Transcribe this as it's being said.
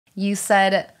You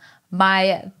said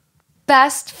my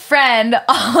best friend,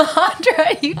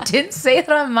 Alejandra. You didn't say that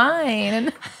on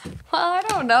mine. Well, I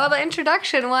don't know. The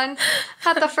introduction one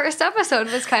at the first episode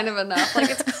was kind of enough. Like,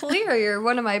 it's clear you're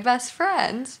one of my best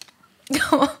friends.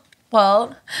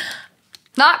 Well,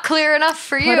 not clear enough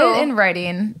for you. Put it in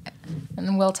writing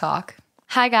and we'll talk.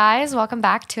 Hi, guys. Welcome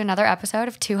back to another episode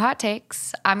of Two Hot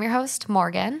Takes. I'm your host,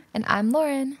 Morgan. And I'm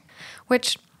Lauren.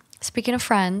 Which, speaking of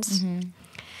friends,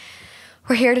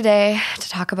 we're here today to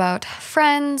talk about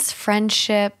friends,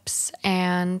 friendships,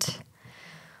 and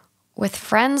with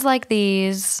friends like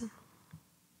these,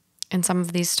 in some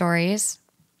of these stories,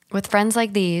 with friends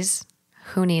like these,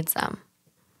 who needs them?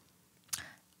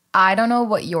 I don't know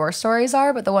what your stories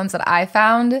are, but the ones that I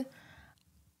found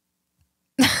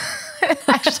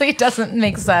actually doesn't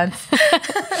make sense.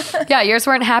 Yeah, yours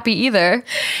weren't happy either.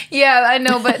 Yeah, I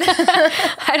know, but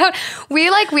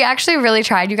we actually really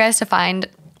tried, you guys, to find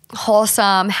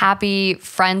wholesome, happy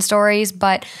friend stories,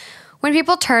 but when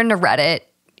people turn to Reddit,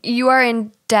 you are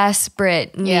in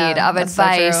desperate need of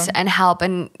advice and help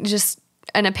and just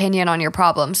an opinion on your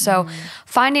problems. So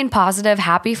finding positive,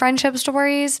 happy friendship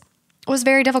stories was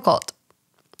very difficult.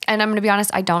 And I'm going to be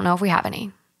honest, I don't know if we have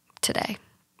any today.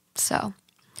 So,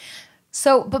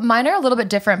 but mine are a little bit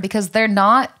different because they're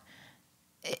not,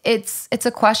 it's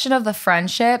a question of the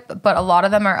friendship, but a lot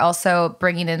of them are also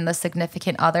bringing in the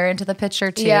significant other into the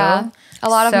picture too. Yeah, a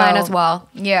lot of mine as well.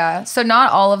 Yeah. So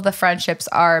not all of the friendships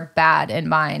are bad in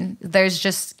mine. There's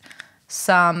just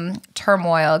some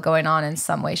turmoil going on in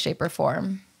some way, shape, or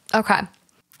form. Okay.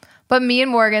 But me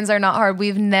and Morgan's are not hard.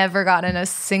 We've never gotten in a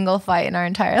single fight in our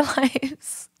entire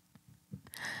lives.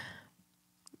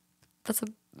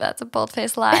 That's a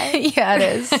bold-faced lie. Yeah, it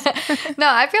is. No,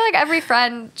 I feel like every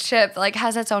friendship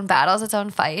has its own battles, its own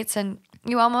fights, and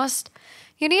you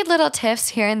need little tips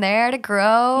here and there to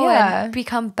grow and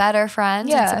become better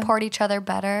friends and support each other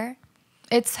better.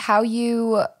 It's how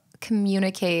you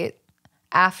communicate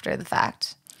after the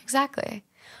fact. Exactly.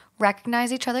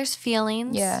 Recognize each other's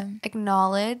feelings. Yeah.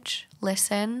 Acknowledge,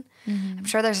 listen. I'm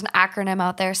sure there's an acronym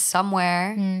out there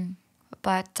somewhere.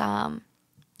 But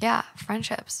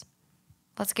friendships.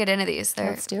 Let's get into these.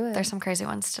 Let's do it. There's some crazy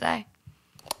ones today.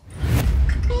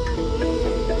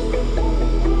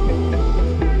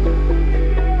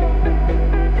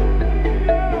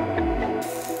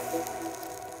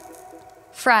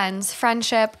 Friends,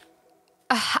 friendship.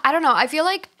 I don't know. I feel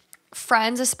like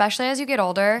friends, especially as you get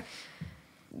older,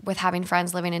 with having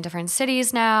friends living in different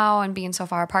cities now and being so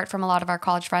far apart from a lot of our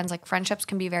college friends, like friendships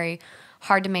can be very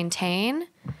hard to maintain,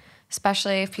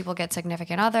 especially if people get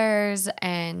significant others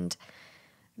and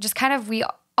just kind of we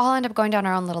all end up going down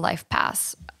our own little life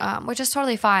paths, which is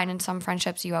totally fine. And some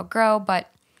friendships you outgrow, but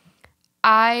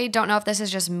I don't know if this is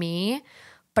just me,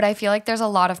 but I feel like there's a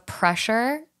lot of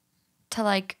pressure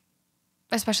to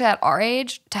especially at our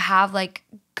age, to have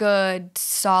good,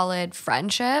 solid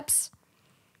friendships.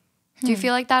 Do you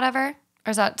feel like that ever? Or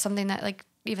is that something that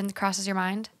even crosses your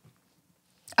mind?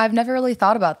 I've never really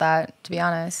thought about that, to be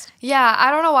honest. Yeah, I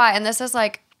don't know why. And this is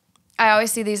I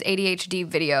always see these ADHD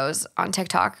videos on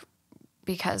TikTok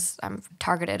because I'm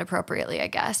targeted appropriately, I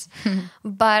guess.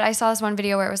 But I saw this one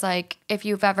video where it was if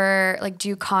you've ever, do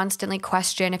you constantly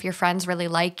question if your friends really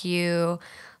like you?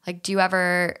 Do you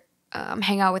ever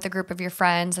hang out with a group of your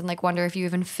friends and wonder if you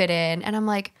even fit in? And I'm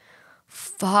like,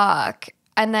 fuck.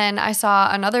 And then I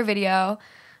saw another video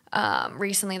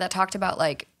recently that talked about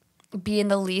being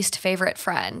the least favorite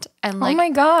friend and oh my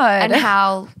God, and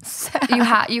how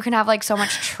you can have so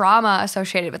much trauma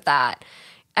associated with that.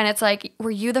 And it's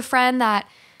were you the friend that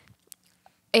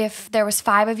if there was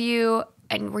 5 of you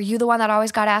and were you the one that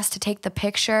always got asked to take the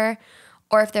picture?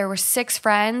 Or if there were 6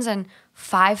 friends and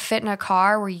 5 fit in a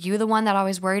car, were you the one that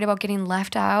always worried about getting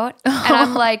left out? And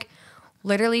I'm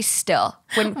literally still.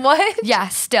 What? Yeah,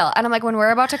 still. And I'm when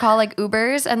we're about to call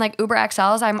Ubers and Uber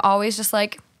XLs, I'm always just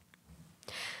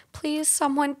please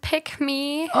someone pick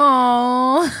me.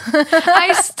 Oh.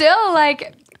 I still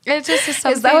it just is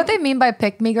something. Is that what they mean by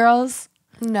pick me girls?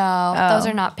 No, those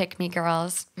are not pick me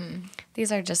girls.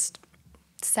 These are just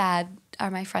sad are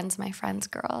my friends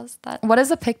girls. What is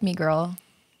a pick me girl?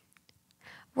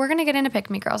 We're going to get into pick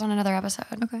me girls on another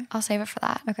episode. Okay. I'll save it for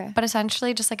that. Okay. But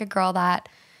essentially just a girl that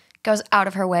goes out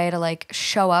of her way to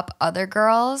show up other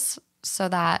girls so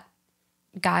that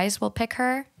guys will pick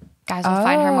her. Guys will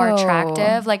find her more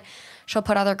attractive. She'll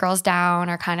put other girls down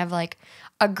or kind of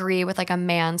agree with a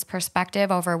man's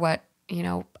perspective over what,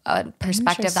 a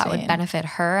perspective that would benefit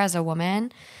her as a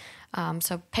woman.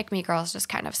 So pick me girls just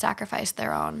kind of sacrifice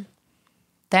their own.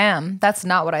 Damn, that's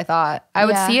not what I thought. I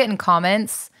would see it in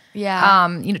comments. Yeah.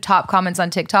 Top comments on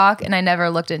TikTok, and I never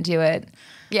looked into it.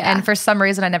 Yeah. And for some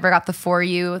reason, I never got the for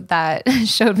you that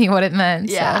showed me what it meant.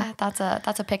 Yeah, So.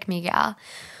 that's a pick me gal.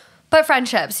 But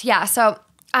friendships, yeah. So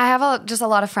I have just a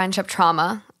lot of friendship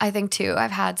trauma, I think, too.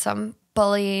 I've had some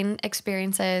bullying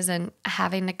experiences and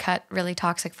having to cut really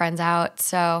toxic friends out.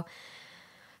 So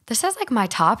this is like my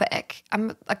topic.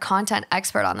 I'm a content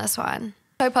expert on this one.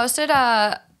 So I posted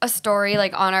a story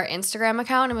like on our Instagram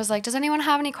account and was like, does anyone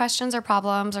have any questions or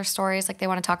problems or stories like they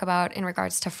want to talk about in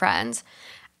regards to friends?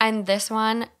 And this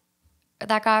one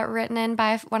that got written in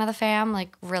by one of the fam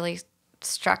like really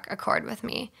struck a chord with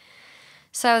me.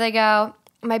 So they go,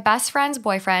 my best friend's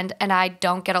boyfriend and I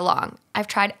don't get along. I've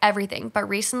tried everything, but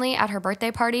recently at her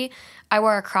birthday party, I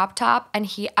wore a crop top and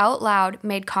he out loud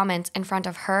made comments in front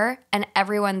of her and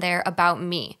everyone there about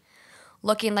me.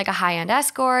 Looking like a high-end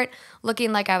escort,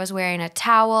 looking like I was wearing a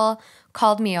towel,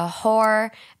 called me a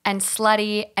whore and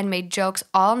slutty and made jokes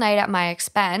all night at my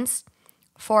expense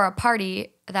for a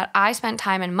party that I spent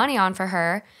time and money on for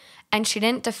her, and she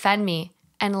didn't defend me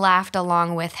and laughed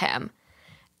along with him.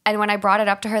 And when I brought it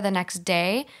up to her the next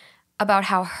day about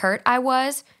how hurt I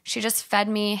was, she just fed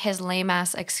me his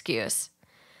lame-ass excuse.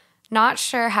 Not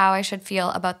sure how I should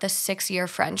feel about this 6-year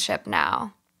friendship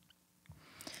now.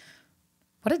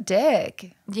 What a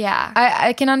dick. Yeah.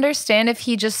 I can understand if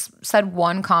he just said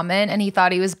one comment and he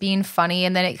thought he was being funny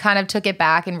and then it kind of took it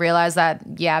back and realized that,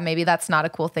 yeah, maybe that's not a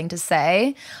cool thing to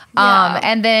say. Yeah.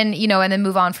 And then, and then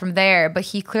move on from there. But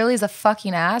he clearly is a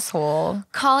fucking asshole.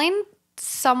 Calling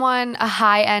someone a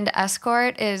high-end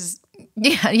escort is...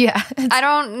 Yeah. I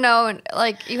don't know.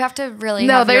 Like, you have to really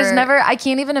No, there's never... I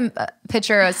can't even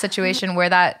picture a situation where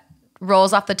that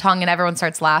rolls off the tongue and everyone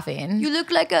starts laughing. You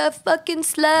look like a fucking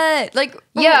slut. Like,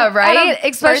 yeah, right? At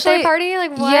a birthday party?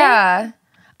 Like, what? Yeah.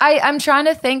 I'm trying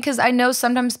to think because I know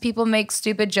sometimes people make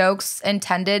stupid jokes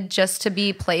intended just to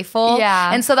be playful.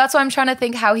 Yeah. And so that's why I'm trying to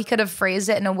think how he could have phrased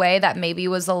it in a way that maybe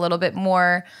was a little bit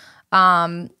more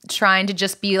trying to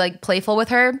just be like playful with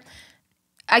her.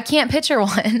 I can't picture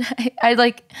one. I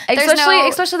like,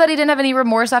 especially that he didn't have any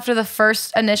remorse after the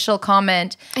first initial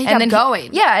comment. He kept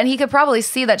going. Yeah, and he could probably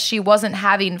see that she wasn't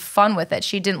having fun with it.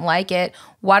 She didn't like it.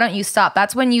 Why don't you stop?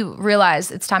 That's when you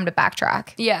realize it's time to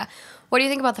backtrack. Yeah. What do you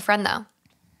think about the friend, though?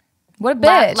 What a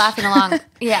bitch. Laughing along.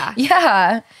 Yeah.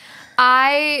 Yeah.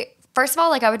 First of all,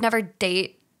 like, I would never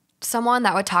date someone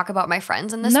that would talk about my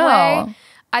friends in this No. way.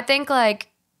 I think, like,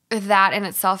 that in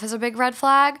itself is a big red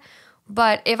flag.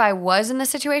 But if I was in this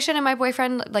situation and my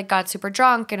boyfriend like got super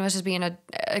drunk and was just being a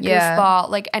goofball,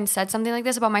 like, and said something like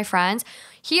this about my friends,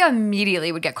 he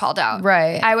immediately would get called out.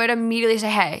 Right. I would immediately say,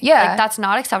 hey, Yeah. like, that's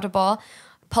not acceptable.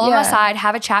 Pull him aside,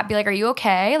 have a chat, be like, are you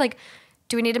okay? Like,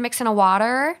 do we need to mix in a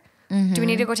water? Mm-hmm. Do we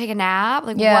need to go take a nap?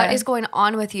 Like, what is going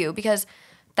on with you? Because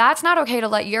that's not okay to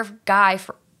let your guy,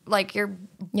 like your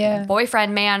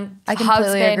boyfriend, man,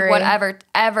 husband, agree. whatever,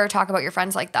 ever talk about your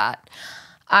friends like that.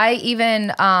 I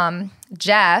even,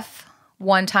 Jeff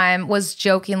one time was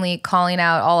jokingly calling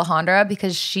out Alejandra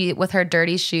because she, with her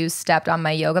dirty shoes, stepped on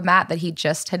my yoga mat that he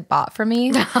just had bought for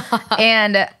me.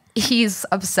 And he's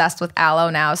obsessed with aloe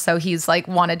now. So he's like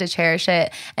wanted to cherish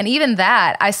it. And even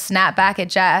that, I snapped back at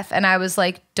Jeff and I was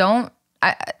like,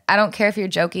 I don't care if you're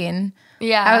joking.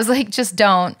 Yeah. I was like, just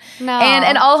don't. No.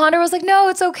 And Alejandra was like, no,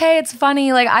 it's okay. It's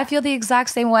funny. Like, I feel the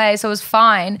exact same way. So it was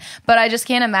fine. But I just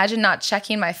can't imagine not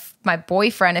checking my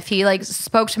boyfriend if he like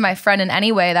spoke to my friend in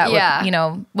any way that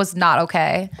would, was not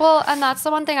okay. Well, and that's the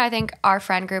one thing I think our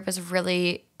friend group is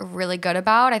really, really good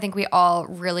about. I think we all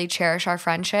really cherish our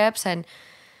friendships. And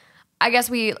I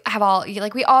guess we all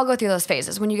go through those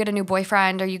phases. When you get a new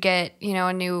boyfriend or you get,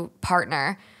 a new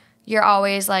partner, you're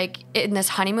always like in this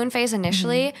honeymoon phase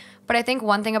initially. Mm-hmm. But I think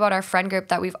one thing about our friend group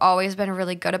that we've always been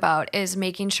really good about is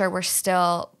making sure we're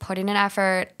still putting in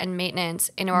effort and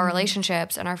maintenance into our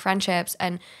relationships and our friendships.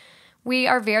 And we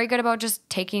are very good about just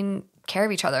taking care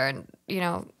of each other and,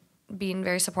 being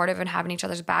very supportive and having each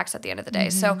other's backs at the end of the day.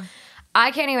 So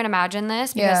I can't even imagine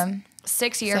this because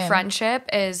 6-year friendship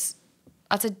that's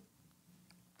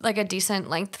a decent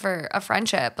length for a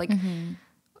friendship. Like,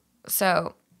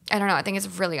 so I don't know. I think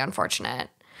it's really unfortunate.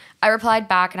 I replied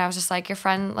back and I was just like, your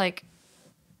friend, like,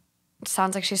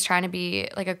 sounds like she's trying to be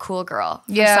like a cool girl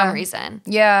for some reason.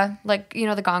 Yeah. Like,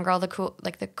 the Gone Girl, the cool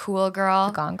girl.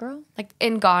 The Gone Girl? Like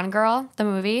in Gone Girl, the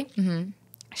movie,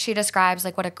 she describes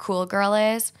like what a cool girl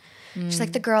is. She's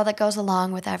like the girl that goes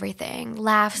along with everything,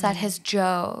 laughs at his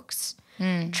jokes,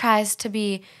 tries to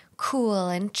be cool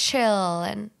and chill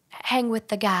and hang with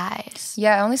the guys.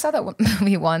 Yeah, I only saw that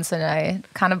movie once and I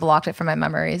kind of blocked it from my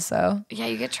memory, so. Yeah,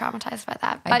 you get traumatized by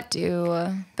that. I do.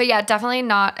 But yeah, definitely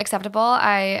not acceptable.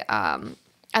 I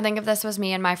think if this was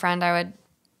me and my friend, I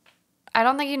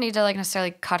don't think you need to like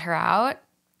necessarily cut her out.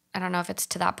 I don't know if it's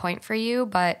to that point for you,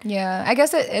 but Yeah, I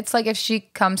guess it's like if she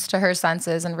comes to her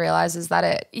senses and realizes that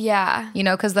it, yeah. you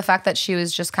know, because the fact that she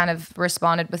was just kind of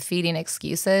responded with feeding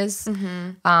excuses,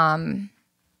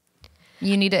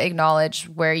 you need to acknowledge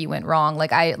where you went wrong.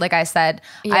 Like I said,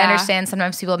 I Yeah. understand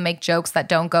sometimes people make jokes that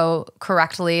don't go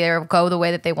correctly or go the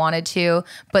way that they wanted to,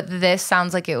 but this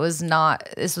sounds like it was not.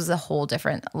 This was a whole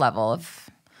different level of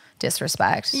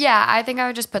disrespect. Yeah, I think I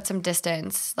would just put some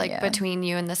distance like Yeah. between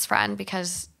you and this friend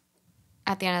because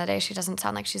at the end of the day, she doesn't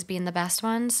sound like she's being the best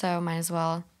one. So might as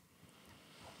well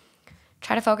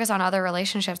try to focus on other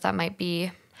relationships that might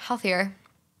be healthier.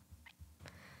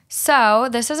 So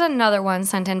this is another one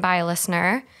sent in by a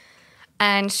listener.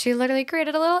 And she literally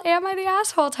created a little Am I the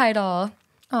Asshole title.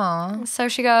 Aw. So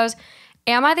she goes,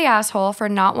 Am I the asshole for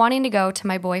not wanting to go to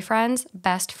my boyfriend's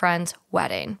best friend's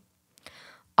wedding?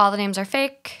 All the names are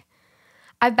fake.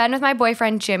 I've been with my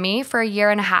boyfriend Jimmy for 1.5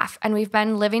 years, and we've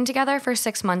been living together for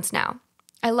 6 months now.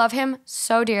 I love him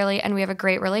so dearly, and we have a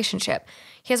great relationship.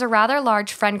 He has a rather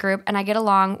large friend group, and I get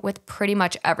along with pretty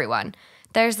much everyone.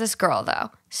 There's this girl, though,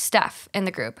 Steph, in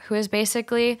the group, who is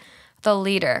basically the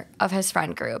leader of his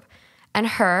friend group. And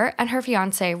her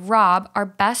fiance, Rob, are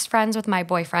best friends with my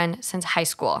boyfriend since high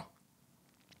school.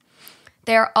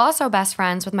 They are also best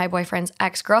friends with my boyfriend's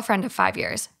ex-girlfriend of 5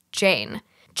 years, Jane.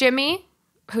 Jimmy,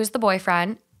 who's the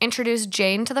boyfriend, introduced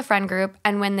Jane to the friend group,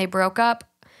 and when they broke up,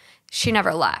 she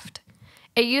never left.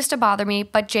 It used to bother me,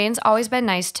 but Jane's always been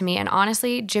nice to me, and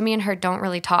honestly, Jimmy and her don't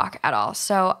really talk at all,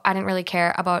 so I didn't really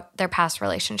care about their past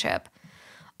relationship.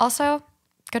 Also,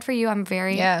 good for you.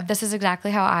 This is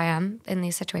exactly how I am in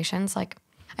these situations. Like,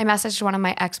 I messaged one of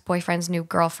my ex-boyfriend's new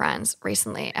girlfriends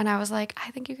recently, and I was like,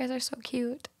 I think you guys are so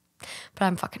cute, but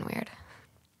I'm fucking weird.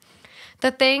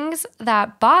 The things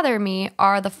that bother me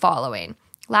are the following.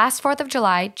 Last 4th of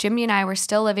July, Jimmy and I were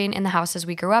still living in the houses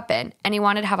we grew up in, and he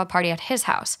wanted to have a party at his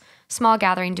house. Small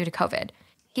gathering due to COVID.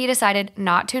 He decided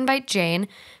not to invite Jane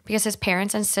because his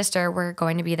parents and sister were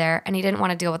going to be there, and he didn't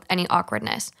want to deal with any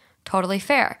awkwardness. Totally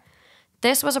fair.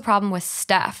 This was a problem with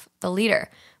Steph, the leader,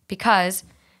 because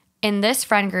in this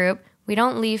friend group, we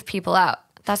don't leave people out.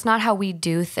 That's not how we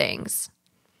do things.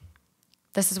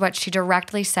 This is what she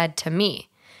directly said to me.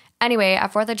 Anyway,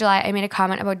 at 4th of July, I made a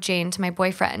comment about Jane to my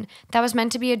boyfriend. That was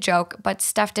meant to be a joke, but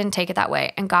Steph didn't take it that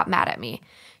way and got mad at me.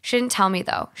 She didn't tell me,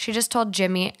 though. She just told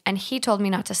Jimmy, and he told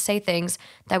me not to say things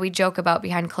that we joke about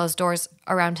behind closed doors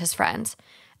around his friends.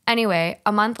 Anyway,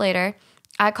 a month later,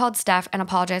 I called Steph and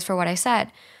apologized for what I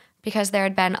said because there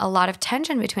had been a lot of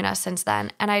tension between us since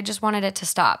then, and I just wanted it to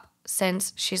stop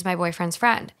since she's my boyfriend's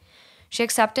friend. She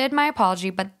accepted my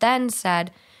apology, but then said,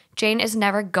 Jane is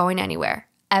never going anywhere,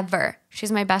 ever.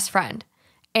 She's my best friend.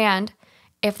 And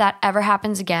if that ever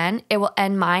happens again, it will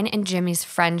end mine and Jimmy's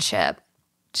friendship.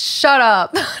 Shut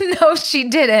up. No, she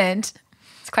didn't.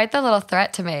 It's quite the little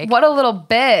threat to make. What a little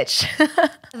bitch.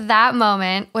 That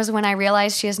moment was when I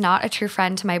realized she is not a true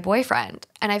friend to my boyfriend,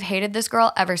 and I've hated this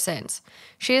girl ever since.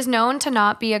 She is known to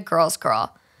not be a girl's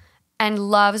girl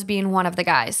and loves being one of the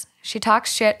guys. She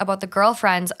talks shit about the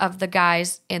girlfriends of the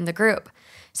guys in the group.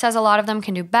 Says a lot of them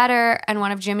can do better, and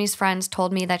one of Jimmy's friends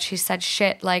told me that she said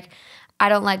shit like, I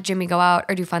don't let Jimmy go out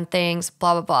or do fun things,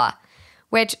 blah, blah, blah,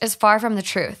 which is far from the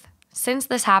truth. Since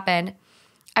this happened,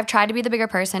 I've tried to be the bigger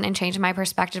person and change my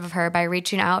perspective of her by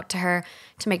reaching out to her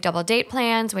to make double date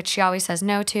plans, which she always says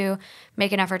no to,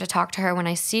 make an effort to talk to her when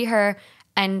I see her,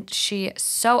 and she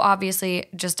so obviously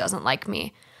just doesn't like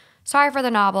me. Sorry for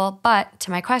the novel, but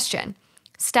to my question,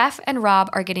 Steph and Rob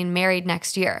are getting married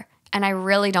next year, and I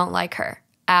really don't like her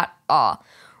at all.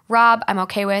 Rob, I'm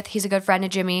okay with. He's a good friend of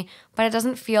Jimmy, but it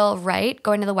doesn't feel right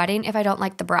going to the wedding if I don't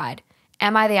like the bride.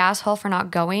 Am I the asshole for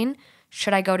not going?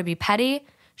 Should I go to be petty?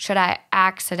 Should I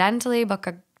accidentally book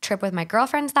a trip with my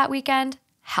girlfriends that weekend?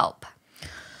 Help.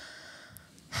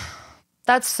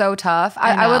 That's so tough.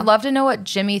 I would love to know what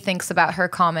Jimmy thinks about her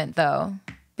comment, though,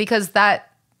 because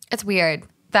it's weird.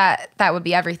 That would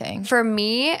be everything. For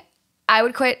me, I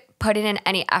would quit putting in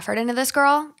any effort into this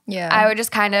girl. Yeah. I would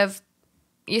just kind of,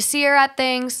 you see her at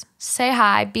things, say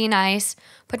hi, be nice,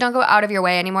 but don't go out of your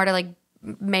way anymore to like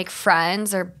make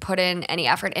friends or put in any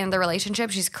effort in the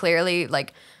relationship. She's clearly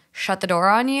like shut the door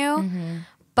on you. Mm-hmm.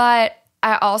 But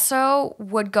I also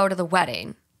would go to the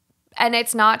wedding. And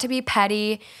it's not to be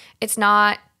petty. It's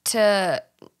not to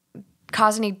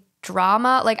cause any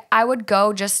drama. Like I would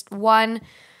go just one.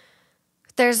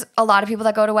 There's a lot of people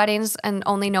that go to weddings and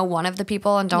only know one of the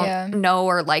people and don't know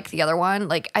or like the other one.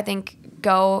 Like I think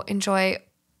go enjoy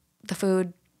the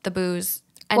food, the booze,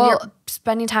 and you're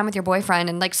spending time with your boyfriend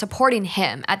and like supporting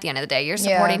him at the end of the day. You're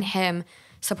supporting him,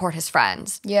 support his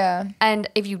friends. Yeah. And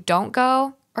if you don't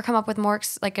go, or come up with more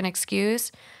like an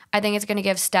excuse, I think it's going to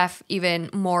give Steph even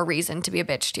more reason to be a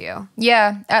bitch to you.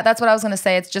 Yeah, that's what I was going to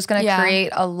say. It's just going to Yeah. create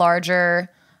a larger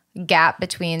gap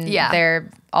between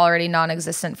their already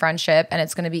non-existent friendship, and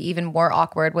it's going to be even more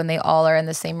awkward when they all are in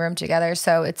the same room together.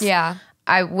 So it's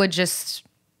I would just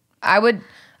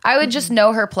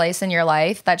know her place in your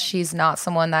life, that she's not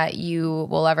someone that you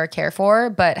will ever care for.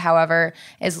 But however,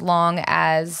 as long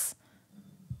as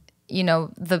you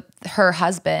know, her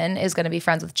husband is going to be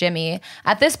friends with Jimmy.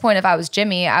 At this point, if I was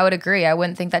Jimmy, I would agree. I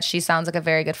wouldn't think that she sounds like a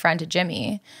very good friend to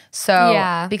Jimmy.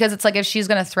 So, because it's like, if she's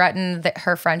going to threaten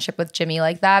her friendship with Jimmy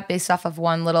like that based off of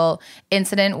one little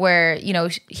incident where, you know,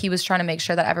 he was trying to make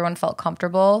sure that everyone felt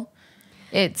comfortable.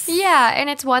 And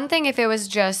it's one thing if it was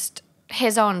just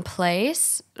his own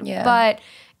place, but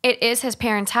it is his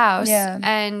parents' house,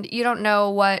 and you don't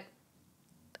know what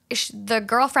the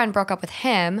girlfriend broke up with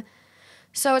him.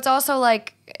 So it's also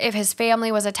like, if his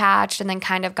family was attached and then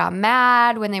kind of got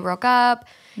mad when they broke up,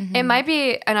 it might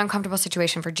be an uncomfortable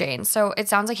situation for Jane. So it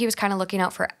sounds like he was kind of looking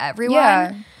out for everyone.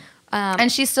 Yeah. And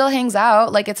she still hangs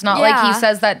out. Like, it's not like he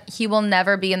says that he will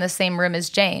never be in the same room as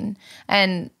Jane.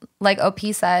 And like OP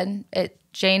said,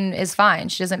 Jane is fine.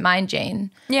 She doesn't mind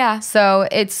Jane. Yeah. So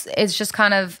it's just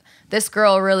kind of, this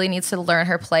girl really needs to learn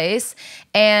her place.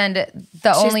 And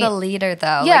she's the leader,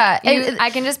 though. Yeah. Like, I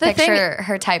can just picture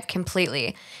her type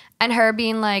completely. And her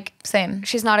being like, same.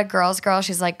 She's not a girl's girl.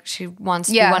 She's like, she wants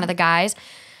to be one of the guys.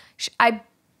 I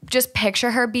just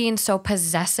picture her being so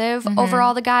possessive over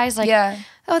all the guys. Like,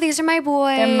 oh, these are my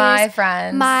boys. They're my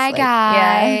friends. My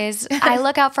guys. I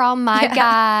look out for all my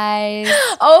guys.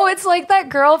 Oh, it's like that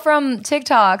girl from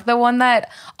TikTok, the one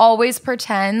that always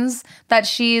pretends that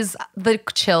she's the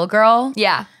chill girl.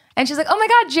 Yeah. And she's like, oh my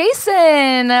God,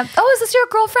 Jason. Oh, is this your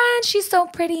girlfriend? She's so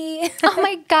pretty. Oh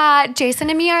my God. Jason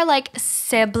and me are like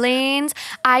siblings.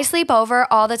 I sleep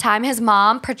over all the time. His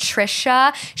mom,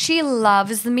 Patricia, she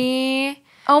loves me.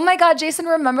 Oh my God, Jason,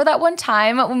 remember that one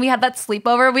time when we had that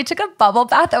sleepover? We took a bubble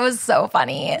bath. That was so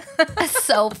funny.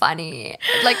 So funny.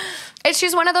 Like,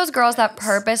 she's one of those girls that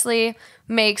purposely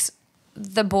makes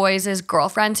the boys'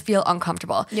 girlfriends feel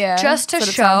uncomfortable. Yeah. Just to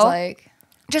show,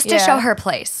 show her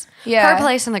place. Yeah. Her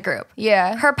place in the group.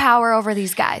 Yeah. Her power over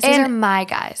these guys. These are my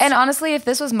guys. And honestly, if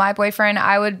this was my boyfriend,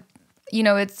 I would, you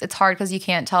know, it's hard because you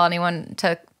can't tell anyone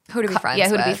who to be friends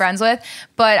with. Who to be friends with.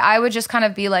 But I would just kind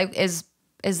of be like, is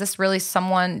this really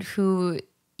someone who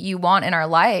you want in our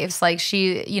lives? Like,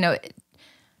 she, you know,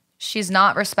 she's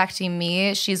not respecting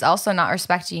me. She's also not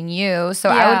respecting you. So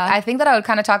I think that I would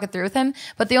kind of talk it through with him.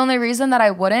 But the only reason that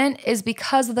I wouldn't is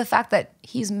because of the fact that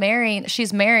she's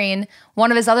marrying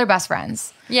one of his other best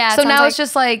friends. Yeah. So now it's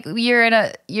just like, you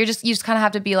just kind of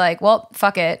have to be like, well,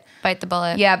 fuck it. Bite the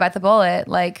bullet. Yeah, bite the bullet.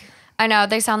 Like, I know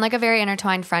they sound like a very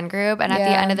intertwined friend group. And at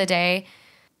the end of the day,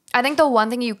 I think the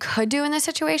one thing you could do in this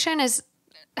situation is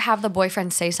have the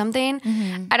boyfriend say something.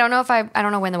 I don't know I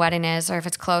don't know when the wedding is or if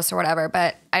it's close or whatever,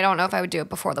 but I don't know if I would do it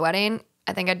before the wedding.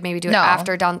 I think I'd maybe do it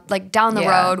after, down the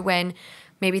road, when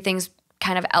maybe things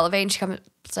kind of elevate and she becomes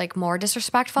like more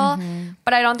disrespectful.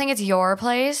 But I don't think it's your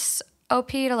place,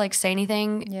 OP, to like say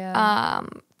anything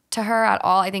to her at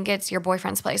all. I think it's your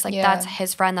boyfriend's place. Like, that's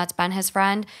his friend, that's been his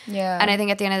friend. Yeah. And I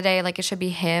think at the end of the day, like, it should be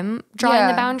him drawing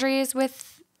the boundaries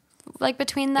like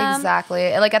between them.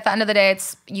 Exactly. Like, at the end of the day,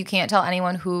 you can't tell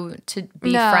anyone who to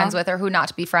be friends with or who not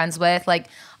to be friends with. Like,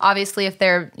 obviously, if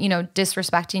they're, you know,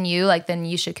 disrespecting you, like, then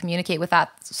you should communicate with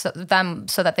them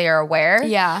so that they are aware.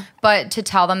 Yeah. But to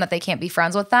tell them that they can't be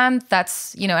friends with them,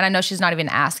 that's, you know, and I know she's not even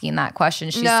asking that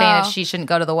question. She's saying if she shouldn't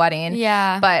go to the wedding.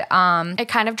 Yeah. But it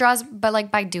kind of draws, but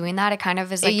like by doing that, it kind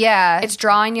of is like, it's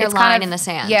drawing your line in the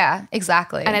sand. Yeah,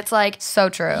 exactly. And it's like, so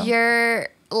true.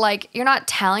 You're not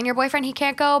telling your boyfriend he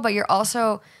can't go, but you're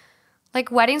also,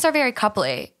 like, weddings are very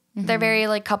coupley. They're very,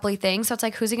 like, coupley things. So it's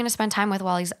like, who's he going to spend time with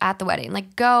while he's at the wedding?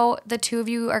 Like, go. The two of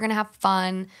you are going to have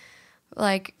fun.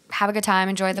 Like, have a good time.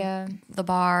 Enjoy the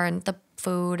bar and the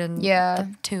food and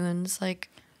the tunes. Like,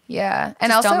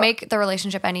 and also don't make the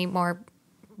relationship any more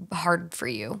hard for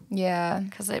you. Yeah.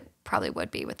 Because it probably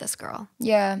would be with this girl.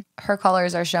 Yeah. Her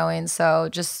colors are showing. So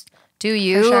just do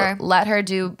you. Let her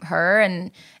do her.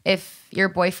 And if your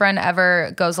boyfriend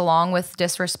ever goes along with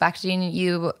disrespecting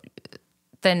you,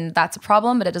 then that's a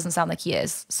problem, but it doesn't sound like he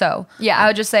is. So I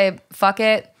would just say, fuck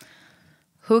it.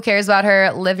 Who cares about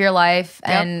her? Live your life.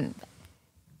 And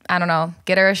I don't know,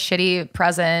 get her a shitty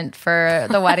present for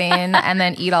the wedding and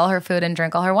then eat all her food and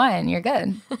drink all her wine. You're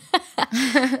good.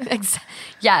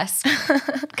 Yes.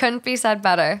 Couldn't be said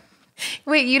better.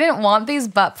 Wait, you didn't want these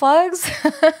butt plugs?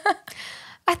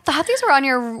 I thought these were on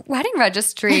your wedding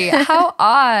registry. How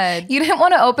odd. You didn't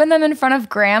want to open them in front of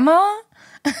grandma?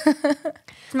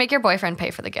 Make your boyfriend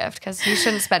pay for the gift because you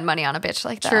shouldn't spend money on a bitch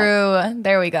like that. True.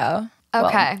 There we go.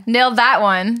 Okay. Well, nailed that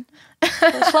one.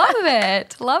 Love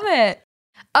it. Love it.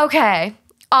 Okay.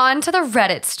 On to the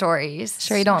Reddit stories.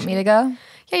 Sure you don't want me to go?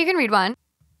 Yeah, you can read one.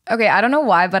 Okay, I don't know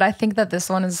why, but I think that this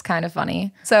one is kind of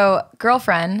funny. So,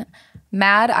 girlfriend,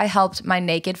 mad I helped my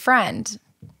naked friend.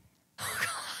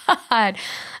 God.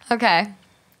 Okay.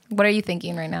 What are you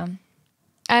thinking right now?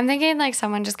 I'm thinking like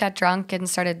someone just got drunk and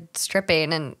started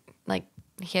stripping and like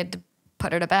he had to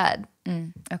put her to bed.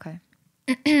 Okay.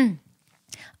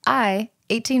 I,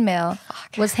 18 male,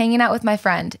 was hanging out with my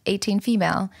friend, 18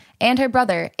 female, and her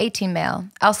brother, 18 male,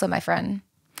 also my friend.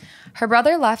 Her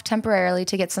brother left temporarily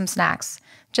to get some snacks.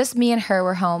 Just me and her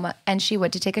were home, and she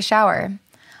went to take a shower.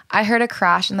 I heard a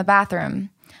crash in the bathroom.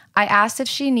 I asked if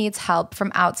she needs help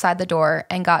from outside the door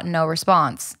and got no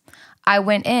response. I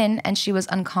went in, and she was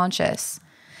unconscious,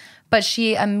 but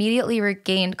she immediately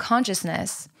regained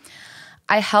consciousness.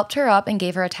 I helped her up and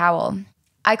gave her a towel.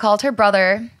 I called her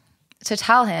brother to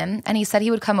tell him, and he said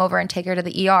he would come over and take her to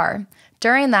the ER.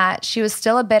 During that, she was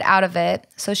still a bit out of it,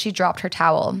 so she dropped her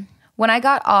towel. When I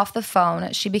got off the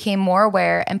phone, she became more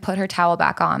aware and put her towel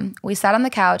back on. We sat on the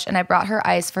couch, and I brought her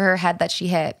ice for her head that she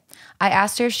hit. I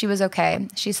asked her if she was okay.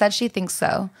 She said she thinks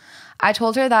so. I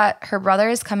told her that her brother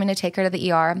is coming to take her to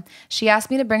the ER. She asked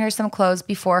me to bring her some clothes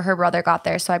before her brother got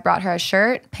there, so I brought her a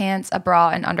shirt, pants, a bra,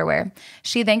 and underwear.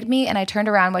 She thanked me, and I turned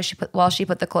around while she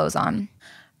put the clothes on.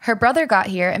 Her brother got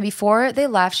here, and before they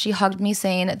left, she hugged me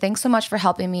saying, "Thanks so much for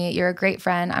helping me. You're a great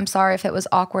friend. I'm sorry if it was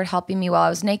awkward helping me while I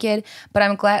was naked, but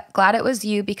I'm glad it was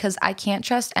you because I can't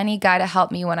trust any guy to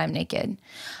help me when I'm naked."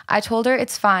 I told her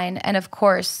it's fine, and of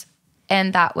course,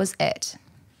 and that was it.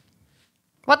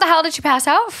 What the hell did she pass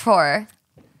out for?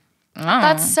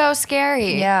 That's so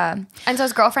scary. Yeah. And so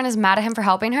his girlfriend is mad at him for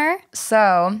helping her?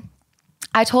 So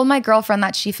I told my girlfriend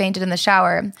that she fainted in the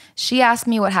shower. She asked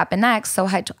me what happened next, so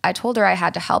I told her I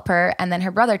had to help her, and then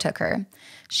her brother took her.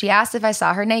 She asked if I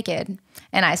saw her naked,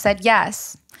 and I said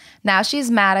yes. Now she's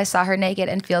mad I saw her naked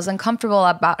and feels uncomfortable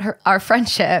about our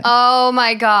friendship. Oh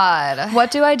my God.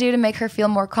 What do I do to make her feel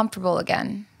more comfortable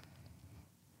again?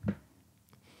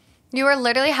 You were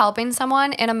literally helping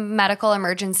someone in a medical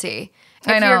emergency.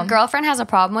 I If know. your girlfriend has a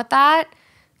problem with that,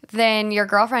 then your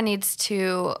girlfriend needs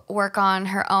to work on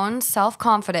her own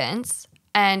self-confidence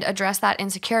and address that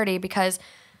insecurity because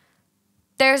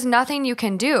there's nothing you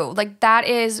can do. Like that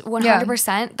is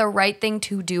 100% the right thing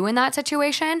to do in that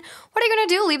situation. What are you going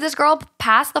to do? Leave this girl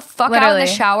pass the fuck out in the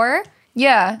shower?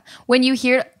 Yeah. When you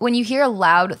hear a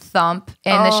loud thump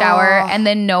in the shower and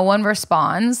then no one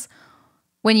responds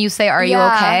when you say, "Are you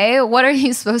okay?" What are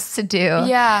you supposed to do?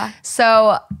 Yeah.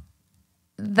 So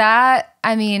that,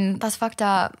 I mean, That's fucked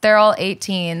up. they're all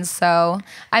 18. So,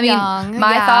 I mean, Young,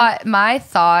 my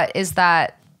thought is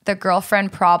that the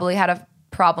girlfriend probably had a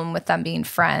problem with them being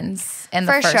friends in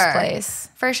the first place.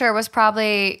 For sure. Was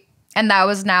probably... And that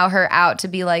was now her out to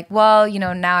be like, well,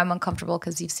 now I'm uncomfortable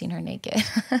because you've seen her naked.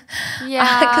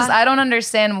 Yeah. Because I don't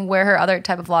understand where her other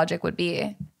type of logic would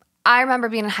be. I remember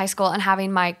being in high school and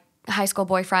having my high school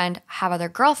boyfriend have other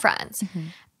girlfriends. Mm-hmm.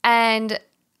 And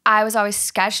I was always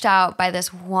sketched out by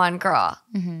this one girl.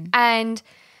 Mm-hmm. And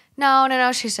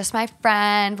no, she's just my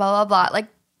friend, blah, blah, blah. Like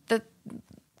the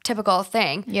typical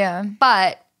thing. Yeah.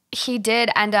 But he did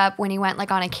end up, when he went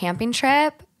like on a camping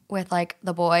trip with like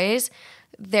the boys,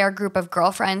 their group of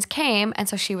girlfriends came. And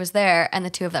so she was there and the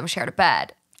two of them shared a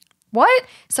bed. What?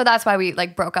 So that's why we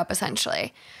like broke up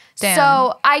essentially. Damn.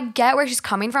 So I get where she's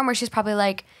coming from, where she's probably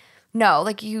like, no,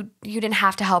 like you didn't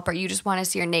have to help her. You just want to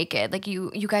see her naked. Like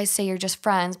you guys say you're just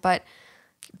friends, but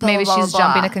blah, maybe blah, she's blah,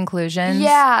 jumping blah. to conclusions.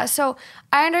 Yeah. So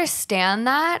I understand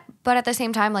that, but at the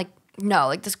same time, like, no,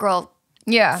 like this girl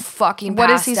fucking what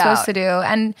is passed he out. supposed to do?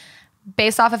 And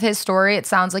based off of his story, it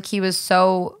sounds like he was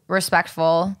so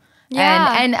respectful.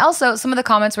 Yeah. And also some of the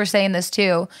comments were saying this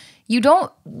too. You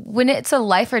don't, when it's a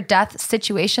life or death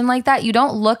situation like that, you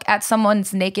don't look at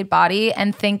someone's naked body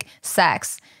and think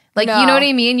sex. Like, No. you know what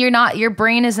I mean? Your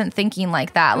brain isn't thinking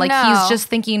like that. Like No. he's just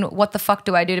thinking, what the fuck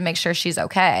do I do to make sure she's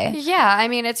okay? Yeah. I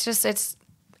mean, it's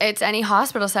any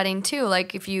hospital setting too.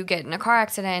 Like if you get in a car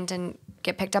accident and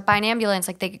get picked up by an ambulance,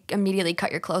 like they immediately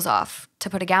cut your clothes off to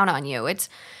put a gown on you.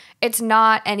 It's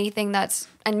not anything that's,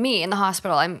 and me in the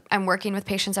hospital, I'm working with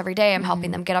patients every day. I'm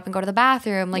helping them get up and go to the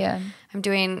bathroom. Like I'm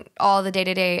doing all the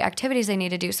day-to-day activities they need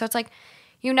to do. So it's like,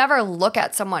 you never look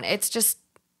at someone. It's just,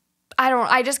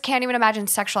 I just can't even imagine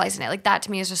sexualizing it. Like that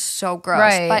to me is just so gross.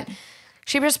 Right. But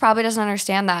she just probably doesn't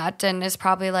understand that and is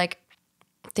probably like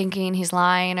thinking he's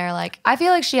lying or like. I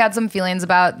feel like she had some feelings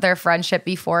about their friendship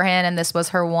beforehand, and this was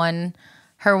her one,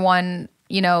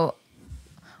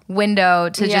 window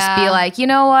to just be Yeah. like, you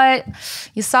know what?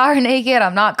 You saw her naked.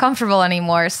 I'm not comfortable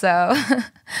anymore. So,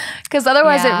 because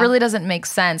otherwise it Yeah. really doesn't make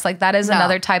sense. Like that is No.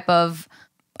 another type of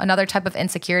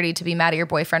insecurity to be mad at your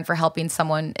boyfriend for helping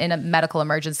someone in a medical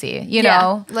emergency, you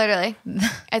know? Literally.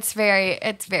 It's very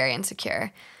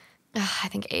insecure. Ugh, I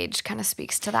think age kind of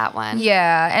speaks to that one.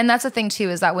 Yeah. And that's the thing too,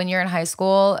 is that when you're in high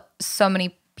school, so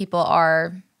many people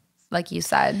are, like you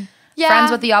said, Yeah.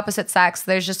 friends with the opposite sex.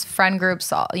 There's just friend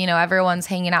groups, you know, everyone's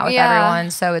hanging out with Yeah.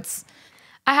 everyone. So it's,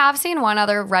 I have seen one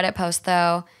other Reddit post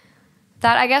though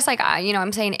that I guess like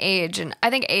I'm saying age, and I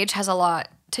think age has a lot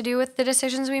to do with the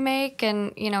decisions we make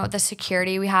and, you know, the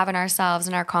security we have in ourselves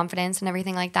and our confidence and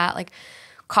everything like that. Like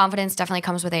confidence definitely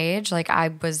comes with age. Like I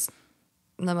was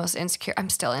the most insecure. I'm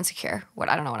still insecure.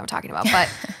 I don't know what I'm talking about, but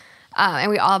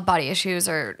and we all have body issues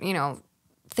or, you know,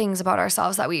 things about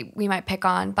ourselves that we might pick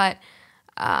on, but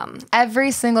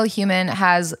every single human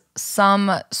has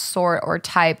some sort or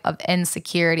type of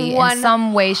insecurity in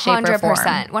some way, shape, or form.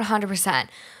 100%.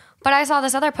 But I saw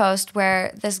this other post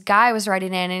where this guy was writing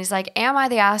in and he's like, am I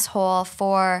the asshole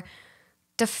for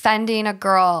defending a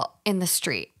girl in the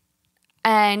street?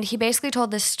 And he basically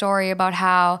told this story about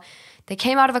how they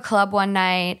came out of a club one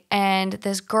night and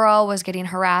this girl was getting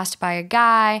harassed by a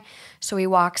guy. So he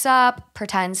walks up,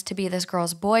 pretends to be this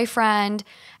girl's boyfriend,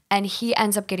 and he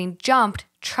ends up getting jumped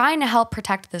trying to help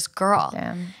protect this girl.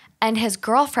 Damn. And his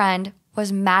girlfriend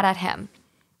was mad at him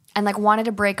and like wanted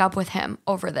to break up with him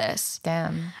over this.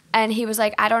 Damn. And he was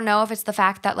like, I don't know if it's the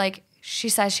fact that like she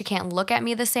says she can't look at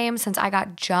me the same since I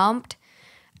got jumped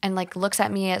and like looks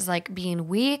at me as like being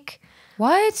weak.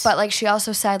 What? But like she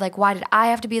also said like, why did I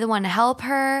have to be the one to help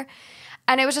her?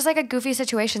 And it was just like a goofy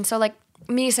situation. So like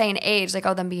me saying age, like,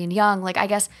 oh, them being young, like I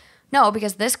guess no,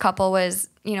 because this couple was,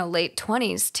 you know, late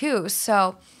 20s too.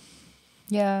 So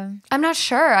yeah. I'm not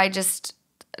sure. I just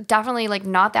definitely like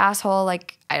not the asshole.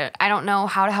 Like I don't know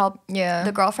how to help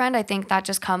the girlfriend. I think that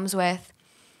just comes with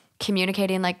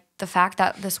communicating like the fact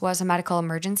that this was a medical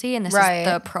emergency and this is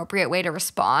the appropriate way to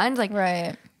respond. Like,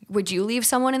 would you leave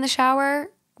someone in the shower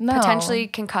potentially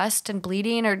concussed and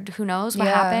bleeding, or who knows what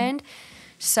happened?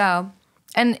 So,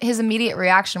 and his immediate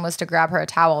reaction was to grab her a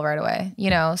towel right away, you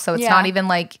know? So it's not even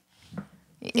like,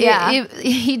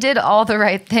 he did all the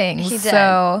right things. He did.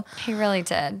 So he really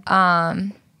did.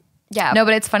 yeah. No,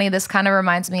 but it's funny. This kind of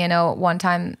reminds me, I know one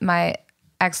time my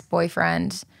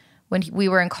ex-boyfriend, when we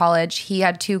were in college, he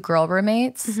had 2 girl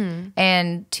roommates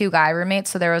and 2 guy roommates.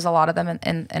 So there was a lot of them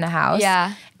in a house.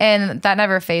 Yeah. And that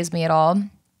never fazed me at all.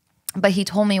 But he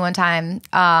told me one time,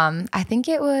 I think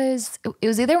it was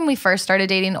either when we first started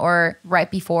dating or right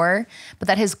before, but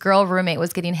that his girl roommate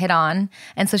was getting hit on.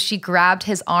 And so she grabbed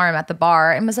his arm at the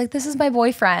bar and was like, this is my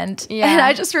boyfriend. Yeah. And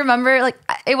I just remember, like,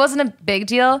 it wasn't a big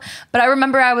deal, but I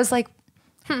remember I was like,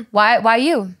 why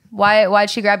you? Why'd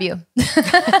she grab you?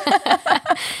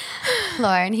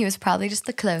 Lauren, he was probably just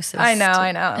the closest. I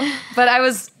know. But I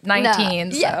was 19,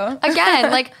 No. so. Yeah.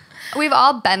 Again, like, we've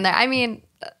all been there. I mean,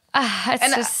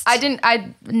 it's just...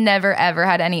 I never ever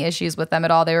had any issues with them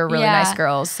at all. They were really nice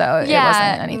girls, so it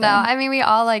wasn't anything. No, I mean, we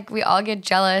all get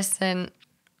jealous and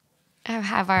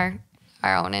have our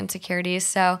own insecurities.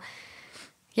 So,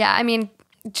 yeah, I mean,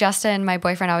 Justin, my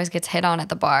boyfriend, always gets hit on at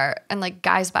the bar, and like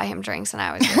guys buy him drinks, and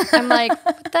I'm like,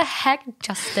 what the heck,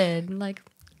 Justin? Like,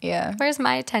 yeah, where's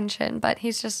my attention? But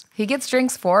he gets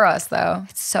drinks for us though.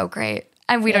 It's so great,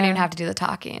 and we don't even have to do the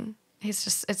talking.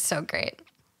 It's so great.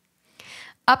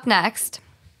 Up next,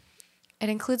 it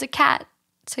includes a cat,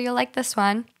 so you'll like this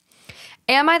one.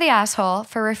 Am I the asshole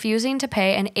for refusing to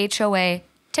pay an HOA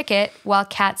ticket while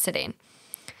cat sitting?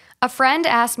 A friend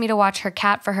asked me to watch her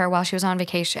cat for her while she was on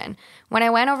vacation. When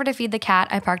I went over to feed the cat,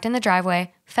 I parked in the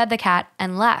driveway, fed the cat,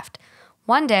 and left.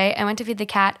 One day, I went to feed the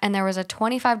cat, and there was a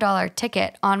 $25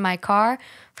 ticket on my car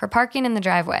for parking in the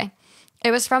driveway.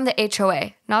 It was from the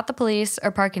HOA, not the police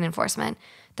or parking enforcement.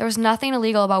 There was nothing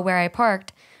illegal about where I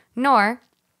parked, nor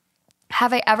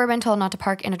have I ever been told not to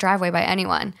park in a driveway by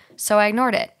anyone, so I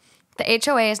ignored it. The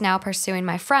HOA is now pursuing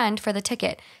my friend for the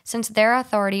ticket since their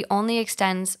authority only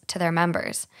extends to their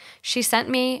members. She sent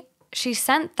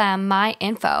them my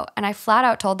info, and I flat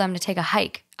out told them to take a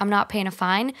hike. I'm not paying a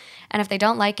fine, and if they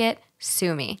don't like it,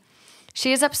 sue me.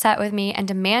 She is upset with me and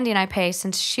demanding I pay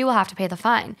since she will have to pay the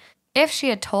fine. If she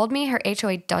had told me her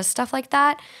HOA does stuff like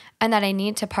that and that I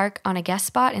need to park on a guest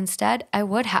spot instead, I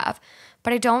would have.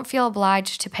 But I don't feel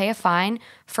obliged to pay a fine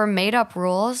for made-up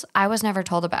rules I was never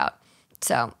told about.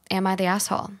 So, am I the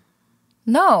asshole?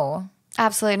 No.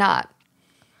 Absolutely not.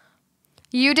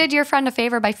 You did your friend a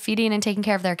favor by feeding and taking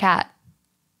care of their cat.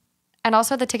 And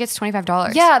also the ticket's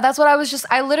 $25. Yeah, that's what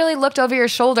I literally looked over your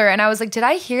shoulder and I was like, did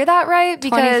I hear that right?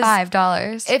 Because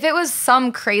 $25. if it was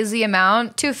some crazy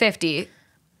amount, $250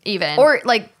 even. or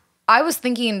like I was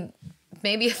thinking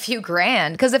maybe a few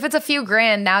grand. Because if it's a few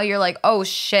grand, now you're like, oh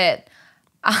shit.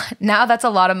 Now that's a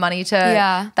lot of money to.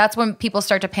 Yeah. That's when people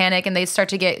start to panic and they start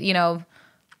to get, you know,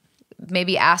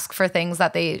 maybe ask for things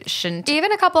that they shouldn't.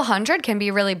 Even a couple hundred can be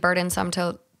really burdensome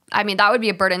to. I mean, that would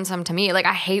be burdensome to me. Like,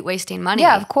 I hate wasting money.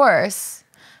 Yeah, of course.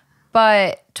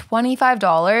 But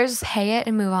 $25, Pay it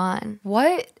and move on.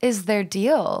 what is their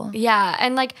deal? Yeah,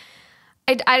 and like,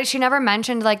 she never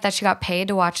mentioned like that she got paid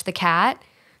to watch the cat.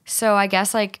 So I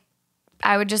guess like,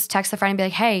 I would just text the friend and be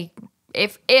like, hey,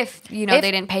 if you know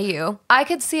they didn't pay you, I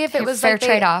could see if it was fair like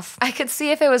trade-off. I could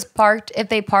see if it was if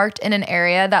they parked in an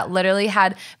area that literally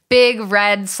had big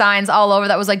red signs all over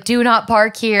that was like, do not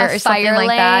park here or something fire like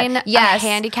lane, that. Yes. a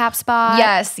handicap spot.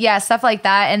 Yes, stuff like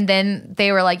that. And then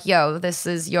they were like, yo, this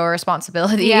is your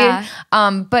responsibility. Yeah.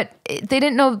 But they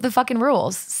didn't know the fucking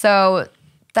rules. So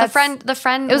The friend.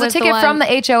 it was a ticket from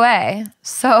the HOA.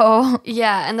 So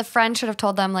Yeah, and the friend should have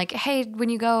told them like, hey, when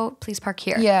you go, please park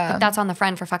here. Yeah. Like, that's on the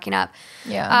friend for fucking up.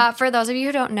 Yeah. For those of you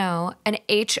who don't know, an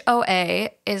HOA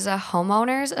is a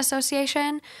homeowners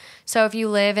association. So if you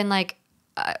live in like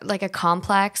a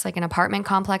complex, like an apartment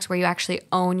complex where you actually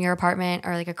own your apartment,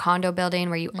 or like a condo building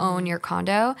where you own your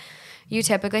condo, you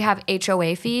typically have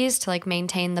HOA fees to like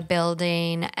maintain the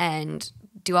building and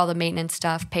do all the maintenance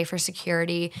stuff, pay for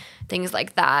security, things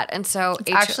like that. And so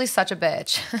it's actually such a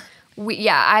bitch.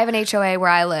 I have an HOA where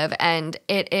I live, and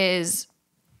it is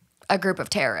a group of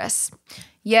terrorists.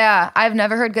 Yeah, I've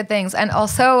never heard good things. And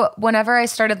also, whenever I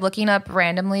started looking up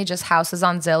randomly just houses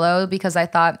on Zillow, because I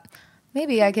thought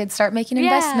maybe I could start making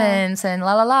investments and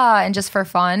and just for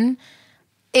fun,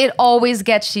 it always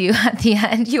gets you at the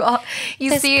end.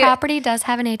 This see property does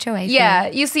have an HOA fee. Yeah,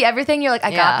 you see everything. You're like,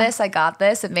 I got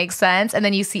this. It makes sense. And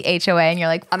then you see HOA and you're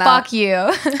like, I'm fuck out. you.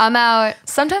 I'm out.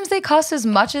 Sometimes they cost as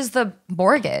much as the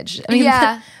mortgage.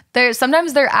 I mean,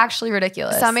 sometimes they're actually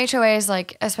ridiculous. Some HOAs,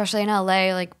 like especially in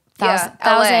LA, like LA.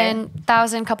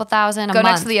 couple thousand a Go month.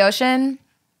 next to the ocean.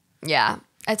 Yeah,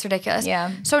 it's ridiculous.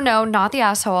 Yeah. So no, not the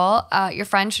asshole. Your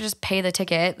friend should just pay the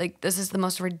ticket. Like, this is the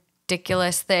most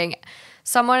ridiculous thing.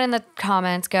 Someone in the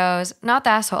comments goes, not the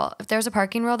asshole. If there's a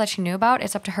parking rule that she knew about,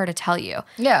 it's up to her to tell you.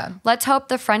 Yeah. Let's hope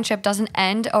the friendship doesn't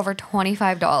end over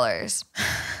 $25.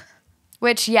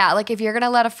 Which, yeah, like if you're going to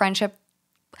let a friendship,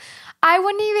 I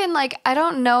wouldn't even I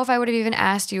don't know if I would have even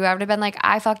asked you. I would have been like,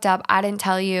 I fucked up. I didn't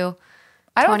tell you.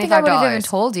 I don't think I would have even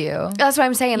told you. That's what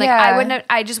I'm saying. Like, Yeah.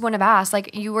 I just wouldn't have asked.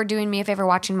 Like, you were doing me a favor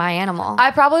watching my animal. I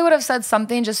probably would have said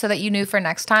something just so that you knew for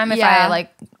next time if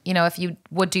if you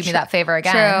would do me that favor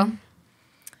again. True.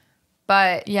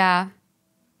 But Yeah.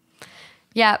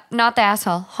 Yeah, not the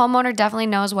asshole. Homeowner definitely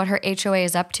knows what her HOA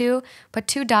is up to, but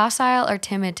too docile or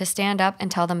timid to stand up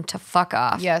and tell them to fuck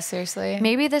off. yeah, seriously.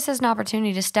 Maybe this is an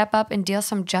opportunity to step up and deal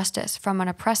some justice from an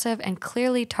oppressive and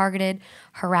clearly targeted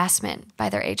harassment by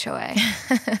their HOA.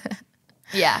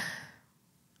 Yeah.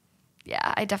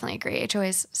 Yeah, I definitely agree.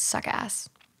 HOAs suck ass.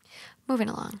 Moving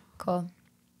along. Cool.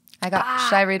 Should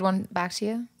I read one back to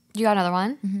you? You got another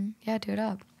one? Mm-hmm. Yeah, do it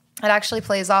up. It actually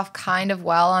plays off kind of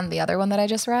well on the other one that I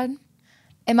just read.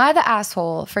 Am I the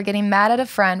asshole for getting mad at a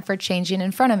friend for changing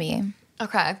in front of me?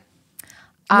 Okay.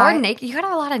 More naked. You got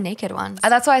a lot of naked ones.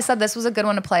 That's why I said this was a good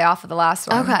one to play off of the last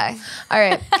one. Okay. All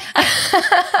right.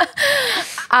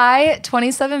 I,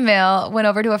 27 male, went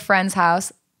over to a friend's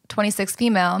house, 26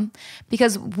 female,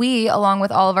 because we, along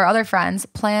with all of our other friends,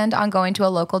 planned on going to a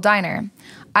local diner.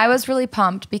 I was really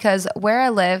pumped because where I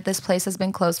live, this place has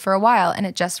been closed for a while and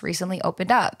it just recently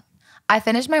opened up. I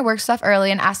finished my work stuff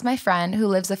early and asked my friend, who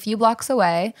lives a few blocks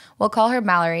away, we'll call her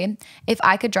Mallory, if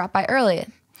I could drop by early.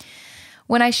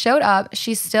 When I showed up,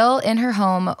 she's still in her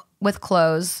home with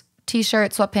clothes,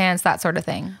 t-shirt, sweatpants, that sort of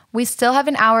thing. We still have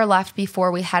an hour left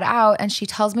before we head out, and she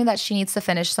tells me that she needs to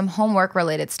finish some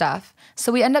homework-related stuff.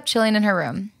 So we end up chilling in her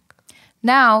room.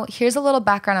 Now, here's a little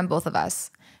background on both of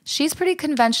us. She's pretty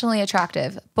conventionally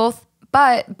attractive,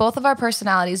 but both of our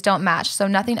personalities don't match, so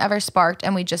nothing ever sparked,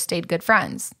 and we just stayed good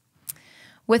friends.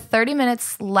 With 30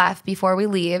 minutes left before we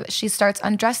leave, she starts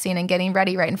undressing and getting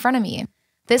ready right in front of me.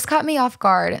 This caught me off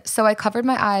guard, so I covered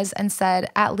my eyes and said,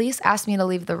 at least ask me to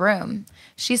leave the room.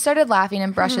 She started laughing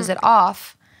and brushes it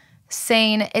off,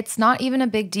 saying it's not even a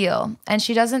big deal, and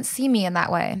she doesn't see me in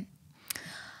that way.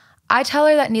 I tell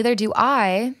her that neither do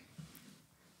I.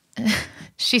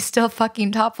 She's still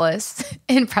fucking topless,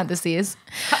 in parentheses.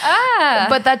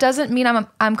 But that doesn't mean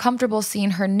I'm comfortable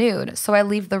seeing her nude, so I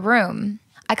leave the room.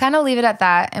 I kind of leave it at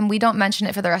that, and we don't mention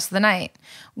it for the rest of the night.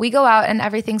 We go out, and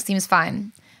everything seems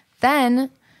fine. Then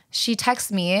she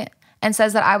texts me and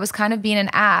says that I was kind of being an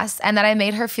ass and that I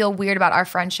made her feel weird about our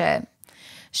friendship.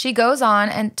 She goes on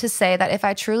and to say that if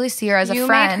I truly see her as a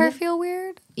friend... You made her feel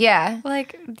weird? Yeah.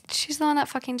 Like, she's the one that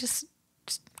fucking just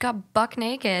got buck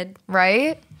naked.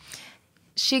 Right?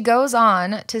 She goes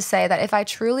on to say that if I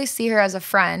truly see her as a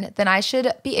friend, then I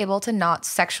should be able to not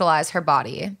sexualize her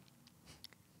body.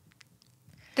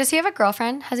 Does he have a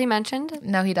girlfriend? Has he mentioned?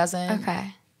 No, he doesn't.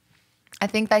 Okay. I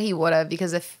think that he would have,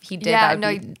 because if he did, that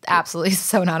would be absolutely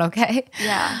so not okay.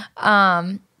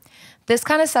 Yeah. This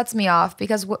kind of sets me off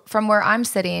because from where I'm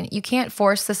sitting, you can't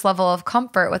force this level of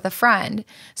comfort with a friend.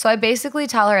 So I basically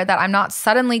tell her that I'm not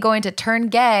suddenly going to turn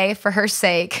gay for her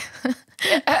sake.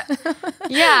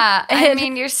 Yeah. I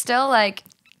mean, you're still like,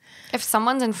 if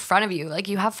someone's in front of you, like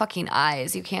you have fucking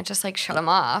eyes. You can't just like shut them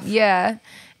off. Yeah.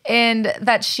 And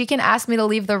that she can ask me to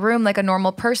leave the room like a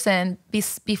normal person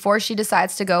before she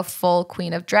decides to go full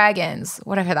Queen of Dragons,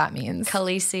 whatever that means.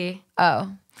 Khaleesi.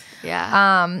 Oh.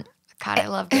 Yeah. God, I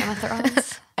love Game of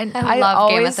Thrones. And I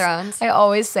love Game of Thrones. I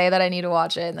always say that I need to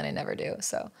watch it, and then I never do.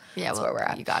 So yeah, that's where we're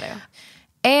at. You got to.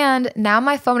 And now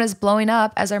my phone is blowing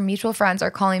up as our mutual friends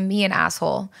are calling me an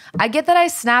asshole. I get that I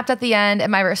snapped at the end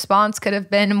and my response could have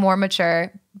been more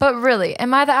mature, but really,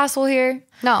 am I the asshole here?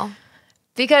 No.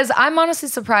 Because I'm honestly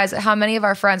surprised at how many of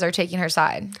our friends are taking her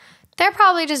side. They're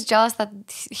probably just jealous that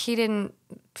he didn't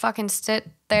fucking sit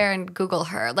there and Google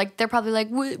her. Like, they're probably like,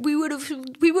 we would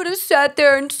have sat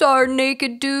there and saw her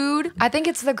naked, dude. I think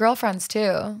it's the girlfriends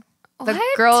too. The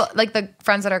What? like the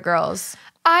friends that are girls.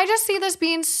 I just see this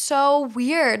being so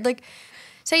weird. Like,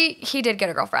 say he did get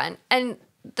a girlfriend, and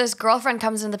this girlfriend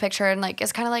comes in the picture and like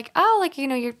is kind of like, oh, like, you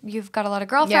know, you've got a lot of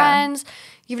girlfriends. Yeah.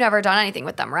 You've never done anything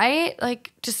with them, right?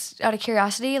 Like, just out of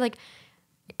curiosity. Like,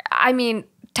 I mean,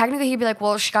 technically he'd be like,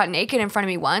 well, she got naked in front of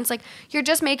me once. Like, you're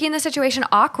just making the situation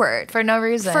awkward. For no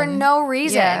reason. For no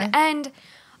reason. Yeah. And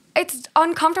it's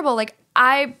uncomfortable. Like,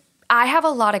 I have a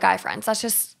lot of guy friends. That's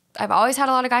just, I've always had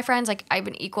a lot of guy friends. Like, I have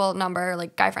an equal number,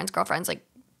 like, guy friends, girlfriends, like,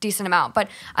 decent amount. But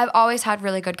I've always had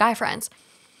really good guy friends.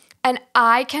 And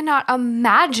I cannot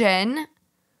imagine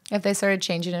if they started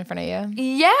changing in front of you.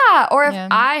 Yeah. Or if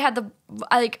I had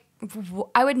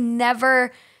I would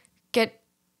never get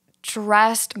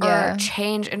dressed or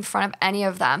change in front of any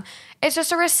of them. It's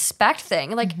just a respect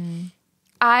thing. Like,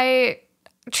 I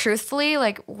truthfully,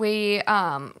 like, we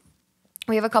have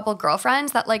a couple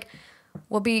girlfriends that like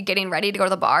will be getting ready to go to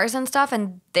the bars and stuff,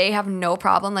 and they have no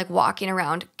problem like walking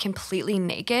around completely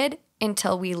naked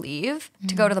until we leave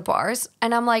to go to the bars.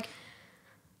 And I'm like,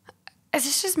 is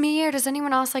this just me, or does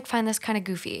anyone else like find this kind of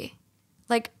goofy?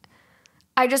 Like,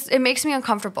 it makes me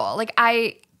uncomfortable. Like,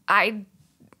 I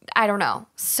don't know.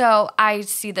 So I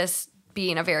see this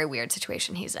being a very weird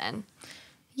situation he's in.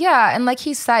 Yeah, and like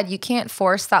he said, you can't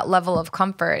force that level of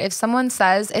comfort. If someone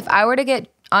says, if I were to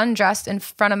get undressed in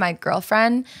front of my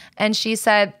girlfriend and she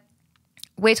said,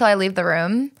 wait till I leave the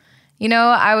room, you know,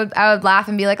 I would laugh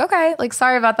and be like, okay, like,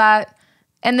 sorry about that.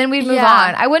 And then we'd move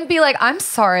on. I wouldn't be like, I'm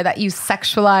sorry that you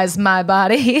sexualized my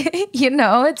body. You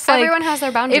know, it's like everyone has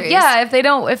their boundaries. If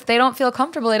they don't feel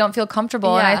comfortable, they don't feel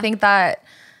comfortable. Yeah. And I think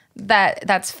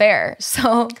that's fair.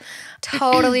 So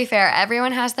totally fair.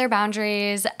 Everyone has their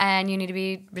boundaries, and you need to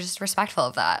be just respectful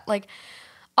of that. Like,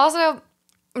 also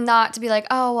not to be like,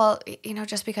 oh, well, you know,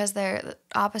 just because they're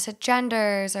opposite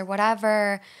genders or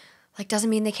whatever, like, doesn't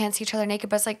mean they can't see each other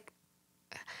naked. But it's like,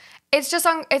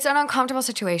 it's an uncomfortable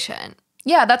situation.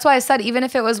 Yeah, that's why I said, even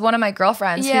if it was one of my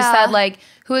girlfriends who said like,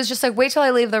 who was just like, wait till I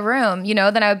leave the room, you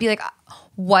know, then I would be like,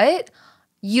 what?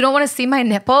 You don't want to see my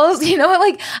nipples? You know,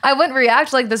 like, I wouldn't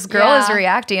react like this girl is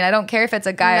reacting. I don't care if it's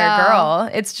a guy or girl.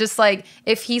 It's just like,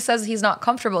 if he says he's not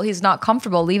comfortable, he's not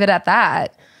comfortable. Leave it at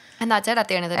that. And that's it at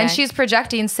the end of the day. And she's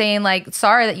projecting, saying like,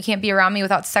 sorry that you can't be around me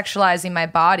without sexualizing my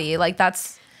body. Like,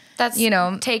 that's you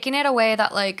know, taking it away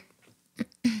that like,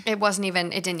 it didn't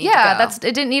need to go. Yeah, it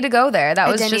didn't need to go there. That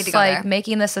was just like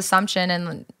making this assumption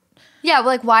and... Yeah,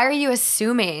 like, why are you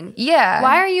assuming? Yeah.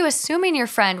 Why are you assuming your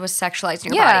friend was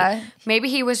sexualizing your body? Maybe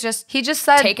he just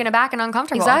said taken aback and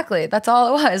uncomfortable. Exactly. That's all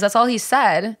it was. That's all he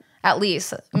said, at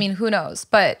least. I mean, who knows?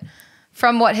 But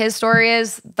from what his story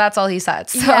is, that's all he said.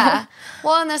 So. Yeah.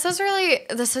 Well, and this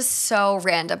is so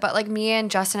random, but like, me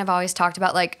and Justin have always talked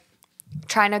about like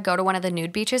trying to go to one of the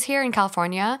nude beaches here in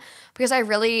California, because I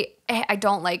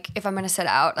don't like, if I'm going to sit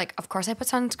out, like, of course I put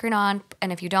sunscreen on,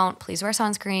 and if you don't, please wear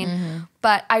sunscreen.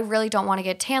 But I really don't want to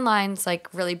get tan lines,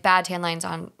 like really bad tan lines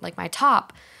on like my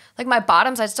top. Like, my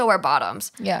bottoms, I'd still wear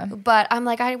bottoms. Yeah. But I'm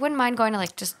like, I wouldn't mind going to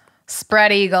like just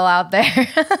spread eagle out there.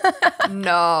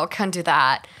 No, can't do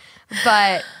that.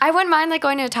 But I wouldn't mind like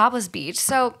going to a topless beach.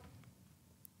 So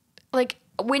like,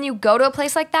 when you go to a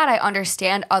place like that, I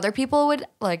understand other people would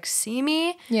like see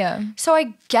me. Yeah. So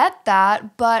I get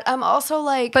that, but I'm also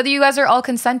like, But you guys are all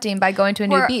consenting by going to a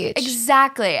new beach.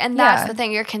 Exactly. And that's Yeah. the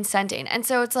thing, you're consenting. And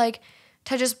so it's like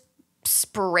to just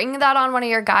spring that on one of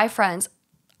your guy friends.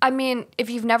 I mean, if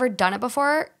you've never done it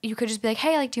before, you could just be like,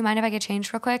 hey, like, do you mind if I get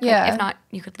changed real quick? Yeah. Like, if not,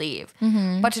 you could leave.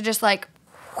 But to just like,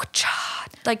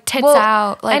 like tits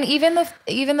out. Like, and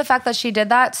even the fact that she did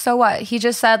that, so what? He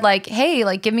just said like, hey,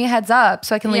 like give me a heads up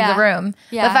so I can leave the room.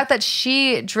 Yeah. The fact that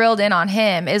she drilled in on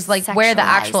him is like where the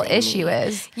actual issue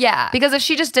is. Yeah. Because if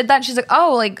she just did that and she's like,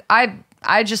 oh, like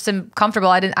I just am comfortable.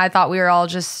 I thought we were all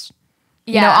just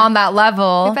you know, on that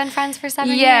level. We've been friends for 7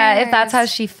 years. Yeah, if that's how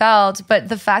she felt. But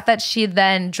the fact that she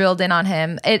then drilled in on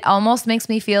him, it almost makes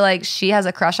me feel like she has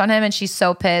a crush on him and she's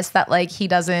so pissed that like he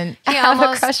doesn't have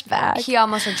a crush back. He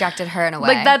almost rejected her in a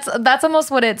way. Like that's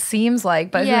almost what it seems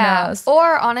like, but who knows?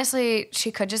 Or honestly,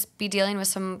 she could just be dealing with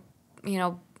some, you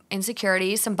know,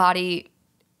 insecurities, some body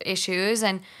issues,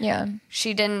 and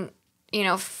she didn't, you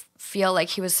know, feel like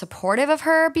he was supportive of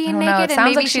her being naked. It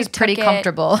sounds like she's pretty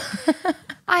comfortable.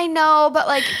 I know, but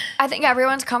like I think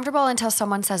everyone's comfortable until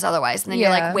someone says otherwise, and then you're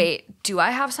like, wait, do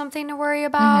I have something to worry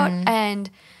about? And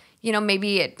you know,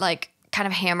 maybe it like kind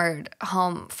of hammered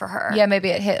home for her. Yeah, maybe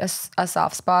it hit a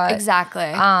soft spot. Exactly.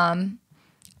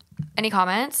 Any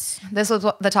comments? This was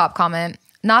the top comment.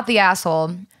 Not the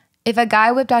asshole. If a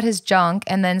guy whipped out his junk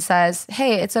and then says,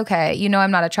 hey, it's okay, you know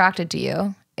I'm not attracted to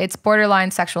you, it's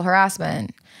borderline sexual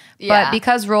harassment. Yeah. But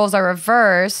because roles are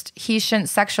reversed, he shouldn't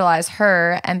sexualize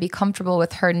her and be comfortable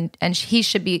with her, and he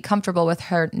should be comfortable with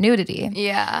her nudity.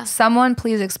 Yeah. Someone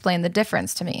please explain the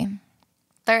difference to me.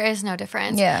 There is no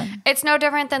difference. Yeah. It's no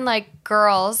different than like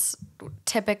girls,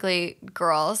 typically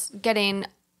girls, getting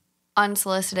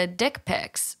unsolicited dick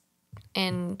pics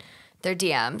in their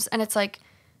DMs. And it's like,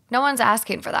 no one's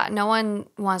asking for that. No one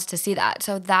wants to see that.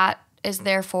 So that is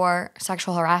therefore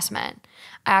sexual harassment.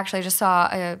 I actually just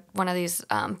saw one of these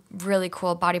really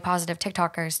cool body positive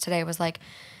TikTokers today was like,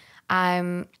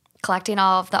 I'm collecting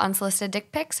all of the unsolicited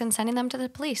dick pics and sending them to the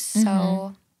police.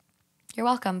 So you're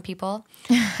welcome, people.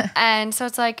 And so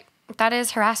it's like, that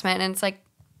is harassment. And it's like,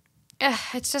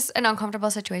 it's just an uncomfortable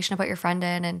situation to put your friend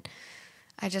in. And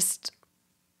I just,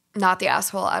 not the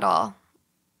asshole at all.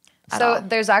 So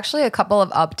there's actually a couple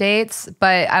of updates,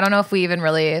 but I don't know if we even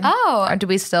really, or do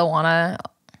we still want to?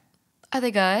 Are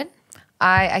they good?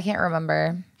 I can't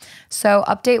remember. So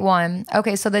update 1.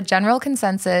 Okay, so the general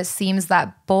consensus seems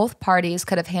that both parties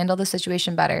could have handled the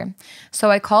situation better. So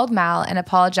I called Mal and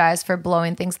apologized for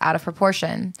blowing things out of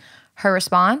proportion. Her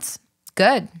response?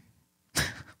 Good.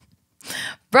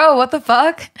 Bro, what the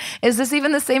fuck? Is this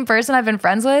even the same person I've been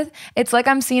friends with? It's like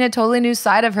I'm seeing a totally new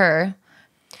side of her.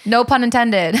 No pun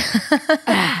intended.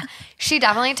 She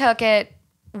definitely took it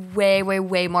way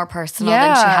more personal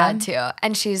than she had to,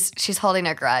 and she's holding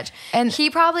a grudge. And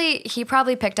he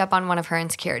probably picked up on one of her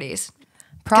insecurities,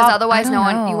 because otherwise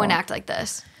you wouldn't act like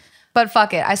this. But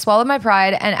fuck it, I swallowed my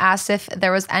pride and asked if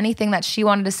there was anything that she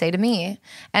wanted to say to me,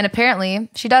 and apparently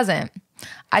she doesn't.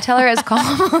 I tell her as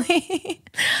calmly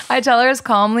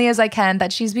as I can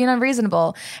that she's being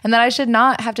unreasonable and that I should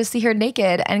not have to see her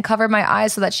naked and cover my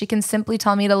eyes so that she can simply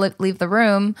tell me to leave the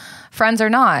room, friends or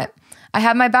not. I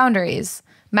have my boundaries.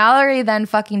 Mallory then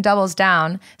fucking doubles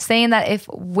down, saying that if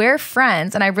we're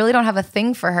friends and I really don't have a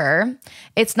thing for her,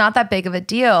 it's not that big of a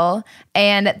deal,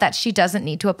 and that she doesn't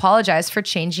need to apologize for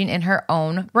changing in her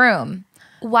own room.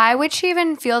 Why would she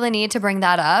even feel the need to bring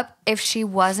that up if she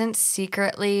wasn't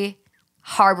secretly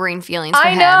harboring feelings for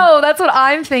him? I know, that's what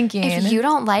I'm thinking. If you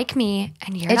don't like me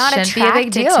and you're not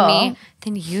attracted to me,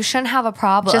 then you shouldn't have a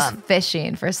problem. Just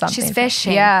fishing for something. She's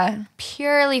fishing. Yeah.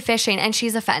 Purely fishing. And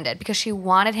she's offended because she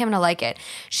wanted him to like it.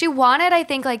 She wanted, I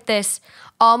think, like this,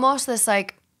 almost this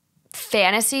like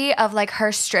fantasy of like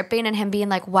her stripping and him being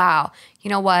like, wow, you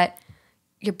know what?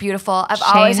 You're beautiful. I've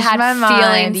always had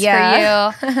feelings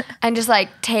for you. And just like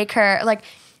take her, like,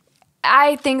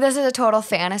 I think this is a total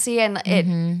fantasy, and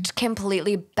it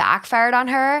completely backfired on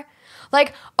her.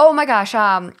 Like, oh my gosh,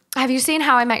 have you seen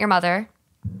How I Met Your Mother?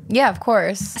 Yeah, of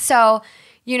course. So,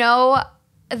 you know,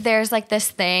 there's like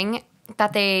this thing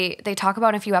that they talk about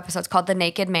in a few episodes called The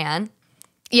Naked Man.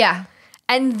 Yeah.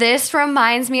 And this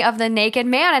reminds me of The Naked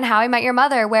Man and How I Met Your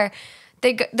Mother, where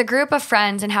the group of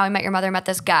friends in How I Met Your Mother met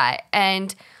this guy,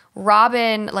 and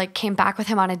Robin like came back with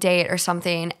him on a date or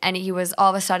something, and he was all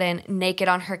of a sudden naked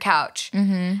on her couch,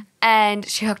 and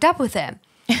she hooked up with him.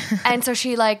 And so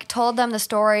she like told them the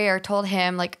story, or told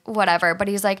him like whatever, but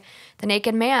he's like, the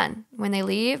naked man, when they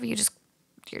leave, you just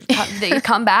you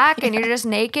come back and you're just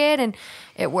naked and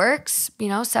it works,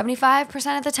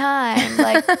 75% of the time,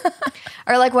 like,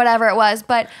 or like whatever it was.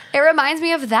 But it reminds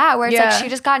me of that where it's like she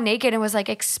just got naked and was like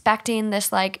expecting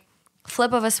this like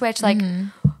flip of a switch, like,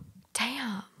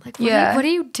 damn, like what are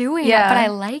you doing? But I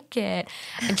like it.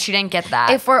 And she didn't get that.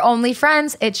 If we're only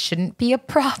friends, it shouldn't be a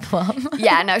problem.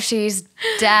 Yeah, no, she's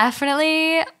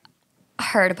definitely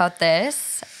heard about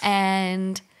this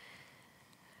and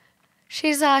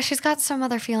she's got some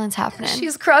other feelings happening.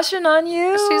 She's crushing on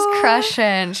you.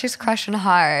 She's crushing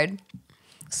hard.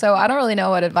 So I don't really know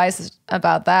what advice is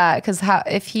about that, because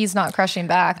if he's not crushing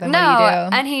back, then what do you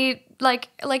do? And he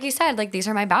like you said, like, these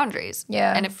are my boundaries.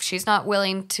 Yeah. And if she's not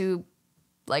willing to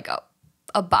like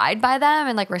abide by them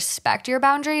and like respect your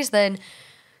boundaries, then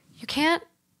you can't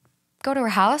go to her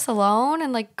house alone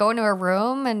and like go into her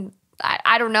room and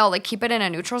I don't know, like keep it in a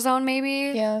neutral zone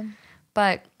maybe. Yeah.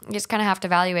 But you just kind of have to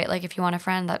evaluate, like, if you want a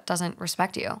friend that doesn't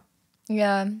respect you.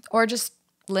 Yeah. Or just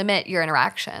limit your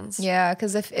interactions. Yeah,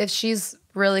 because if she's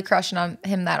really crushing on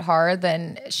him that hard,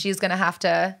 then she's going to have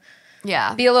to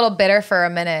be a little bitter for a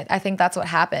minute. I think that's what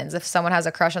happens. If someone has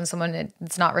a crush on someone and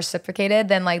it's not reciprocated,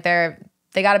 then like they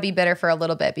got to be bitter for a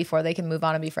little bit before they can move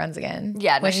on and be friends again.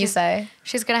 Yeah. No, you say?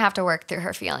 She's going to have to work through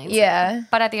her feelings. Yeah.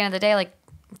 But at the end of the day, like,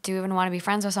 do you even want to be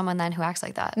friends with someone then who acts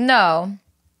like that? No.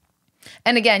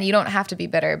 And again, you don't have to be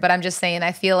bitter, but I'm just saying,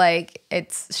 I feel like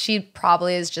she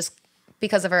probably is just,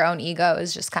 because of her own ego,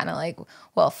 is just kind of like,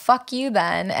 well, fuck you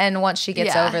then. And once she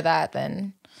gets over that,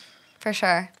 then for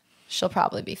sure, she'll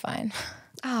probably be fine.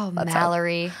 Oh,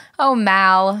 Mallory. Oh,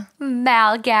 Mal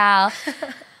gal.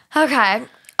 Okay,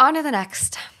 on to the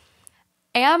next.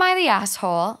 Am I the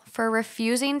asshole for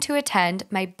refusing to attend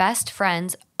my best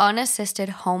friend's unassisted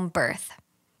home birth?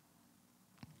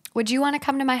 Would you want to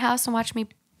come to my house and watch me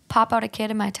pop out a kid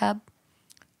in my tub?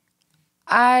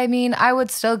 I mean, I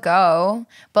would still go,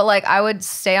 but like I would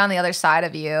stay on the other side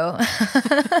of you.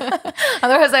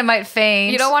 Otherwise I might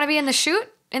faint. You don't want to be in the chute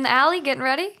in the alley getting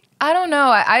ready? I don't know.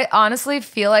 I honestly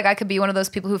feel like I could be one of those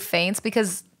people who faints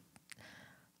because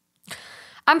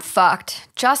I'm fucked.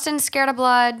 Justin's scared of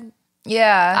blood.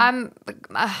 Yeah.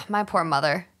 My poor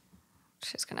mother.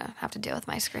 She's going to have to deal with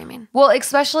my screaming. Well,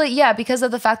 especially, because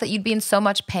of the fact that you'd be in so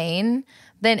much pain,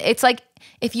 then it's like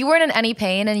if you weren't in any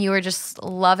pain and you were just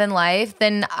loving life,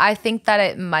 then I think that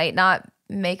it might not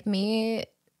make me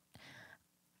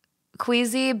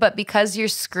queasy, but because you're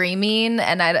screaming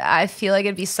and I feel like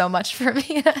it'd be so much for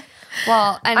me.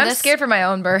 Well, and I'm scared for my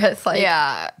own birth. Like,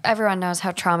 yeah, everyone knows how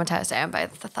traumatized I am by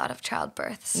the thought of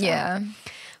childbirth. So. Yeah.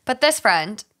 But this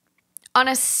friend,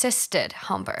 unassisted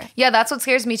home birth. Yeah, that's what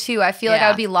scares me too. I feel like I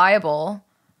would be liable.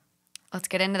 Let's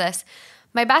get into this.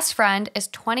 My best friend is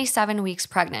 27 weeks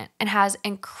pregnant and has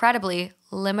incredibly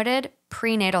limited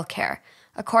prenatal care.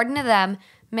 According to them,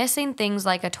 missing things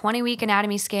like a 20-week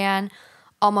anatomy scan,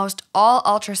 almost all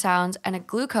ultrasounds, and a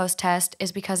glucose test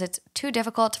is because it's too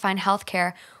difficult to find health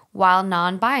care while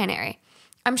non-binary.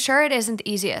 I'm sure it isn't the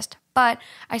easiest, but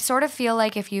I sort of feel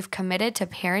like if you've committed to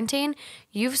parenting,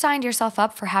 you've signed yourself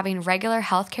up for having regular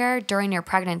health care during your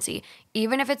pregnancy,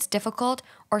 even if it's difficult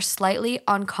or slightly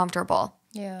uncomfortable.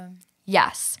 Yeah.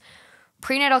 Yes.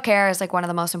 Prenatal care is like one of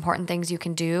the most important things you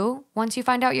can do once you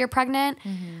find out you're pregnant.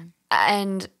 Mm-hmm.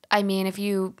 And I mean, if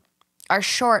you are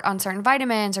short on certain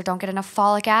vitamins or don't get enough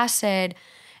folic acid,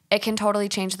 it can totally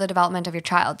change the development of your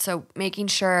child. So making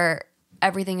sure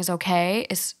everything is okay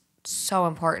is so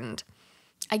important.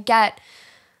 I get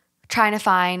trying to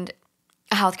find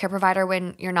a healthcare provider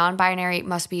when you're non-binary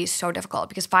must be so difficult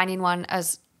because finding one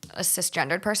as a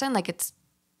cisgendered person, like, it's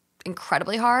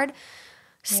incredibly hard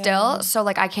still. Yeah. So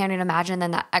like I can't even imagine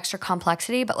then that extra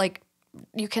complexity, but like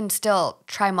you can still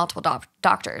try multiple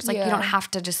doctors. Like you don't have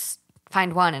to just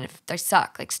find one, and if they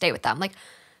suck, like stay with them. Like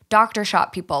doctor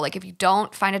shop people, like if you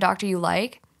don't find a doctor you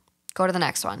like, go to the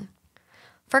next one.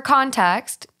 For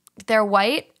context, they're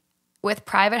white with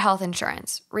private health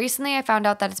insurance. Recently, I found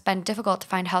out that it's been difficult to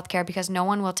find healthcare because no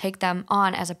one will take them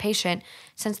on as a patient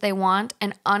since they want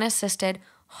an unassisted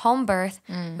home birth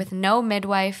with no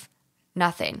midwife,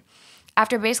 nothing.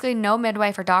 After basically no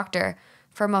midwife or doctor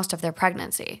for most of their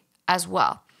pregnancy as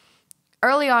well.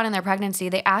 Early on in their pregnancy,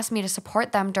 they asked me to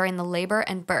support them during the labor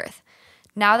and birth.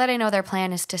 Now that I know their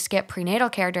plan is to skip prenatal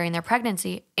care during their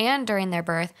pregnancy and during their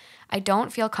birth, I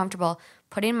don't feel comfortable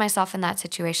putting myself in that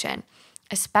situation,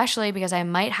 especially because I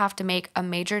might have to make a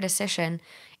major decision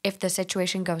if the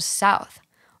situation goes south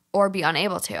or be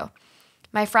unable to.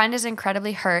 My friend is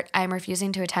incredibly hurt I am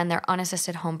refusing to attend their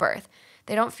unassisted home birth.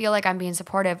 They don't feel like I'm being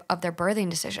supportive of their birthing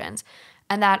decisions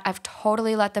and that I've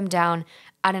totally let them down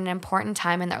at an important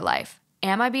time in their life.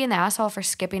 Am I being the asshole for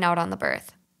skipping out on the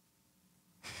birth?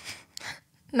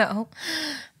 No.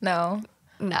 No,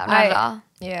 not at all.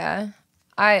 Yeah.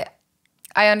 I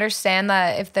understand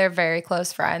that if they're very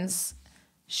close friends,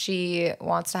 she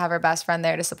wants to have her best friend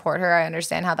there to support her. I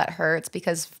understand how that hurts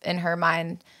because in her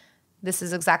mind, this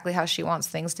is exactly how she wants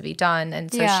things to be done.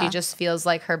 And so she just feels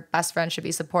like her best friend should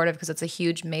be supportive because it's a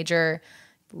huge, major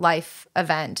life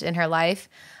event in her life.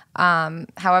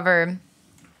 However,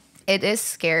 it is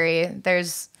scary.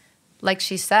 There's, like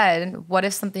she said, what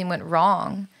if something went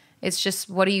wrong? It's just,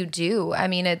 what do you do? I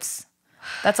mean, that's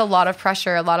a lot of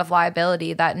pressure, a lot of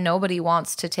liability that nobody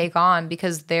wants to take on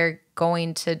because they're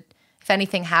going to, if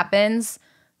anything happens,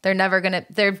 they're not going to,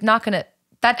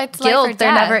 that It's guilt, life or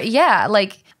they're never, death.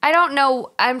 like, I don't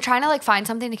know. I'm trying to like find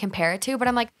something to compare it to, but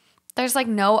I'm like, there's like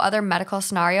no other medical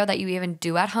scenario that you even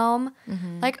do at home.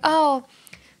 Like, oh,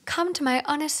 come to my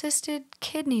unassisted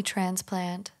kidney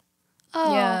transplant.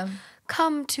 Oh,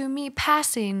 come to me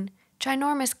passing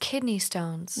ginormous kidney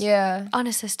stones. yeah.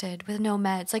 Unassisted with no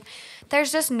meds. Like,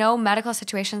 there's just no medical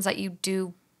situations that you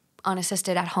do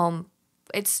unassisted at home.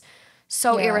 It's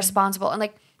so irresponsible. And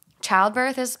like,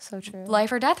 childbirth is So true.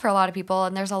 life or death for a lot of people.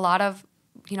 And there's a lot of,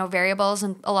 variables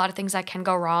and a lot of things that can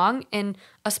go wrong in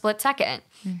a split second.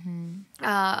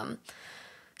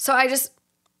 So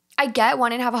I get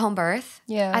wanting to have a home birth.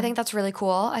 Yeah. I think that's really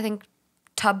cool. I think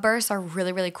tub births are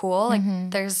really, really cool. Like,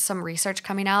 there's some research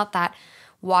coming out that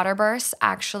water births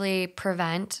actually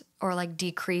prevent or like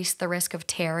decrease the risk of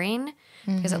tearing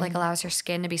because it like allows your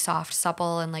skin to be soft,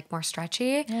 supple, and like more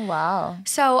stretchy. Oh, wow.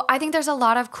 So I think there's a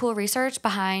lot of cool research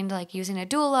behind like using a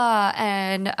doula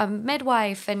and a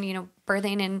midwife and,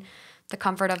 birthing in the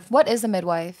comfort of What is a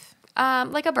midwife?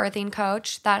 like a birthing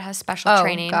coach that has special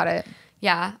training. Got it.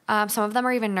 Yeah. Some of them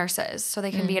are even nurses. So they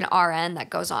can be an RN that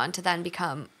goes on to then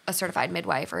become a certified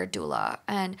midwife or a doula.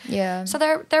 And so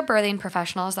they're birthing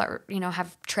professionals that,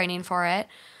 have training for it.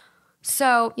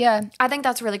 So Yeah. I think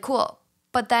that's really cool.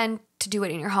 But then to do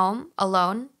it in your home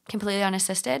alone, completely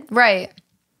unassisted. Right.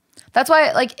 That's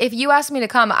why, like, if you asked me to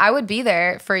come, I would be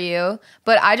there for you,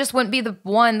 but I just wouldn't be the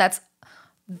one that's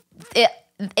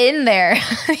in there.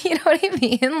 You know what I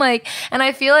mean? Like, and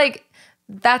I feel like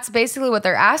that's basically what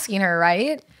they're asking her,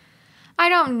 right? I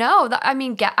don't know. I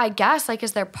mean, I guess, like,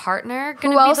 is their partner going to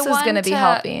be Who else the is one going to be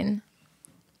helping?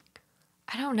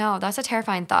 I don't know. That's a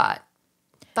terrifying thought.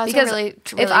 That's Because a really,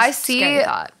 if I scary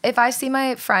thought. if I see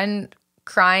my friend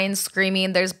crying,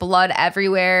 screaming, there's blood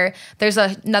everywhere, there's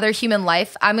another human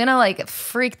life, I'm gonna like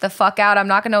freak the fuck out. I'm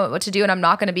not gonna know what to do, and I'm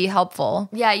not gonna be helpful.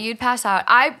 Yeah, you'd pass out.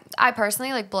 I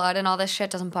personally, like, blood and all this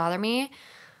shit doesn't bother me.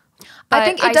 I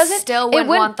think it doesn't. Still it wouldn't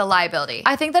want the liability.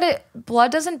 I think that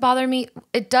blood doesn't bother me.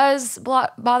 It does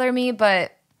bother me,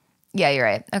 but yeah, you're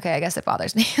right. Okay, I guess it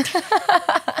bothers me.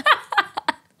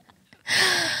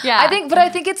 Yeah, I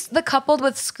think it's the coupled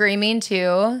with screaming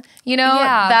too.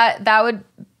 Yeah. that would,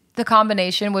 the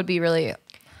combination would be really.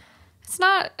 it's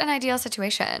not an ideal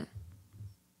situation.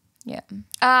 Yeah.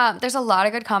 There's a lot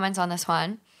of good comments on this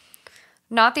one.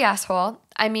 Not the asshole.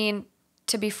 I mean,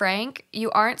 to be frank,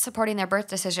 you aren't supporting their birth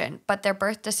decision, but their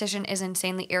birth decision is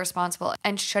insanely irresponsible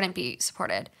and shouldn't be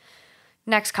supported.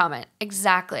 Next comment.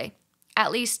 Exactly.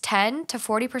 At least 10 to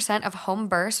 40% of home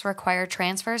births require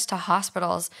transfers to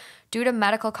hospitals due to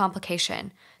medical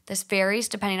complication. This varies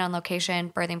depending on location,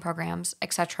 birthing programs,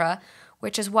 etc.,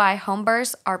 which is why home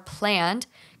births are planned,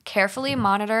 carefully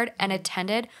monitored, and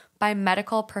attended by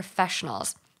medical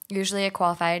professionals, usually a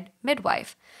qualified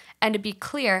midwife. And to be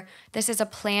clear, this is a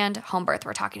planned home birth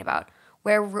we're talking about,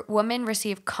 where women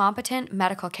receive competent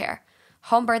medical care.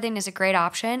 Home birthing is a great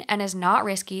option and is not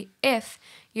risky if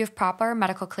you have proper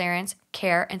medical clearance,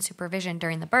 care, and supervision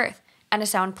during the birth, and a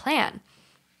sound plan.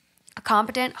 A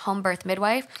competent home birth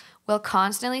midwife will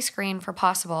constantly screen for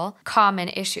possible common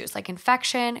issues like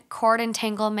infection, cord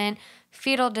entanglement,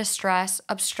 fetal distress,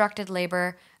 obstructed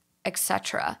labor,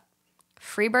 etc.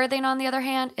 Free birthing, on the other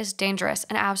hand, is dangerous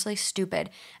and absolutely stupid,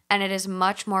 and it is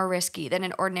much more risky than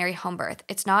an ordinary home birth.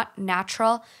 It's not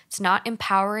natural, it's not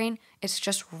empowering, it's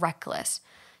just reckless.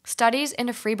 Studies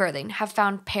into free birthing have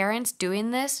found parents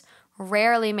doing this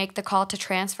rarely make the call to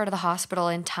transfer to the hospital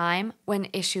in time when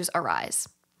issues arise.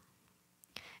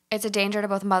 It's a danger to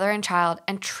both mother and child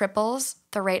and triples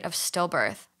the rate of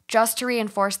stillbirth. Just to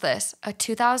reinforce this, a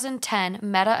 2010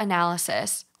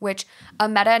 meta-analysis, which a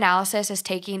meta-analysis is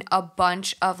taking a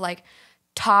bunch of like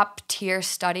top tier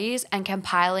studies and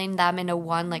compiling them into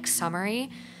one like summary,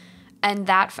 and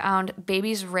that found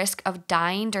babies' risk of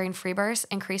dying during free births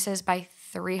increases by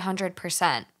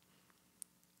 300%.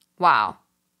 Wow.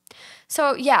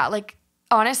 So yeah, like,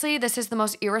 honestly, this is the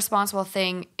most irresponsible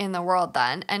thing in the world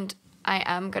then, and I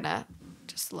am gonna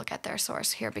just look at their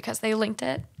source here because they linked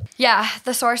it. Yeah,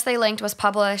 the source they linked was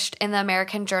published in the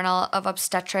American Journal of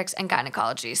Obstetrics and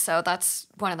Gynecology. So that's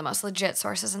one of the most legit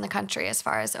sources in the country as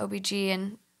far as OBG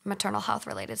and maternal health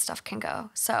related stuff can go.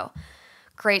 So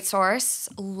great source.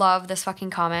 Love this fucking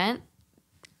comment.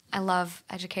 I love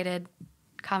educated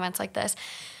comments like this.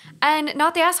 And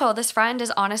not the asshole. This friend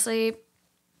is honestly,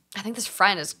 I think this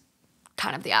friend is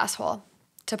kind of the asshole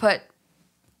to put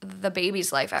the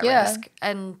baby's life at risk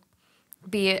and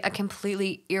be a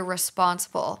completely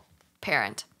irresponsible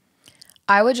parent.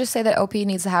 I would just say that OP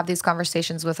needs to have these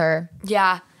conversations with her.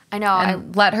 Yeah, I know.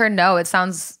 And let her know. It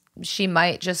sounds she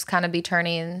might just kind of be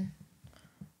turning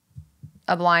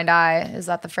a blind eye. Is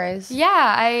that the phrase?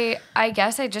 Yeah, I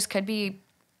guess I just could be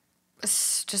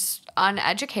just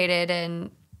uneducated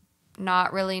and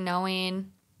not really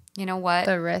knowing, you know what?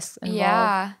 The risks involved.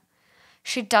 Yeah.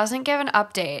 She doesn't give an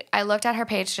update. I looked at her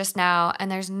page just now,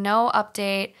 and there's no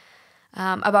update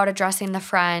about addressing the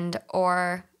friend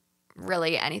or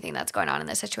really anything that's going on in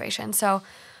this situation. So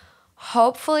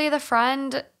hopefully the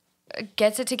friend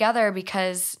gets it together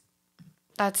because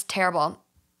that's terrible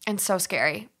and so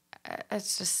scary.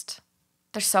 It's just,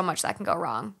 there's so much that can go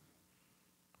wrong.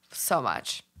 So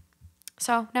much.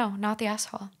 So no, not the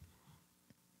asshole.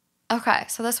 Okay,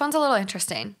 so this one's a little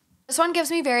interesting. This one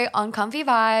gives me very uncomfy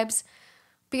vibes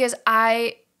because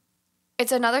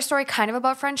it's another story kind of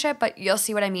about friendship, but you'll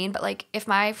see what I mean. But like if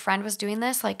my friend was doing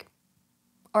this, like,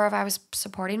 or if I was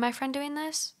supporting my friend doing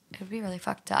this, it would be really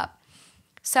fucked up.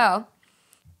 So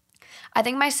I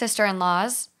think my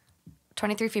sister-in-law's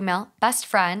 23 female best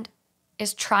friend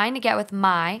is trying to get with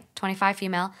my 25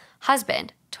 female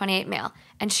husband, 28 male,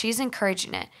 and she's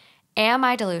encouraging it. Am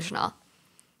I delusional?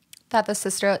 That the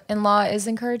sister-in-law is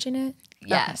encouraging it?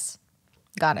 Yes.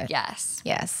 Okay. Got it. Yes.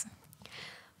 Yes.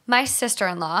 My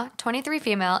sister-in-law, 23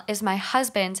 female, is my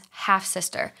husband's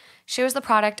half-sister. She was the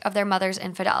product of their mother's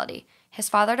infidelity. His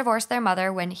father divorced their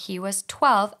mother when he was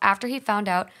 12 after he found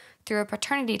out through a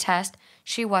paternity test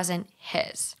she wasn't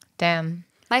his. Damn.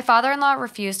 My father-in-law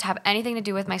refused to have anything to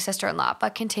do with my sister-in-law,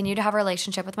 but continued to have a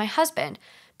relationship with my husband.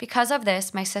 Because of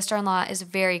this, my sister-in-law is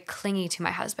very clingy to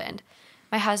my husband.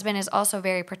 My husband is also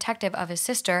very protective of his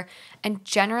sister and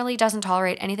generally doesn't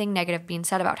tolerate anything negative being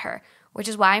said about her, which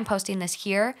is why I'm posting this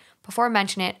here before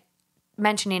mentioning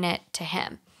it to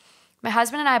him. My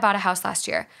husband and I bought a house last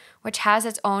year, which has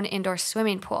its own indoor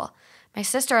swimming pool. My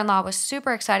sister-in-law was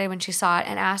super excited when she saw it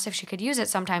and asked if she could use it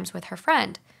sometimes with her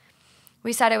friend.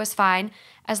 We said it was fine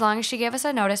as long as she gave us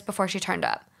a notice before she turned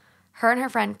up. Her and her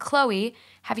friend Chloe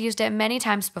have used it many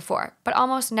times before, but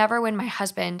almost never when my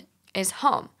husband is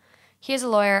home. He is a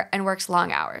lawyer and works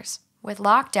long hours. With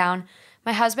lockdown,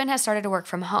 my husband has started to work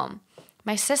from home.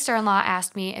 My sister-in-law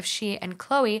asked me if she and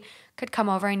Chloe could come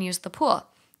over and use the pool.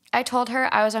 I told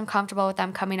her I was uncomfortable with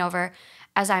them coming over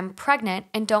as I'm pregnant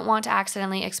and don't want to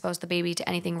accidentally expose the baby to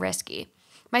anything risky.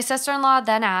 My sister-in-law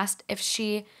then asked if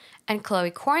she and Chloe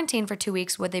quarantined for 2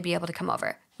 weeks, would they be able to come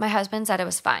over? My husband said it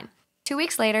was fine. 2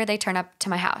 weeks later, they turn up to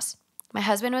my house. My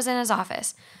husband was in his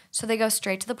office, so they go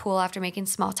straight to the pool after making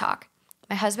small talk.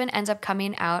 My husband ends up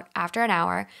coming out after an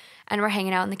hour, and we're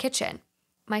hanging out in the kitchen.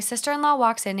 My sister-in-law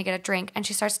walks in to get a drink, and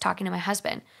she starts talking to my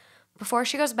husband. Before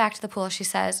she goes back to the pool, she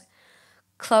says,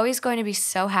 "Chloe's going to be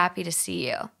so happy to see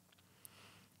you."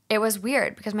 It was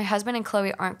weird because my husband and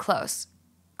Chloe aren't close.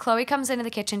 Chloe comes into the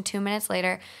kitchen 2 minutes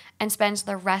later and spends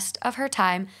the rest of her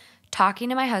time talking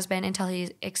to my husband until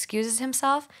he excuses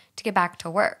himself to get back to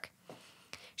work.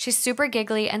 She's super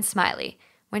giggly and smiley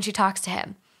when she talks to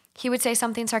him. He would say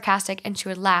something sarcastic and she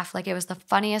would laugh like it was the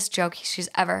funniest joke she's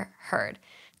ever heard.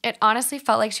 It honestly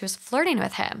felt like she was flirting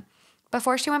with him.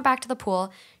 Before she went back to the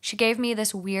pool, she gave me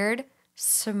this weird,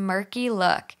 smirky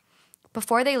look.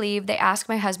 Before they leave, they ask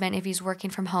my husband if he's working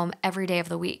from home every day of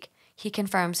the week. He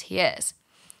confirms he is.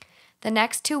 The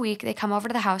next 2 weeks, they come over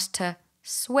to the house to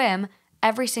swim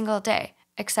every single day,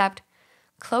 except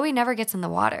Chloe never gets in the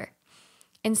water.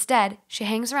 Instead, she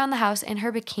hangs around the house in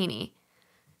her bikini.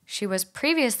 She was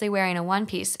previously wearing a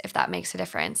one-piece, if that makes a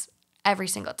difference, every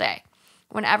single day.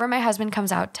 Whenever my husband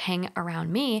comes out to hang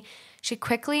around me, she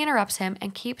quickly interrupts him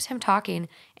and keeps him talking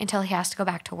until he has to go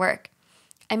back to work.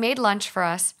 I made lunch for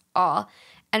us all,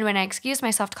 and when I excused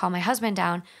myself to call my husband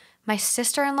down, my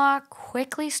sister-in-law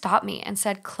quickly stopped me and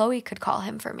said Chloe could call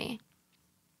him for me.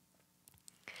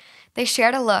 They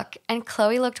shared a look, and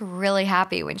Chloe looked really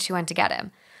happy when she went to get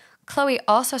him. Chloe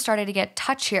also started to get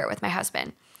touchier with my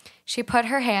husband. She put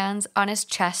her hands on his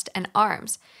chest and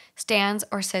arms, stands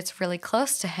or sits really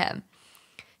close to him.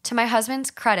 To my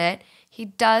husband's credit, he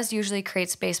does usually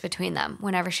create space between them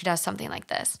whenever she does something like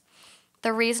this.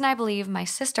 The reason I believe my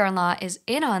sister-in-law is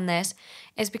in on this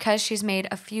is because she's made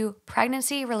a few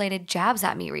pregnancy-related jabs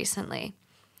at me recently.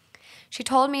 She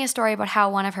told me a story about how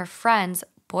one of her friends,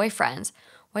 boyfriends,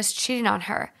 was cheating on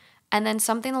her, and then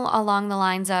something along the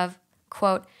lines of,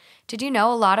 quote, "Did you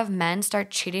know a lot of men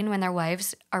start cheating when their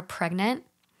wives are pregnant?"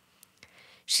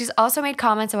 She's also made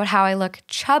comments about how I look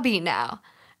chubby now,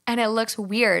 and it looks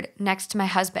weird next to my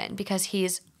husband because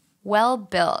he's well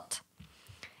built.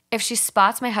 If she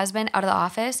spots my husband out of the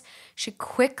office, she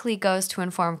quickly goes to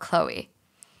inform Chloe.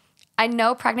 I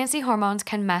know pregnancy hormones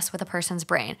can mess with a person's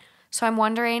brain, so I'm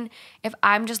wondering if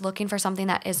I'm just looking for something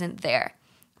that isn't there.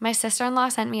 My sister-in-law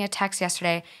sent me a text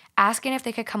yesterday asking if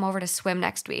they could come over to swim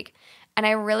next week, and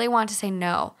I really want to say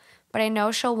no, but I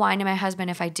know she'll whine to my husband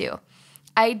if I do.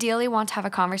 I ideally want to have a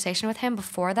conversation with him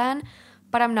before then,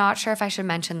 but I'm not sure if I should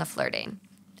mention the flirting.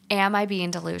 Am I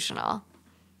being delusional?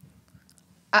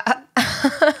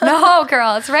 No,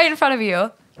 girl, it's right in front of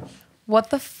you.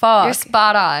 What the fuck? You're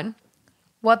spot on.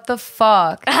 What the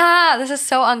fuck? This is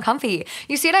so uncomfy.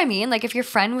 You see what I mean? Like if your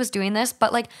friend was doing this,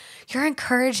 but like you're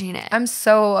encouraging it. I'm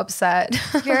so upset.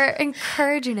 You're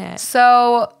encouraging it.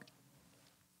 So,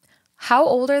 how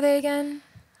old are they again?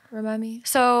 Remind me.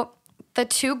 So the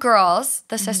two girls,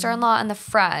 the sister-in-law and the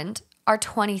friend, are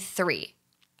 23.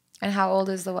 And how old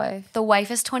is the wife? The wife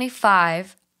is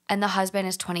 25 and the husband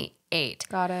is 28.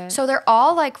 Got it. So they're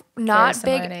all like not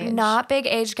Very similar in age. not big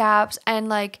age gaps, and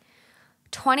like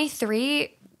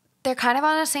 23, they're kind of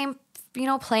on the same,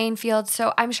 playing field.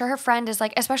 So I'm sure her friend is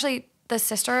like, especially the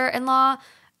sister-in-law,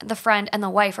 the friend and the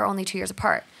wife are only 2 years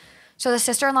apart. So the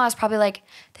sister-in-law is probably like,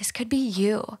 this could be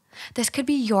you. This could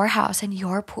be your house and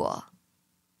your pool.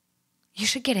 You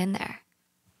should get in there.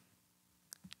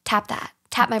 Tap that.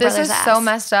 Tap my brother's ass. This is so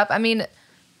messed up. I mean,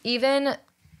 even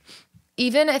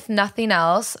if nothing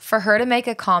else, for her to make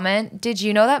a comment, did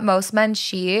you know that most men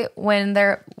cheat when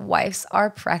their wives are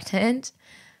pregnant?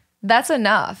 That's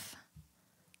enough.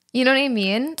 You know what I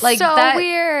mean? Like so that,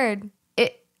 weird.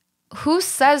 Who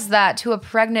says that to a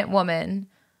pregnant woman?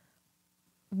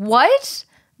 What?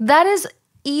 That is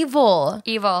evil.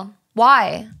 Evil.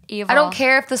 Why? Evil. I don't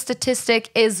care if the statistic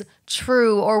is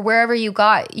true or wherever you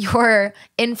got your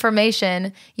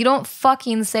information. You don't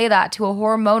fucking say that to a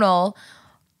hormonal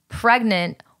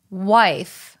pregnant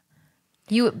wife.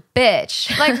 You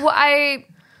bitch. Like,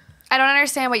 I don't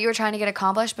understand what you were trying to get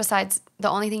accomplished besides the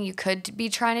only thing you could be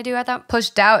trying to do at that. Push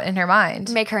doubt in her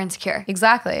mind. Make her insecure.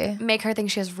 Exactly. Make her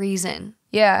think she has reason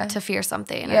Yeah. to fear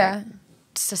something Yeah. or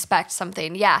suspect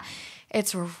something. Yeah.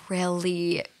 It's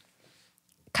really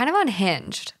kind of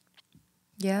unhinged.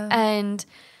 Yeah. And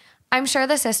I'm sure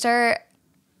the sister,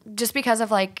 just because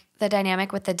of like the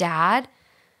dynamic with the dad,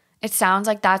 it sounds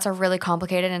like that's a really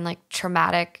complicated and like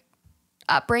traumatic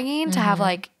upbringing to have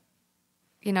like,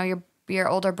 your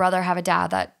older brother have a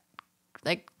dad that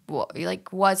like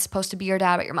was supposed to be your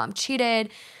dad, but your mom cheated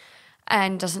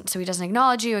and he doesn't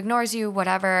acknowledge you, ignores you,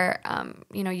 whatever.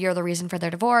 You're the reason for their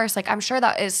divorce. Like I'm sure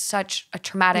that is such a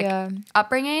traumatic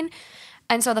upbringing.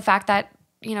 And so the fact that,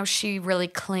 she really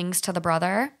clings to the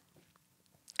brother,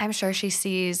 I'm sure she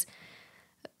sees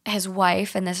his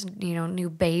wife and this, new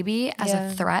baby as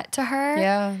a threat to her.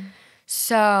 Yeah.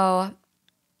 So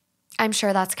I'm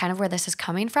sure that's kind of where this is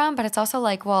coming from. But it's also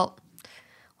like, well,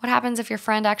 what happens if your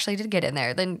friend actually did get in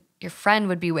there? Then your friend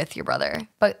would be with your brother.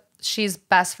 But she's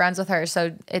best friends with her.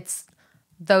 So it's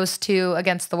those two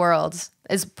against the world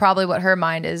is probably what her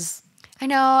mind is. I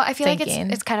know. I feel thinking.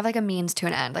 like it's kind of like a means to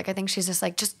an end. Like I think she's just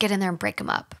like, just get in there and break them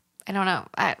up. I don't know.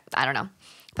 I don't know.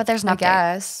 But there's an update.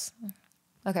 I guess.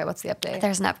 Okay, what's the update?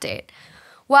 There's an update.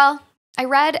 Well, I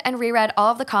read and reread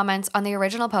all of the comments on the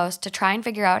original post to try and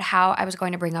figure out how I was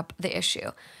going to bring up the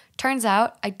issue. Turns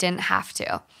out I didn't have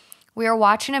to. We were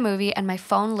watching a movie and my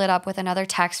phone lit up with another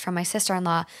text from my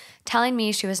sister-in-law telling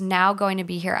me she was now going to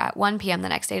be here at 1 p.m. the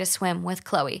next day to swim with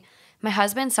Chloe. My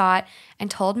husband saw it and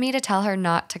told me to tell her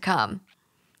not to come.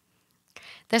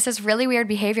 This is really weird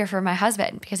behavior for my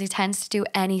husband because he tends to do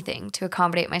anything to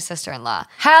accommodate my sister-in-law.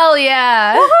 Hell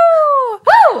yeah. Woohoo!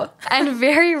 Woo! And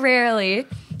very rarely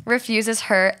refuses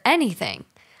her anything.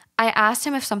 I asked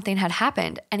him if something had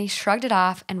happened and he shrugged it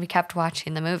off and we kept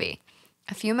watching the movie.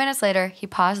 A few minutes later, he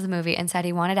paused the movie and said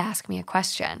he wanted to ask me a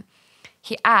question.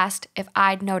 He asked if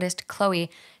I'd noticed Chloe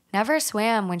never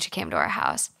swam when she came to our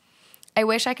house. I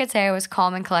wish I could say I was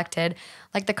calm and collected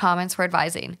like the comments were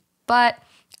advising, but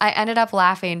I ended up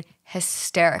laughing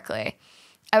hysterically.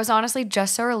 I was honestly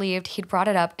just so relieved he'd brought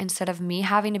it up instead of me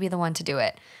having to be the one to do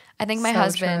it. I think my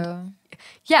husband, true.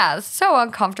 It's so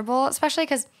uncomfortable, especially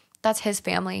because that's his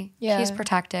family. Yeah. He's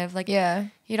protective. Like, Yeah.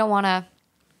 you don't want to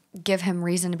give him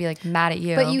reason to be like mad at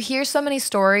you. But you hear so many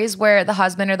stories where the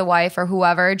husband or the wife or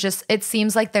whoever just, it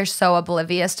seems like they're so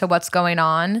oblivious to what's going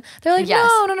on. They're like, Yes.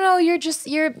 no,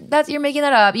 you're making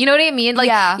that up. You know what I mean? Like,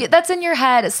 Yeah. that's in your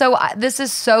head. So this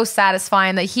is so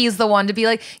satisfying that he's the one to be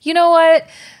like, you know what?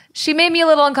 She made me a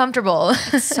little uncomfortable.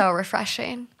 So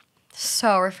refreshing.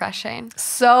 So refreshing.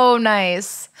 So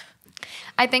nice.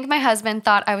 I think my husband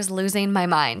thought I was losing my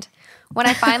mind. When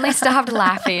I finally stopped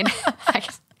laughing,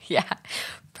 yeah,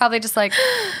 probably just like,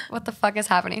 what the fuck is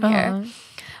happening here?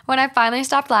 When I finally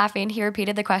stopped laughing, he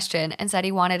repeated the question and said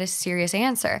he wanted a serious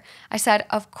answer. I said,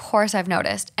 of course I've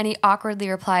noticed. And he awkwardly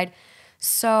replied,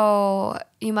 so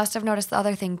you must have noticed the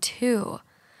other thing too.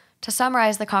 To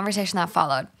summarize the conversation that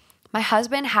followed, my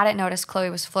husband hadn't noticed Chloe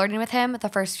was flirting with him the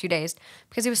first few days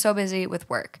because he was so busy with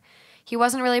work. He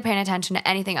wasn't really paying attention to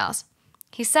anything else.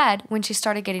 He said when she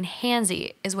started getting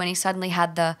handsy is when he suddenly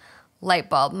had the light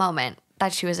bulb moment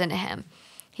that she was into him.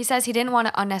 He says he didn't want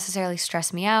to unnecessarily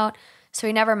stress me out, so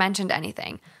he never mentioned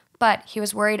anything. But he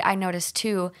was worried I noticed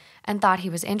too and thought he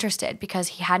was interested because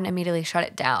he hadn't immediately shut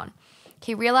it down.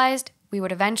 He realized we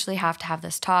would eventually have to have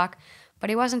this talk, but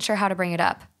he wasn't sure how to bring it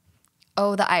up.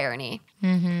 Oh, the irony.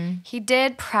 He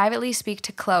did privately speak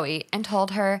to Chloe and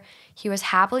told her he was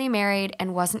happily married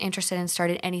and wasn't interested in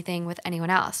starting anything with anyone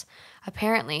else.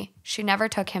 Apparently, she never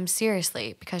took him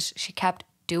seriously because she kept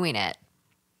doing it.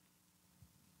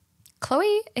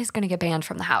 Chloe is going to get banned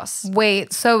from the house.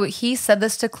 Wait, so he said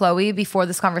this to Chloe before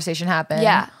this conversation happened?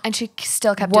 Yeah, and she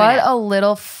still kept doing What it. a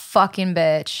little fucking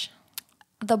bitch.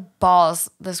 The balls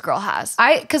this girl has.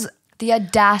 Because The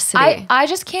audacity. I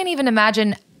just can't even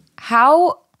imagine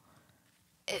how,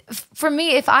 for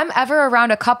me, if I'm ever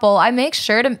around a couple, I make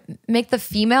sure to make the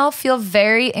female feel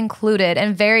very included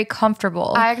and very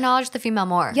comfortable. I acknowledge the female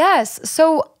more. Yes.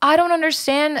 So I don't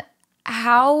understand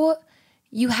how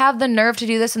you have the nerve to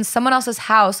do this in someone else's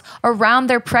house around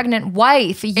their pregnant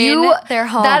wife. In their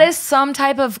home. That is some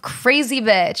type of crazy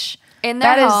bitch. In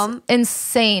their That home. is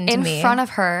insane to me. In front of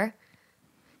her.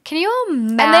 Can you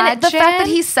imagine? And then the fact that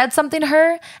he said something to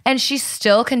her and she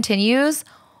still continues.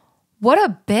 What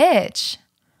a bitch.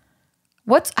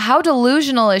 How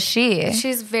delusional is she?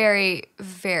 She's very,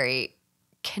 very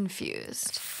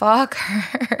confused. Fuck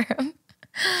her.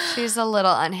 She's a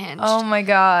little unhinged. Oh my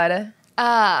God.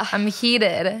 I'm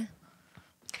heated.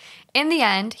 In the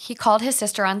end, he called his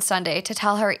sister on Sunday to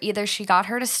tell her either she got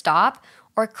her to stop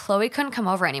or Chloe couldn't come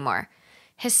over anymore.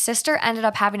 His sister ended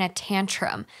up having a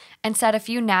tantrum and said a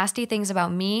few nasty things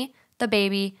about me, the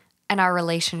baby, and our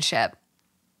relationship.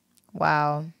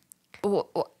 Wow.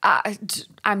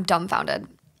 I'm dumbfounded.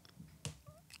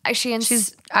 I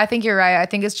think you're right. I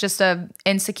think it's just a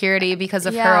insecurity because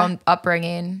of her own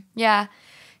upbringing. Yeah.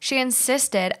 She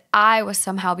insisted I was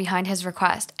somehow behind his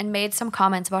request and made some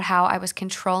comments about how I was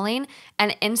controlling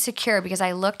and insecure because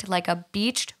I looked like a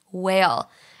beached whale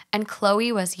and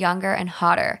Chloe was younger and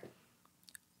hotter.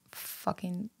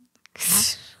 Fucking.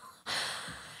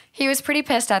 He was pretty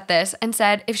pissed at this and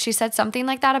said if she said something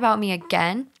like that about me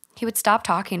again, he would stop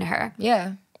talking to her.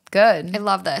 Yeah. Good. I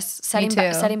love this.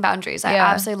 Setting boundaries. I Yeah.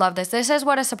 absolutely love this. This is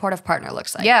what a supportive partner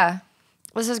looks like. Yeah.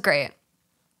 This is great.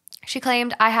 She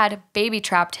claimed I had baby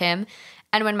trapped him,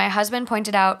 and when my husband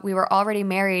pointed out we were already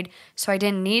married, so I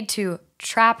didn't need to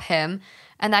trap him,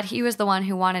 and that he was the one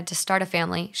who wanted to start a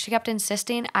family, she kept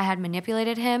insisting I had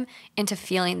manipulated him into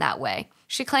feeling that way.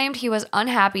 She claimed he was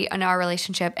unhappy in our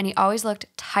relationship and he always looked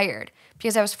tired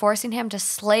because I was forcing him to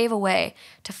slave away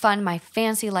to fund my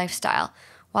fancy lifestyle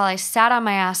while I sat on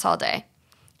my ass all day.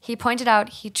 He pointed out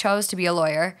he chose to be a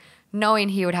lawyer, knowing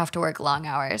he would have to work long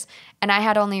hours, and I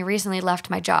had only recently left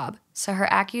my job, so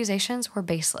her accusations were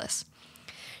baseless.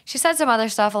 She said some other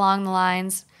stuff along the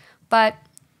lines, but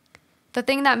the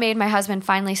thing that made my husband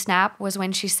finally snap was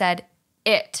when she said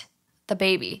it, the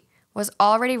baby, was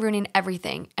already ruining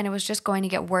everything, and it was just going to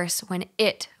get worse when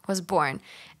it was born,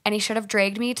 and he should have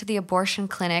dragged me to the abortion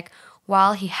clinic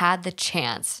while he had the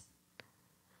chance.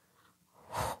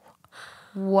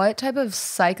 What type of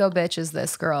psycho bitch is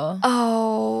this girl?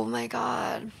 Oh my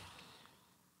God.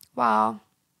 Wow.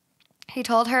 He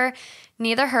told her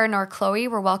neither her nor Chloe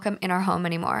were welcome in our home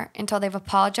anymore until they've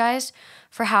apologized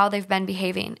for how they've been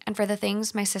behaving and for the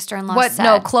things my sister-in-law said.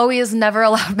 No, Chloe is never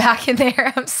allowed back in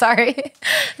there. I'm sorry.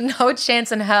 No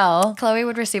chance in hell. Chloe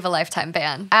would receive a lifetime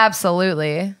ban.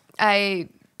 Absolutely. I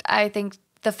think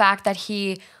the fact that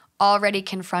he already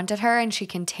confronted her and she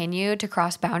continued to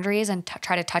cross boundaries and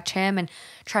try to touch him and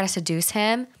try to seduce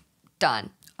him, done.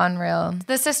 Unreal.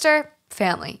 The sister,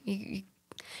 family. You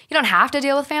don't have to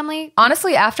deal with family.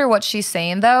 Honestly, after what she's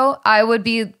saying, though, I would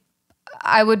be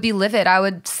I would be livid. I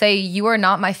would say, you are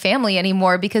not my family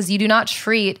anymore because you do not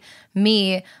treat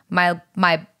me, my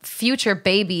future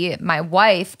baby, my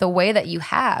wife, the way that you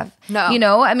have. No. You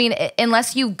know, I mean,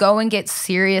 unless you go and get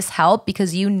serious help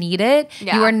because you need it,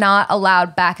 Yeah. you are not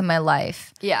allowed back in my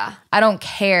life. Yeah. I don't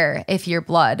care if you're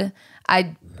blood.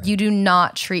 You do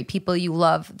not treat people you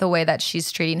love the way that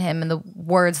she's treating him and the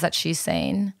words that she's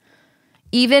saying.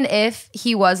 Even if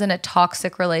he was in a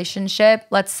toxic relationship,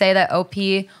 let's say that OP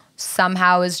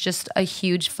somehow is just a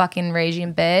huge fucking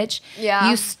raging bitch. Yeah.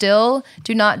 You still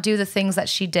do not do the things that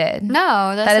she did.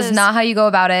 No, that is not how you go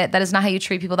about it. That is not how you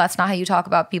treat people. That's not how you talk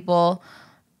about people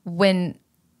when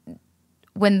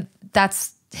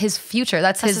that's his future.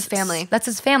 That's his family. That's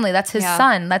his family. That's his Yeah.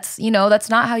 son. That's, that's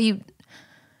not how you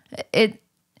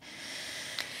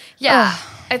Yeah,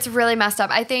 it's really messed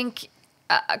up. I think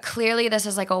clearly this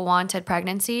is like a wanted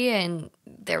pregnancy and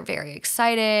they're very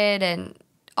excited and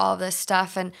all of this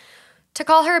stuff. And to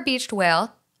call her a beached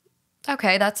whale,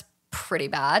 okay, that's pretty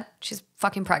bad. She's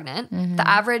fucking pregnant. The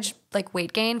average like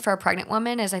weight gain for a pregnant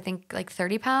woman is I think like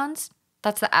 30 pounds.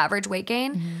 That's the average weight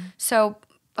gain. So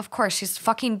of course she's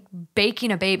fucking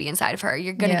baking a baby inside of her.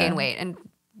 You're going to gain weight and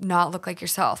not look like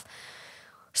yourself.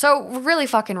 So really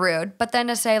fucking rude. But then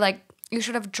to say like, you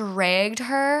should have dragged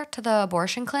her to the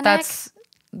abortion clinic.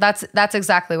 That's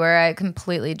exactly where I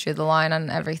completely drew the line on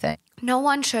everything. No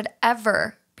one should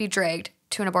ever be dragged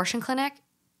to an abortion clinic.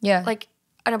 Yeah. Like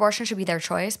an abortion should be their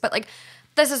choice. But like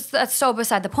that's so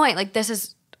beside the point. Like this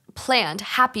is planned,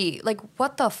 happy. Like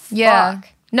what the fuck? Yeah.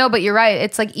 No, but you're right.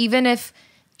 It's like even if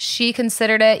she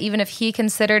considered it, even if he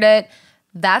considered it,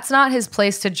 that's not his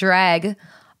place to drag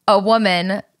a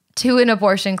woman to an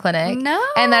abortion clinic. No.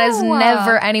 And that is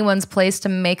never anyone's place to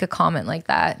make a comment like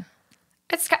that.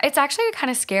 It's actually kind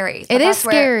of scary. It is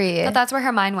scary. But that's where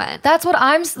her mind went. That's why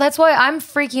I'm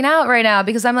freaking out right now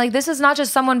because I'm like, this is not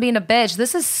just someone being a bitch.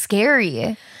 This is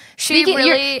scary.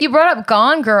 You brought up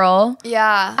Gone Girl.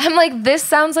 Yeah. I'm like, this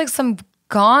sounds like some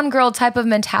Gone Girl type of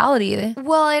mentality.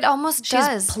 Well, it almost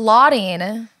does. She's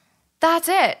plotting. That's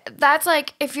it. That's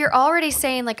like, if you're already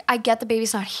saying like, I get the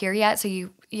baby's not here yet, so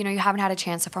you haven't had a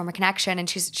chance to form a connection, and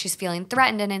she's feeling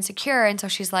threatened and insecure, and so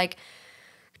she's like,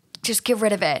 just get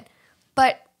rid of it.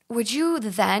 But would you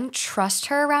then trust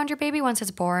her around your baby once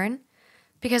it's born?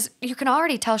 Because you can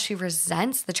already tell she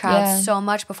resents the child so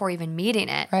much before even meeting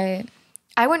it. Right.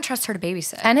 I wouldn't trust her to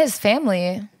babysit. And his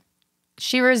family.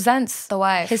 She resents the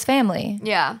wife. His family.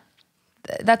 Yeah.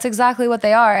 That's exactly what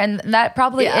they are. And that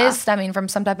probably is stemming from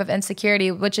some type of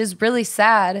insecurity, which is really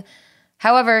sad.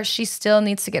 However, she still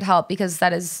needs to get help because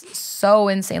that is so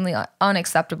insanely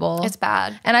unacceptable. It's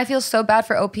bad. And I feel so bad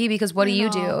for OP because what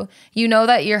do? You know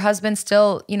that your husband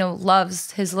still,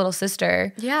 loves his little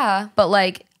sister. Yeah. But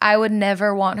like, I would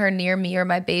never want her near me or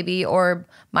my baby or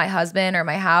my husband or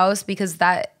my house because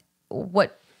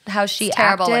how she it's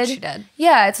terrible acted. what she did.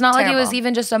 Yeah, it's not Terrible. like it was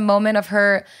even just a moment of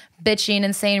her bitching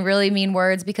and saying really mean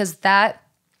words because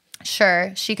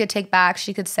sure, she could take back.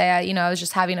 She could say, I was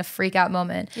just having a freak out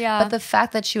moment. Yeah. But the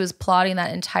fact that she was plotting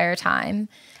that entire time,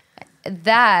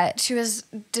 that she was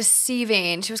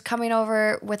deceiving. She was coming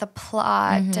over with a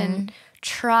plot and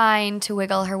trying to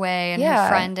wiggle her way and her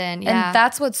friend in. Yeah. And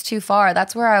that's what's too far.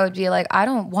 That's where I would be like, I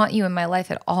don't want you in my life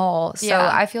at all. So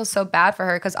I feel so bad for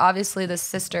her because obviously the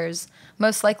sister's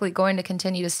most likely going to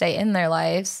continue to stay in their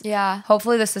lives. Yeah.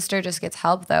 Hopefully the sister just gets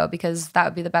help though, because that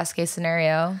would be the best case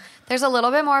scenario. There's a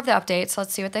little bit more of the update, so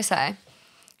let's see what they say.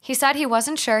 He said he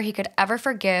wasn't sure he could ever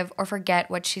forgive or forget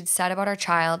what she'd said about our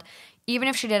child, even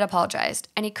if she did apologize.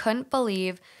 And he couldn't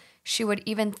believe she would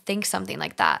even think something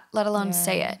like that, let alone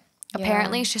say it.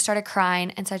 Apparently, she started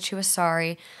crying and said she was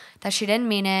sorry, that she didn't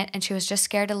mean it, and she was just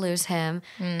scared to lose him,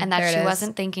 and that she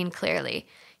wasn't thinking clearly.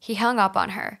 He hung up on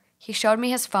her. He showed me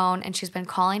his phone, and she's been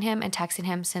calling him and texting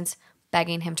him since,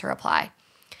 begging him to reply.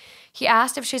 He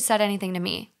asked if she'd said anything to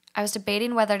me. I was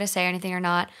debating whether to say anything or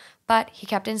not, but he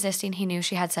kept insisting he knew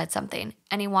she had said something,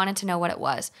 and he wanted to know what it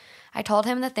was. I told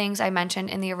him the things I mentioned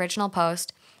in the original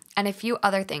post and a few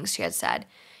other things she had said.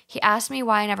 He asked me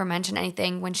why I never mentioned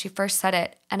anything when she first said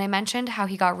it, and I mentioned how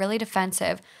he got really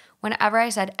defensive whenever I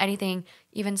said anything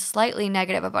even slightly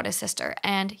negative about his sister,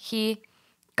 and he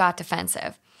got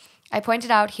defensive. I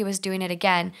pointed out he was doing it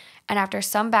again, and after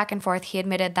some back and forth, he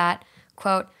admitted that,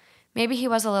 quote, maybe he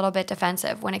was a little bit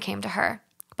defensive when it came to her,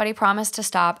 but he promised to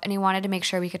stop, and he wanted to make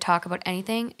sure we could talk about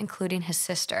anything, including his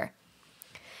sister.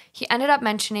 He ended up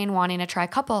mentioning wanting to try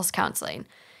couples counseling.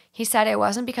 He said it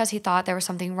wasn't because he thought there was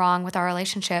something wrong with our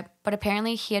relationship, but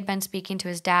apparently he had been speaking to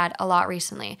his dad a lot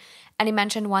recently, and he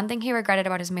mentioned one thing he regretted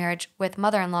about his marriage with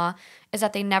mother-in-law is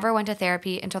that they never went to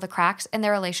therapy until the cracks in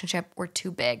their relationship were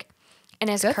too big. In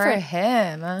his Good for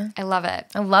him. I love it.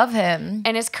 I love him.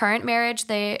 In his current marriage,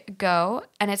 they go,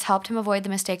 and it's helped him avoid the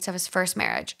mistakes of his first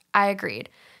marriage. I agreed.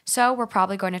 So we're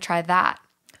probably going to try that.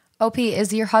 OP,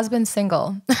 is your husband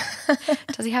single?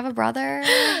 Does he have a brother?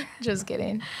 Just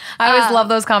kidding. I always love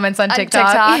those comments on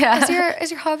TikTok. Yeah. Is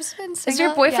your husband single? Is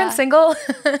your boyfriend single?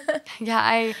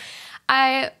 Yeah,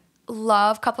 I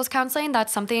love couples counseling.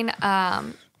 That's something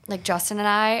like Justin and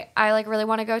I like really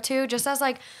want to go to, just as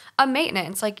like a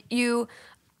maintenance. Like you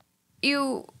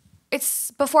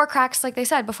it's before cracks, like they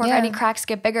said, before any cracks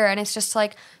get bigger, and it's just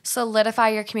like solidify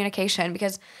your communication,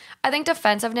 because I think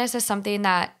defensiveness is something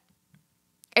that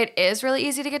it is really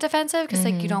easy to get defensive, because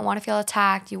like you don't want to feel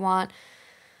attacked, you want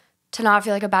to not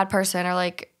feel like a bad person, or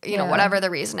like you know whatever the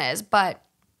reason is, but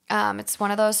it's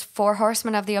one of those 4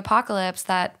 horsemen of the apocalypse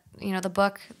that the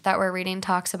book that we're reading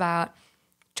talks about.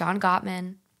 John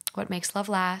Gottman, What Makes Love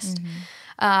Last.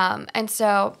 And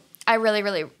so I really,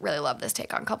 really, really love this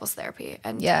take on couples therapy.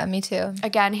 And yeah, me too.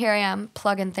 Again, here I am,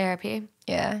 plug-in therapy.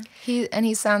 Yeah,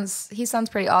 he sounds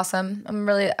pretty awesome. I'm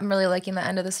really liking the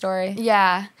end of the story.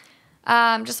 Yeah.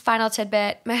 Just final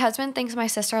tidbit. My husband thinks my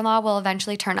sister-in-law will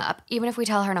eventually turn up, even if we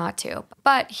tell her not to.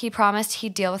 But he promised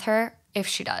he'd deal with her if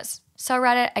she does. So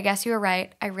Reddit, I guess you were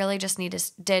right. I really just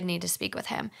did need to speak with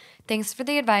him. Thanks for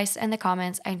the advice and the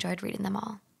comments. I enjoyed reading them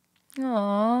all.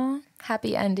 Aww,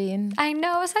 happy ending. I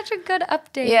know, such a good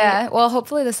update. Yeah, well,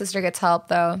 hopefully the sister gets help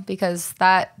though, because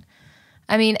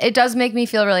it does make me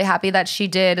feel really happy that she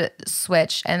did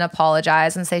switch and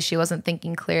apologize and say she wasn't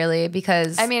thinking clearly,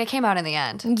 because it came out in the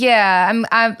end. Yeah,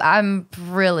 I'm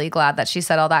really glad that she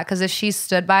said all that, because if she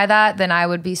stood by that, then I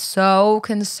would be so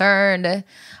concerned.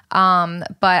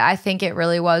 But I think it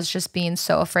really was just being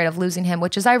so afraid of losing him,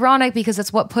 which is ironic because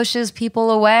it's what pushes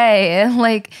people away.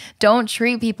 Like, don't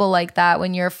treat people like that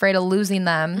when you're afraid of losing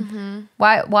them.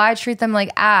 Mm-hmm. Why treat them like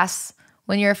ass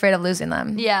when you're afraid of losing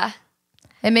them? Yeah.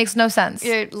 It makes no sense.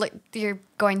 You're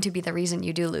going to be the reason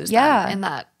you do lose them in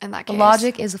that case. The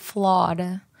logic is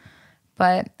flawed.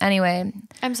 But anyway.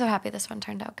 I'm so happy this one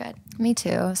turned out good. Me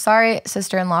too. Sorry,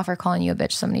 sister-in-law, for calling you a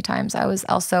bitch so many times. I was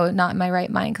also not in my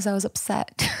right mind because I was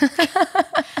upset.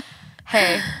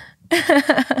 Hey.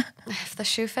 If the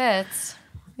shoe fits.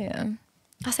 Yeah.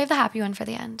 I'll save the happy one for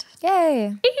the end.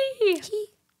 Yay.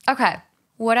 Okay.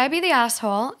 Would I be the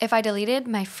asshole if I deleted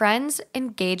my friend's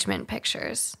engagement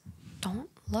pictures? Don't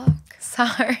look.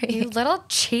 Sorry. You little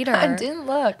cheater. I didn't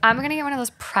look. I'm going to get one of those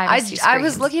privacy screens. I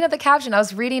was looking at the caption. I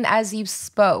was reading as you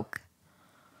spoke.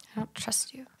 I don't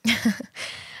trust you.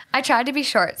 I tried to be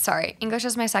short. Sorry. English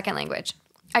is my second language.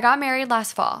 I got married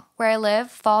last fall. Where I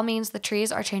live, fall means the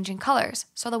trees are changing colors,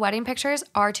 so the wedding pictures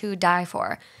are to die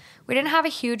for. We didn't have a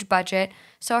huge budget,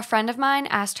 so a friend of mine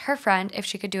asked her friend if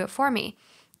she could do it for me.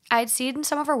 I had seen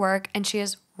some of her work, and she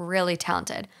is really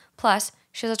talented. Plus,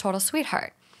 she's a total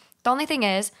sweetheart. The only thing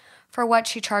is, for what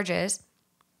she charges,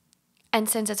 and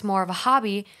since it's more of a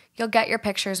hobby, you'll get your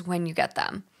pictures when you get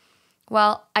them.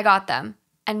 Well, I got them,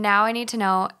 and now I need to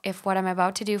know if what I'm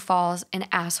about to do falls in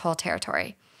asshole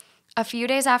territory. A few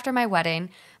days after my wedding,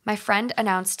 my friend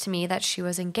announced to me that she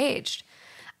was engaged.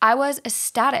 I was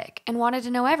ecstatic and wanted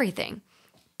to know everything.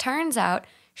 Turns out,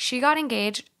 she got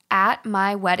engaged at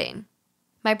my wedding.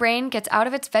 My brain gets out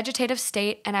of its vegetative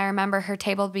state, and I remember her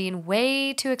table being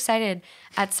way too excited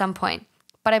at some point,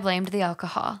 but I blamed the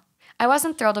alcohol. I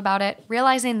wasn't thrilled about it,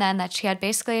 realizing then that she had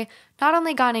basically not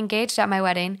only gotten engaged at my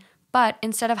wedding, but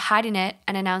instead of hiding it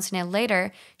and announcing it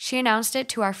later, she announced it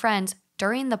to our friends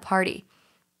during the party.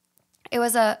 It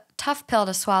was a tough pill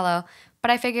to swallow, but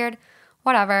I figured,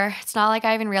 whatever, it's not like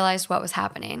I even realized what was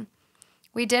happening.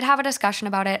 We did have a discussion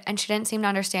about it, and she didn't seem to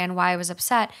understand why I was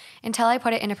upset until I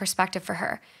put it into perspective for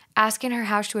her, asking her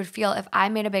how she would feel if I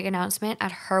made a big announcement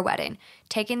at her wedding,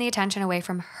 taking the attention away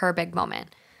from her big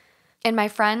moment. In my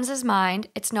friend's mind,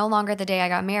 it's no longer the day I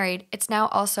got married, it's now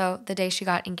also the day she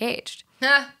got engaged.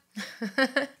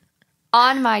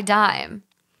 On my dime.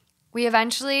 We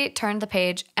eventually turned the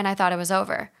page, and I thought it was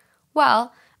over.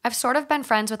 Well, I've sort of been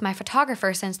friends with my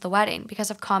photographer since the wedding because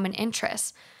of common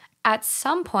interests. At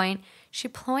some point, she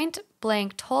point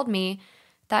blank told me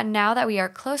that now that we are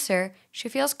closer, she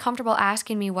feels comfortable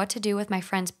asking me what to do with my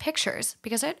friend's pictures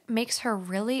because it makes her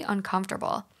really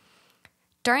uncomfortable.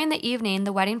 During the evening,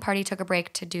 the wedding party took a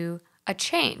break to do a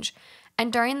change,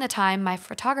 and during the time, my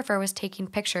photographer was taking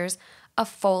pictures of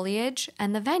foliage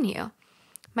and the venue.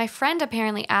 My friend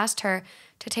apparently asked her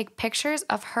to take pictures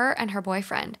of her and her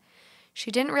boyfriend.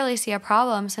 She didn't really see a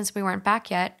problem since we weren't back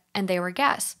yet, and they were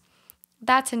guests.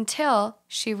 That's until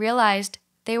she realized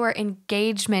they were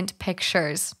engagement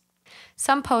pictures.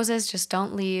 Some poses just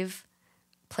don't leave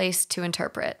place to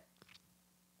interpret.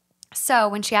 So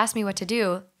when she asked me what to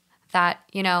do, that,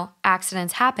 you know,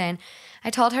 accidents happen, I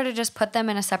told her to just put them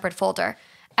in a separate folder.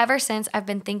 Ever since, I've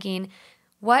been thinking,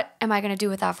 what am I going to do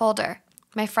with that folder?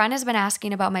 My friend has been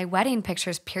asking about my wedding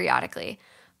pictures periodically,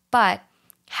 but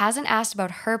hasn't asked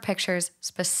about her pictures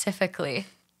specifically.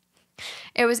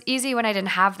 It was easy when I didn't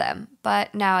have them,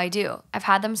 but now I do. I've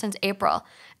had them since April,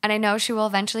 and I know she will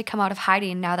eventually come out of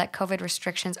hiding now that COVID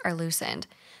restrictions are loosened.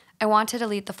 I want to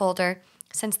delete the folder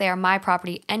since they are my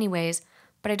property anyways,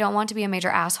 but I don't want to be a major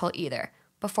asshole either.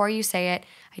 Before you say it,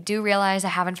 I do realize I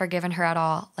haven't forgiven her at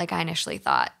all like I initially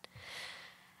thought.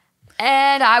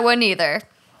 And I wouldn't either.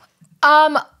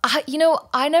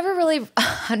 I never really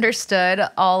understood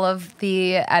all of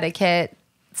the etiquette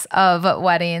of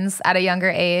weddings at a younger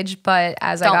age, but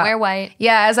Don't wear white.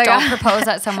 Yeah, don't propose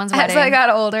at someone's wedding. As I got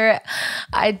older,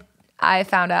 I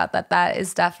found out that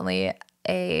is definitely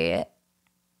a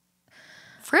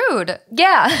rude.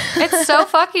 Yeah. It's so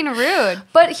fucking rude.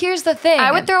 But here's the thing.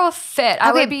 I would throw a fit.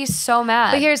 I would be so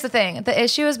mad. But here's the thing. The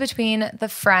issue is between the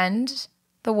friend,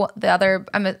 the other,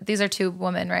 these are two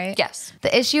women, right? Yes.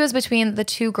 The issue is between the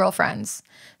two girlfriends.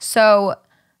 So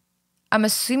I'm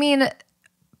assuming,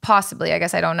 possibly, I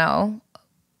guess I don't know,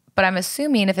 but I'm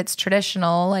assuming if it's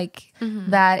traditional, like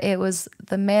that it was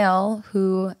the male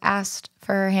who asked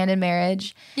for her hand in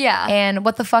marriage. Yeah. And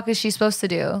what the fuck is she supposed to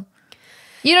do?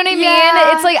 You know what I mean?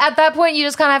 Yeah. It's like at that point, you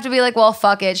just kind of have to be like, well,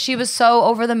 fuck it. She was so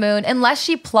over the moon. Unless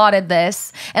she plotted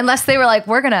this, unless they were like,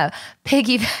 we're going to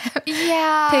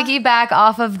piggyback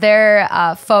off of their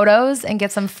photos and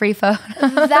get some free photos.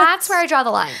 That's where I draw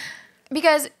the line.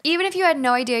 Because even if you had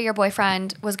no idea your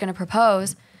boyfriend was going to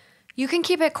propose, you can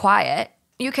keep it quiet.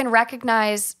 You can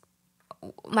recognize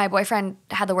my boyfriend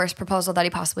had the worst proposal that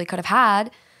he possibly could have had,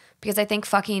 because I think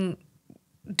fucking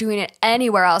doing it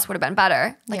anywhere else would have been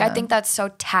better. Like, I think that's so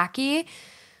tacky.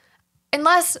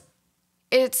 Unless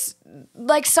it's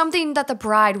like something that the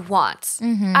bride wants.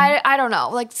 I don't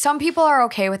know. Like, some people are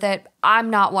okay with it.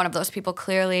 I'm not one of those people,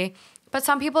 clearly. But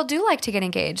some people do like to get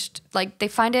engaged. Like, they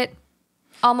find it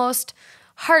almost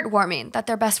heartwarming that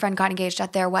their best friend got engaged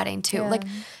at their wedding too. Like,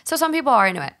 so some people are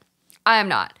into it. I am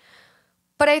not.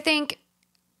 But I think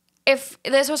if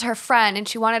this was her friend and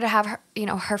she wanted to have her,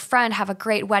 her friend have a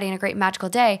great wedding, a great magical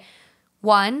day,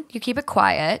 one, you keep it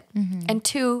quiet. And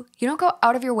two, you don't go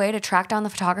out of your way to track down the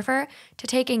photographer to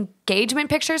take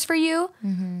engagement pictures for you.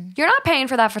 You're not paying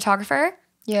for that photographer.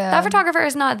 Yeah. That photographer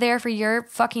is not there for your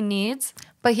fucking needs.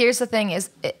 But here's the thing is,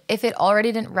 if it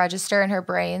already didn't register in her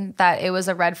brain that it was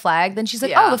a red flag, then she's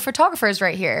like, oh, the photographer is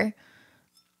right here.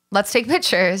 Let's take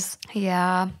pictures.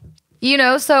 Yeah.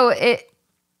 So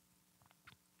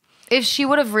if she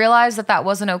would have realized that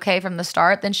wasn't okay from the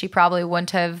start, then she probably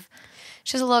wouldn't have.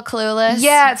 She's a little clueless.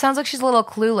 Yeah, it sounds like she's a little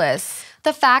clueless.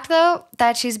 The fact, though,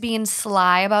 that she's being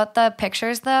sly about the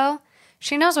pictures, though,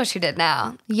 she knows what she did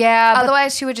now. Yeah.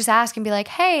 Otherwise, she would just ask and be like,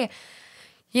 hey,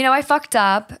 I fucked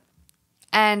up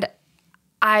and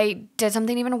I did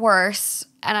something even worse.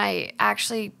 And I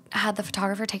actually had the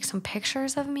photographer take some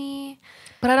pictures of me.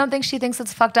 But I don't think she thinks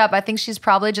it's fucked up. I think she's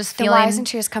probably just feeling. Why isn't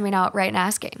she just coming out right and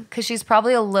asking? Because she's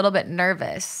probably a little bit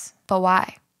nervous. But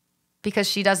why? Because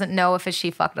she doesn't know if she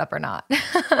fucked up or not.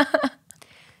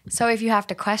 So if you have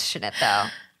to question it, though.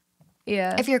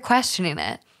 Yeah. If you're questioning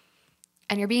it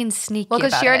and you're being sneaky about it. Well,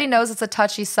 because she already knows it's a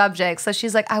touchy subject. So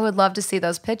she's like, I would love to see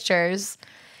those pictures.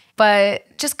 But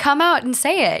just come out and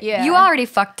say it. Yeah. You already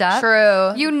fucked up.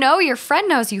 True. Your friend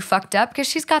knows you fucked up because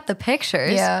she's got the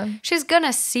pictures. Yeah. She's going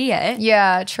to see it.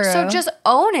 Yeah, true. So just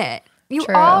own it. You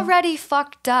already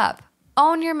fucked up.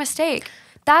 Own your mistake.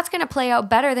 That's going to play out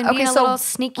better than being a little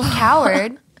sneaky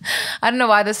coward. I don't know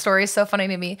why this story is so funny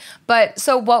to me. But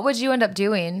so what would you end up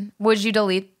doing? Would you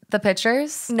delete the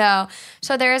pictures? No.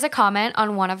 So there is a comment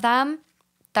on one of them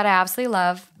that I absolutely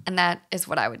love, and that is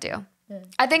what I would do.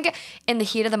 I think in the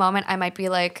heat of the moment, I might be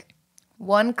like,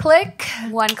 one click.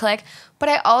 But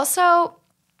I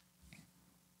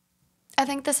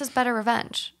think this is better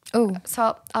revenge. Oh.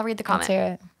 So I'll read the comment. Let's hear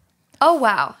it. Oh,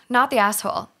 wow. Not the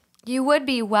asshole. You would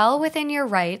be well within your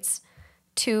rights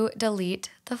to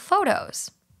delete the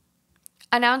photos.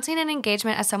 Announcing an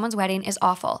engagement at someone's wedding is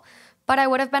awful, but I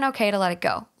would have been okay to let it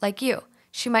go, like you.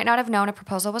 She might not have known a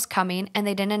proposal was coming and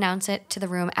they didn't announce it to the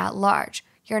room at large.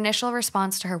 Your initial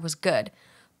response to her was good,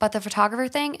 but the photographer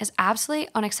thing is absolutely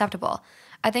unacceptable.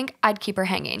 I think I'd keep her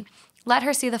hanging. Let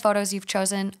her see the photos you've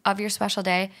chosen of your special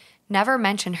day. Never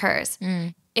mention hers.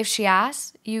 If she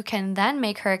asks, you can then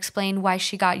make her explain why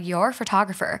she got your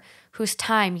photographer, whose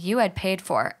time you had paid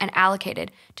for and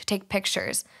allocated to take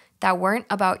pictures that weren't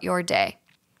about your day.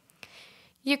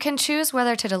 You can choose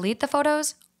whether to delete the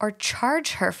photos or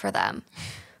charge her for them.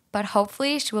 But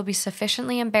hopefully she will be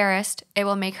sufficiently embarrassed, it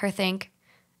will make her think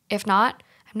If not,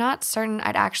 I'm not certain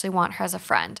I'd actually want her as a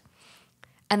friend.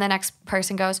 And the next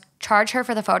person goes, charge her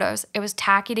for the photos. It was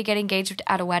tacky to get engaged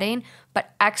at a wedding,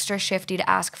 but extra shifty to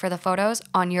ask for the photos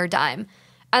on your dime.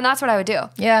 And that's what I would do.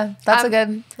 Yeah, that's a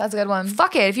good one.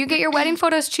 Fuck it. If you get your wedding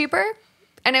photos cheaper,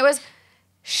 and it was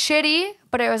shitty,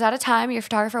 but it was at a time your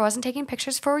photographer wasn't taking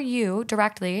pictures for you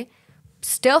directly,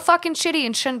 still fucking shitty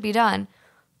and shouldn't be done.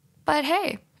 But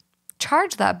hey,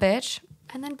 charge that bitch.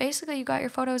 And then basically you got your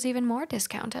photos even more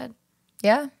discounted.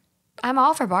 Yeah. I'm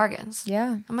all for bargains.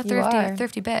 Yeah. I'm a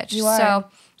thrifty bitch. You are. So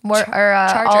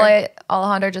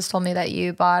Alejandra just told me that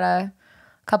you bought a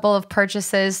couple of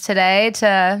purchases today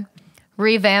to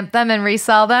revamp them and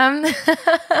resell them.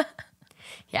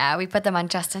 Yeah, we put them on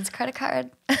Justin's credit card.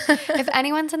 If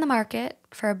anyone's in the market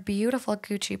for a beautiful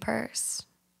Gucci purse,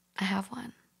 I have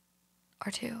one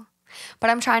or two. But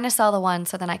I'm trying to sell the one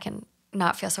so then I can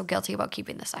not feel so guilty about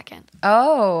keeping the second.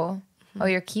 Oh,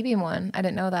 you're keeping one. I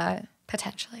didn't know that.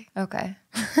 Potentially. Okay.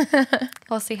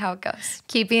 We'll see how it goes.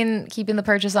 Keeping the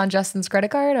purchase on Justin's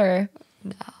credit card, or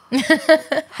no?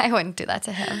 I wouldn't do that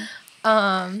to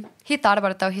him. He thought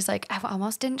about it though. He's like, I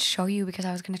almost didn't show you because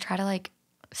I was going to try to like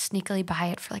sneakily buy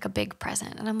it for like a big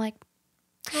present. And I'm like,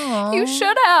 aww. You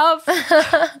should have.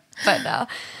 But no.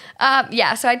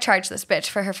 Yeah, so I'd charge this bitch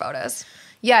for her photos.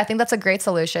 Yeah, I think that's a great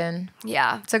solution.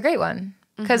 Yeah. It's a great one.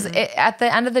 Because at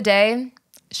the end of the day,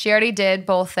 she already did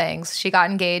both things. She got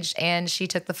engaged and she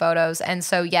took the photos. And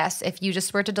so, yes, if you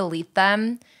just were to delete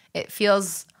them, it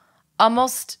feels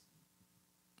almost,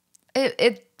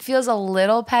 it feels a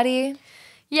little petty.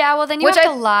 Yeah, well, then you have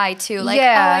to lie too. Like,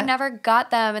 yeah. Oh, I never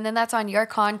got them. And then that's on your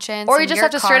conscience. Or you just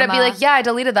have to straight up be like, yeah, I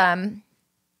deleted them.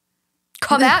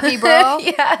 Come at me, bro.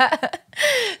 Yeah.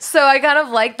 So I kind of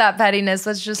like that pettiness.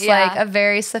 It's just like a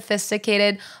very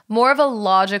sophisticated, more of a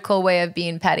logical way of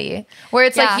being petty. Where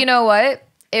it's like, you know what?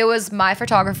 It was my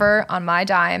photographer on my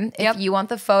dime. If you want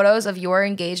the photos of your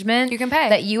engagement, you can pay.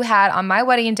 That you had on my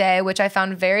wedding day, which I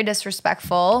found very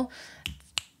disrespectful,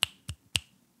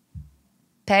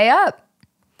 pay up.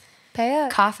 Pay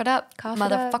up. Cough it up,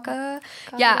 motherfucker.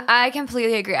 Yeah, I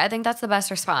completely agree. I think that's the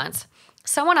best response.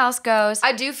 Someone else goes.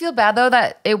 I do feel bad though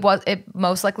that it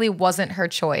most likely wasn't her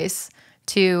choice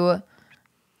to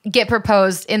get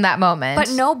proposed in that moment.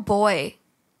 But no boy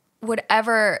would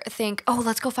ever think, oh,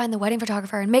 let's go find the wedding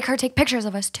photographer and make her take pictures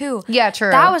of us too. Yeah, true.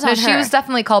 That was on her. She was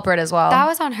definitely culprit as well. That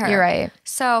was on her. You're right.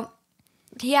 So,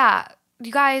 yeah,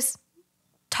 you guys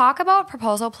talk about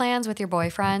proposal plans with your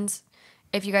boyfriends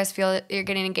if you guys feel that you're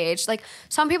getting engaged. Like,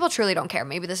 some people truly don't care.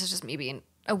 Maybe this is just me being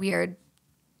a weird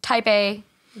type A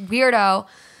weirdo.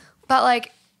 But,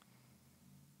 like,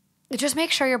 just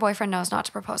make sure your boyfriend knows not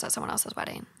to propose at someone else's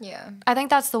wedding. Yeah. I think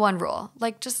that's the one rule.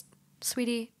 Like, just,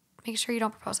 sweetie, make sure you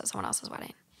don't propose at someone else's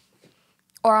wedding.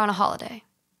 Or on a holiday.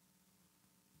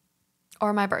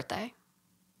 Or my birthday.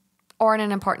 Or in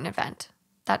an important event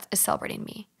that is celebrating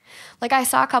me. Like, I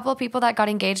saw a couple of people that got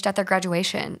engaged at their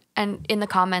graduation. And in the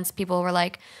comments, people were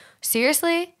like,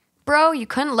 seriously? Bro, you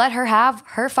couldn't let her have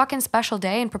her fucking special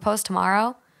day and propose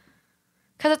tomorrow?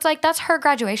 Because it's like, that's her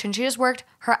graduation. She just worked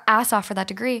her ass off for that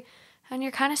degree. And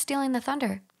you're kind of stealing the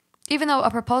thunder. Even though a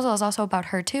proposal is also about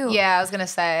her too. Yeah, I was going to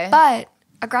say. But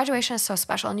a graduation is so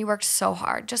special and you worked so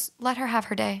hard. Just let her have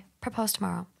her day. Propose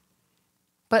tomorrow.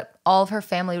 But all of her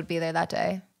family would be there that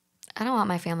day. I don't want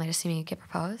my family to see me get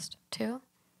proposed to.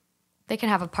 They can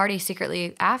have a party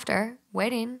secretly after,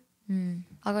 waiting.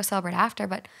 I'll go celebrate after.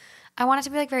 But I want it to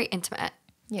be like very intimate.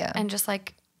 Yeah. And just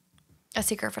like a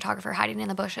secret photographer hiding in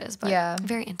the bushes. But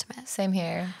very intimate. Same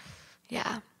here.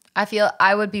 Yeah. I feel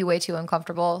I would be way too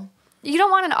uncomfortable. You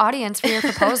don't want an audience for your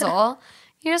proposal.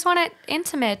 You just want it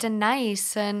intimate and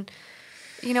nice and,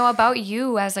 you know, about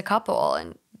you as a couple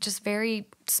and just very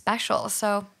special.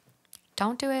 So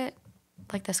don't do it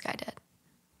like this guy did.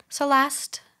 So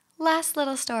last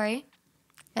little story.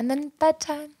 And then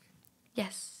bedtime.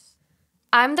 Yes.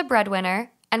 I'm the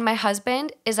breadwinner and my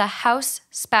husband is a house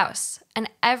spouse. And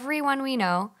everyone we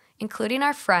know, including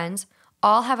our friends,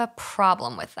 all have a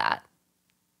problem with that.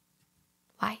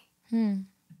 Why?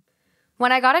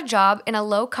 When I got a job in a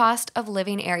low cost of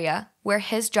living area where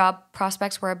his job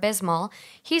prospects were abysmal,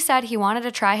 he said he wanted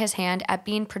to try his hand at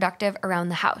being productive around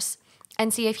the house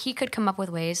and see if he could come up with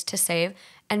ways to save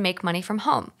and make money from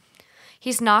home.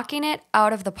 He's knocking it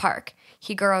out of the park.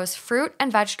 He grows fruit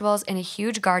and vegetables in a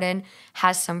huge garden,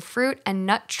 has some fruit and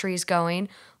nut trees going,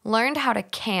 learned how to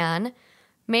can,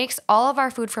 makes all of our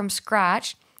food from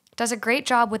scratch, does a great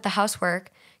job with the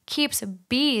housework, keeps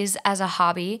bees as a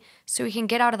hobby so we can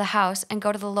get out of the house and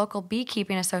go to the local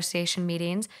beekeeping association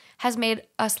meetings, has made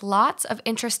us lots of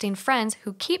interesting friends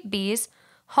who keep bees,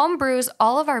 home brews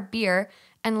all of our beer,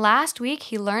 And last week,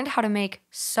 he learned how to make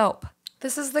soap.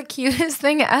 This is the cutest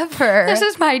thing ever. This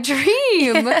is my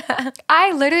dream. Yeah.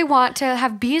 I literally want to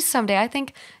have bees someday. I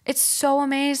think it's so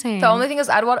amazing. The only thing is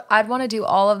I'd want to do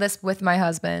all of this with my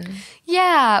husband.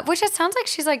 Yeah, which it sounds like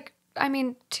she's like, I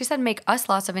mean, she said make us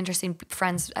lots of interesting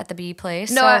friends at the bee place.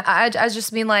 No, so. I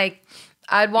just mean like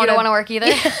I'd want to. You don't want to work either?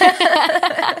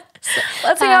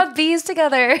 Let's hang out with bees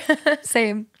together.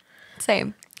 Same.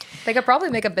 They could probably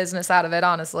make a business out of it,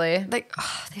 honestly. Like,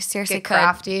 oh, they seriously Get could.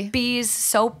 crafty. Bees,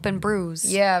 soap, and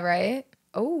brews. Yeah, right?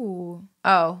 Oh.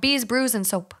 Bees, brews, and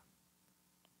soap.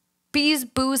 Bees,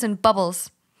 booze, and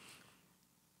bubbles.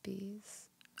 Bees.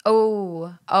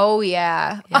 Oh,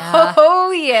 yeah. Yeah. Oh,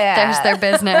 yeah. There's their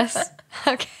business.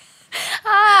 Okay.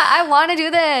 I want to do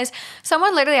this.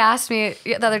 Someone literally asked me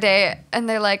the other day, and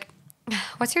they're like,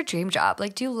 what's your dream job?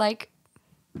 Like, do you like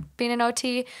being an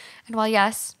OT? And well,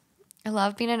 yes, I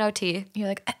love being an OT. You're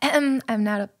like, I'm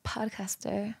not a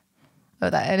podcaster. Oh,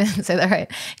 I didn't say that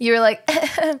right. You were like,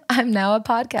 I'm now a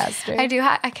podcaster. I do.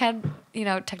 I can,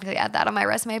 technically add that on my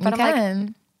resume, but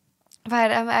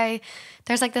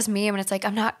there's like this meme, and it's like,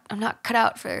 I'm not cut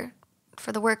out for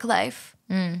the work life.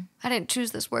 I didn't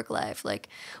choose this work life. Like,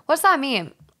 what's that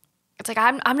meme? It's like,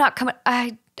 I'm not coming.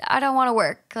 I don't want to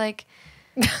work. Like,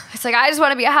 it's like, I just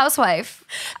want to be a housewife.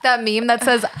 That meme that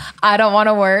says, I don't want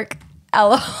to work.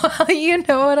 LOL, you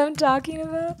know what I'm talking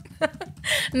about?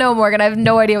 No, Morgan, I have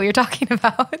no idea what you're talking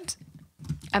about.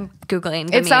 I'm Googling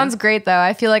the It meme. sounds great, though.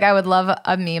 I feel like I would love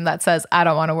a meme that says, I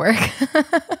don't want to work.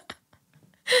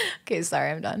 Okay,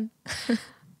 sorry, I'm done. No,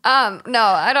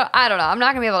 I don't know. I'm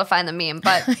not gonna be able to find the meme,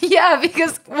 but Yeah,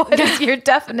 because what is your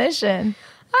definition?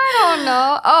 I don't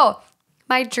know. Oh,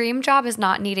 my dream job is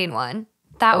not needing one.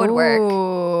 That would work.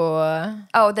 Ooh.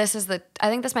 Oh, I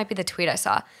think this might be the tweet I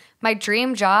saw. My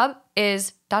dream job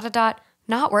is ...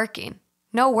 not working.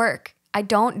 No work. I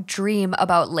don't dream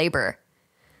about labor.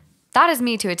 That is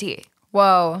me to a T.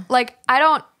 Whoa. Like, I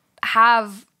don't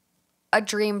have a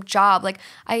dream job. Like,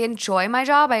 I enjoy my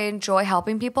job. I enjoy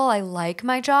helping people. I like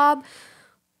my job.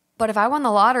 But if I won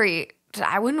the lottery,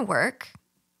 I wouldn't work.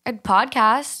 I'd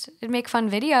podcast. I'd make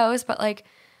fun videos. But like,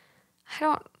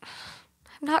 I'm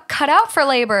not cut out for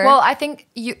labor. Well, I think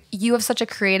you have such a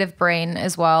creative brain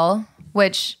as well,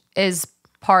 which is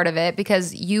part of it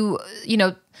because you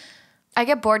know, I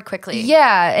get bored quickly.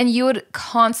 yeah, and you would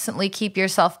constantly keep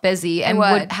yourself busy and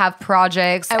would have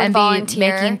projects and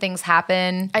volunteer. be making things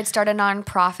happen. I'd start a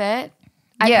nonprofit.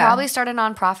 I'd probably start a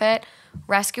nonprofit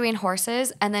rescuing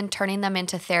horses and then turning them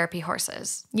into therapy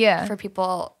horses. Yeah. For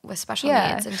people with special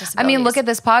needs and disabilities. I mean, look at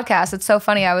this podcast. It's so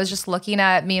funny. I was just looking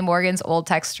at me and Morgan's old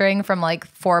text string from like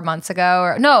 4 months ago.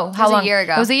 Or no, how long? A year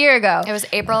ago. It was a year ago. It was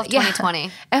April of 2020. Yeah.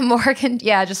 And Morgan,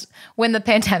 just when the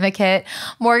pandemic hit,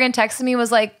 Morgan texted me,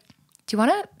 was like, do you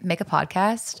want to make a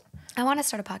podcast? I want to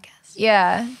start a podcast.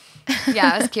 Yeah.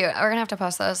 Yeah, it was cute. We're going to have to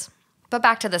post those. But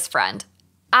back to this friend.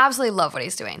 Absolutely love what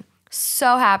he's doing.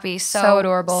 So happy. So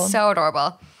adorable. So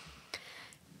adorable.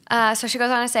 So she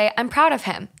goes on to say, I'm proud of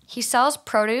him. He sells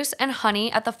produce and honey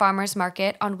at the farmer's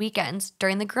market on weekends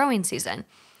during the growing season.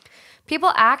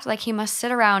 People act like he must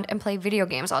sit around and play video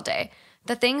games all day.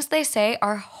 The things they say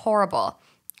are horrible.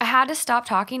 I had to stop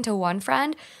talking to one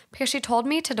friend because she told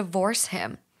me to divorce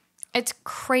him. It's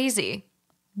crazy.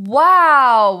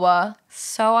 Wow.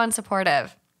 So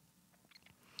unsupportive.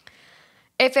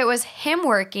 If it was him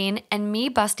working and me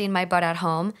busting my butt at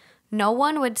home, no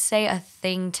one would say a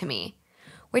thing to me,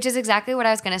 which is exactly what I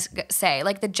was going to say.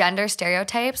 Like the gender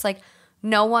stereotypes, like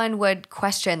no one would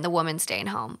question the woman staying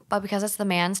home. But because it's the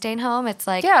man staying home, it's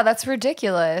like... Yeah, that's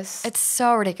ridiculous. It's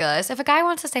so ridiculous. If a guy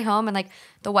wants to stay home and like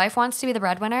the wife wants to be the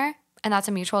breadwinner and that's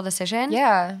a mutual decision,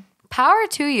 yeah, power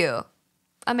to you.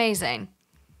 Amazing.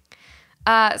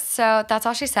 So that's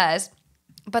all she says.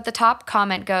 But the top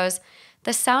comment goes,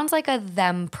 this sounds like a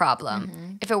them problem.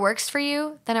 Mm-hmm. If it works for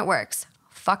you, then it works.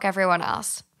 Fuck everyone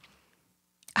else.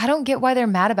 I don't get why they're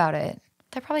mad about it.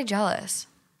 They're probably jealous.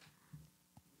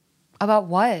 About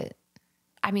what?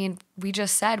 I mean, we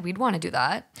just said we'd want to do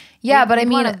that. Yeah, but I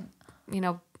mean...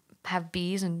 wanna, have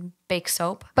bees and bake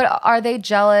soap. But are they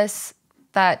jealous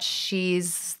that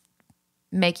she's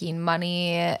making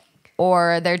money,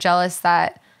 or they're jealous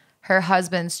that her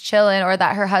husband's chilling, or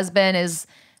that her husband is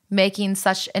making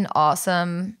such an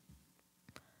awesome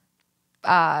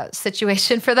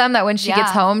situation for them that when she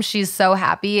gets home, she's so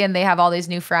happy and they have all these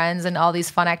new friends and all these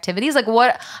fun activities? Like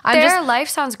what? Their life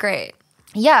sounds great.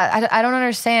 Yeah, I don't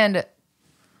understand.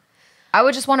 I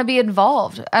would just want to be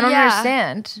involved. I don't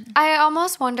understand. I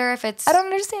almost wonder if it's... I don't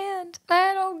understand.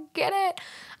 I don't get it.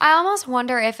 I almost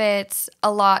wonder if it's a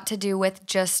lot to do with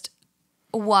just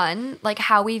one, like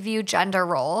how we view gender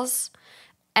roles,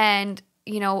 and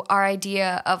our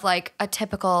idea of like a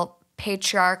typical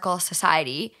patriarchal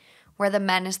society where the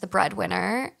men is the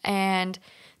breadwinner and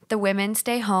the women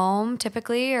stay home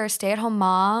typically, or stay-at-home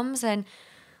moms. And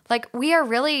like, we are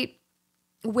really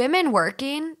women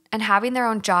working and having their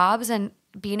own jobs and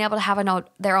being able to have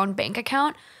their own bank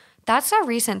account. That's a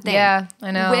recent thing. Yeah,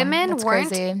 I know.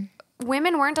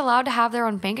 Women weren't allowed to have their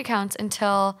own bank accounts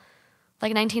until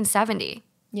like 1970.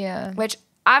 Yeah. Which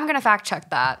I'm going to fact check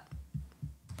that.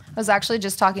 I was actually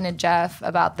just talking to Jeff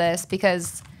about this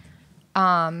because,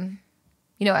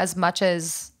 as much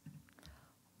as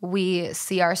we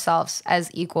see ourselves as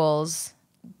equals,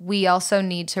 we also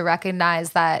need to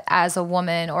recognize that as a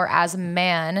woman or as a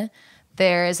man,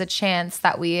 there is a chance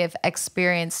that we have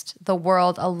experienced the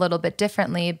world a little bit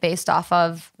differently based off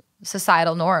of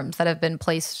societal norms that have been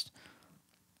placed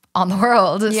on the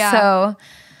world. Yeah. So,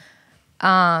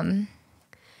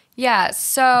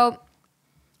 so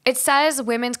it says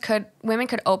women could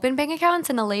open bank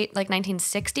accounts in the late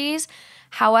 1960s.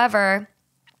 However,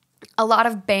 a lot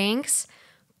of banks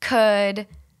could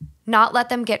not let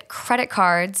them get credit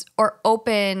cards or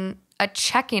open a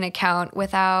checking account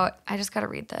without, I just got to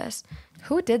read this.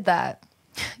 Who did that?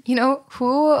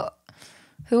 Who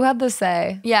had the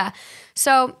say? Yeah.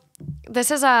 So this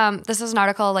is an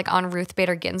article on Ruth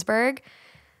Bader Ginsburg,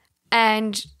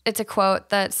 and it's a quote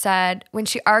that said, when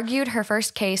she argued her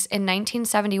first case in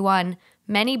 1971,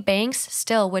 many banks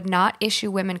still would not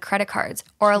issue women credit cards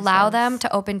or allow them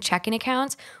to open checking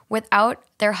accounts without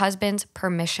their husband's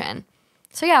permission.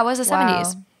 So yeah, it was the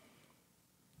 70s.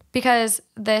 Because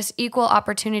this Equal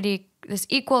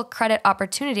Credit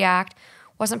Opportunity Act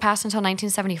wasn't passed until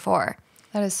 1974.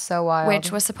 That is so wild.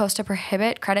 Which was supposed to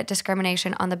prohibit credit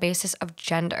discrimination on the basis of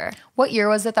gender. What year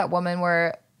was it that women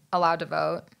were allowed to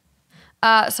vote?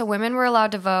 So women were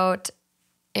allowed to vote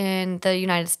in the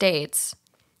United States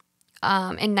in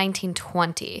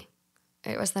 1920.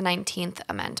 It was the 19th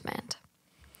Amendment.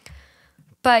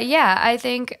 But yeah, I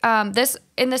think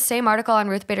in the same article on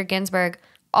Ruth Bader Ginsburg,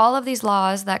 all of these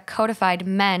laws that codified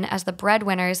men as the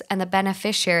breadwinners and the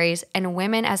beneficiaries and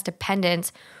women as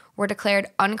dependents were declared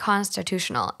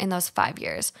unconstitutional in those 5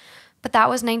 years. But that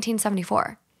was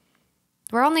 1974.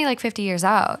 We're only 50 years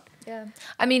out. Yeah.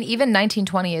 I mean, even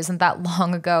 1920 isn't that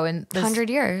long ago. 100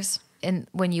 years. And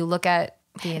when you look at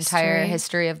the entire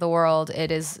history of the world,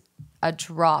 it is a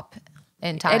drop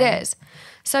in time. It is.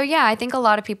 So yeah, I think a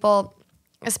lot of people,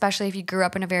 especially if you grew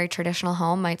up in a very traditional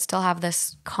home, might still have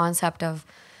this concept of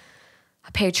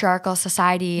a patriarchal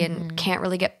society and can't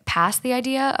really get past the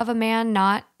idea of a man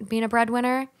not being a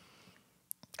breadwinner.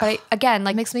 But again,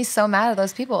 it makes me so mad at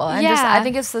those people. I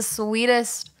think it's the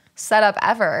sweetest setup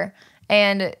ever.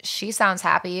 And she sounds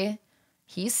happy.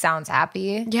 He sounds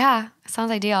happy. Yeah, sounds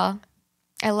ideal.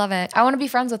 I love it. I want to be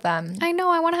friends with them. I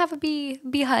know. I want to have a bee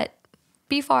hut,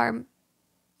 bee farm,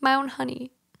 my own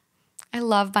honey. I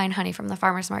love buying honey from the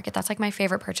farmer's market. That's my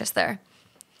favorite purchase there.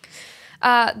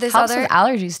 Helps with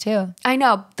allergies too. I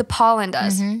know. The pollen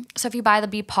does. So if you buy the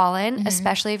bee pollen,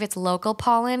 especially if it's local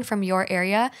pollen from your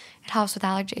area, it helps with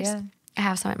allergies. Yeah. I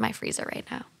have some in my freezer right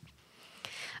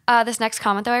now. This next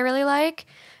comment, though, I really like.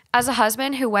 As a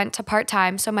husband who went to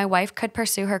part-time so my wife could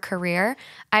pursue her career,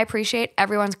 I appreciate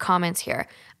everyone's comments here.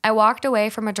 I walked away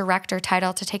from a director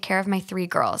title to take care of my 3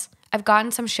 girls. I've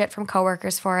gotten some shit from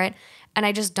coworkers for it, and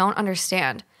I just don't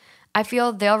understand. I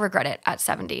feel they'll regret it at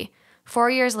 70. 4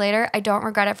 years later, I don't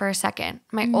regret it for a second.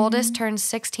 My oldest turns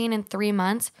 16 in 3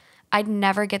 months. I'd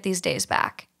never get these days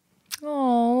back.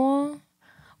 Oh,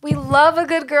 we love a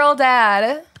good girl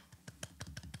dad.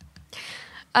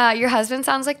 Your husband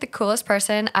sounds like the coolest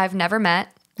person I've never met.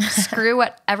 Screw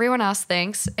what everyone else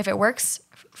thinks. If it works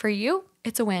for you,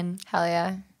 it's a win. Hell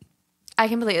yeah. I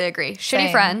completely agree.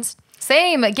 Shitty friends.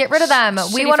 Same. Get rid of them.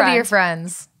 We want to be your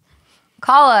friends.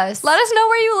 Call us. Let us know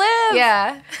where you live.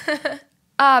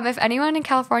 Yeah. If anyone in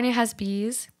California has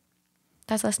bees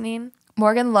that's listening.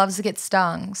 Morgan loves to get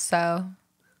stung, so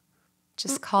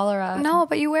just call her up. No,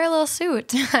 but you wear a little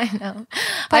suit. I know.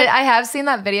 But I have seen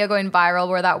that video going viral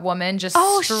where that woman just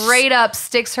straight up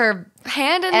sticks her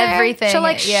hand in everything. She'll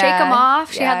shake them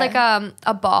off. She had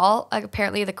a ball.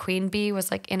 Apparently the queen bee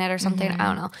was in it or something. I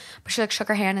don't know. But she shook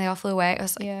her hand and they all flew away. It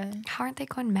was how aren't they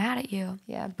going mad at you?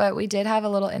 Yeah, but we did have a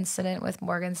little incident with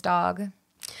Morgan's dog.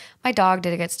 My dog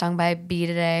did get stung by a bee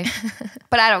today.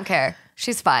 But I don't care.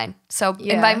 She's fine. So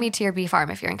invite me to your bee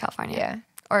farm if you're in California. Yeah.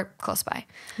 Or close by.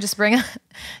 Just bring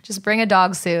a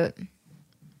dog suit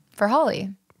for Holly.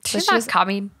 She's not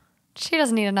coming. She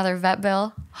doesn't need another vet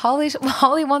bill.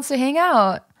 Holly wants to hang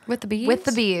out with the bees. With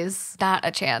the bees, not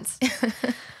a chance.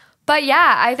 But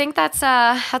yeah, I think that's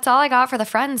all I got for the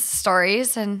friends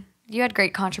stories, and you had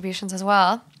great contributions as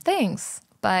well. Thanks.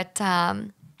 But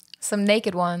Some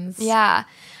naked ones. yeah.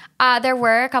 There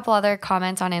were a couple other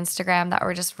comments on Instagram that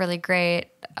were just really great.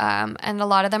 And a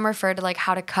lot of them referred to like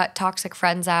how to cut toxic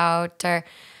friends out or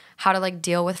how to like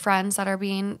deal with friends that are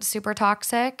being super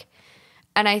toxic.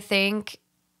 And I think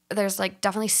there's like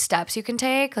definitely steps you can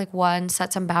take. Like one,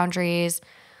 set some boundaries,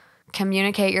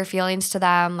 communicate your feelings to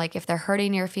them. Like if they're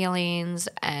hurting your feelings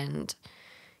and,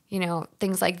 you know,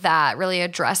 things like that, really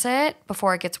address it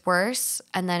before it gets worse.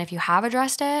 And then if you have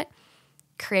addressed it,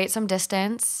 create some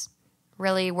distance,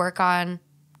 really work on,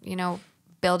 you know,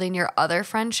 building your other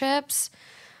friendships.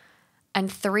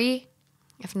 And 3,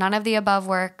 if none of the above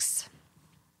works,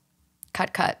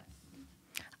 cut.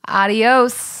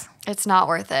 Adios. It's not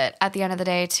worth it at the end of the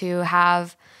day to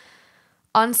have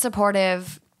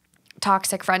unsupportive,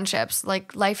 toxic friendships.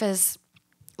 Like life is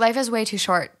way too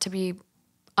short to be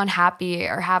unhappy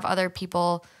or have other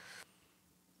people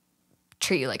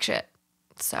treat you like shit.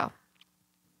 So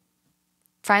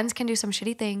friends can do some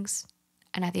shitty things.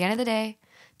 And at the end of the day,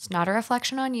 it's not a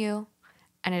reflection on you.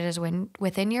 And it is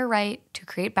within your right to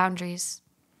create boundaries.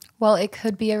 Well, it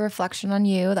could be a reflection on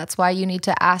you. That's why you need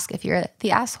to ask if you're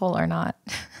the asshole or not.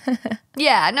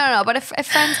 Yeah, no. But if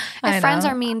friends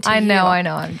are mean to you. I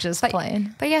know. I'm just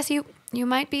playing. But yes, you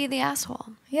might be the asshole.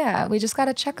 Yeah, we just got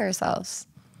to check ourselves.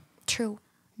 True.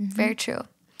 Very true.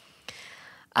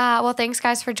 Well, thanks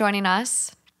guys for joining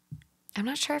us. I'm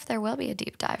not sure if there will be a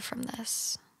deep dive from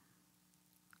this.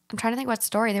 I'm trying to think what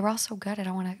story. They were all so good. I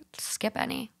don't want to skip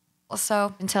any.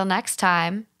 So until next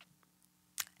time.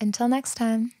 Until next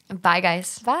time. Bye,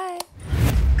 guys. Bye.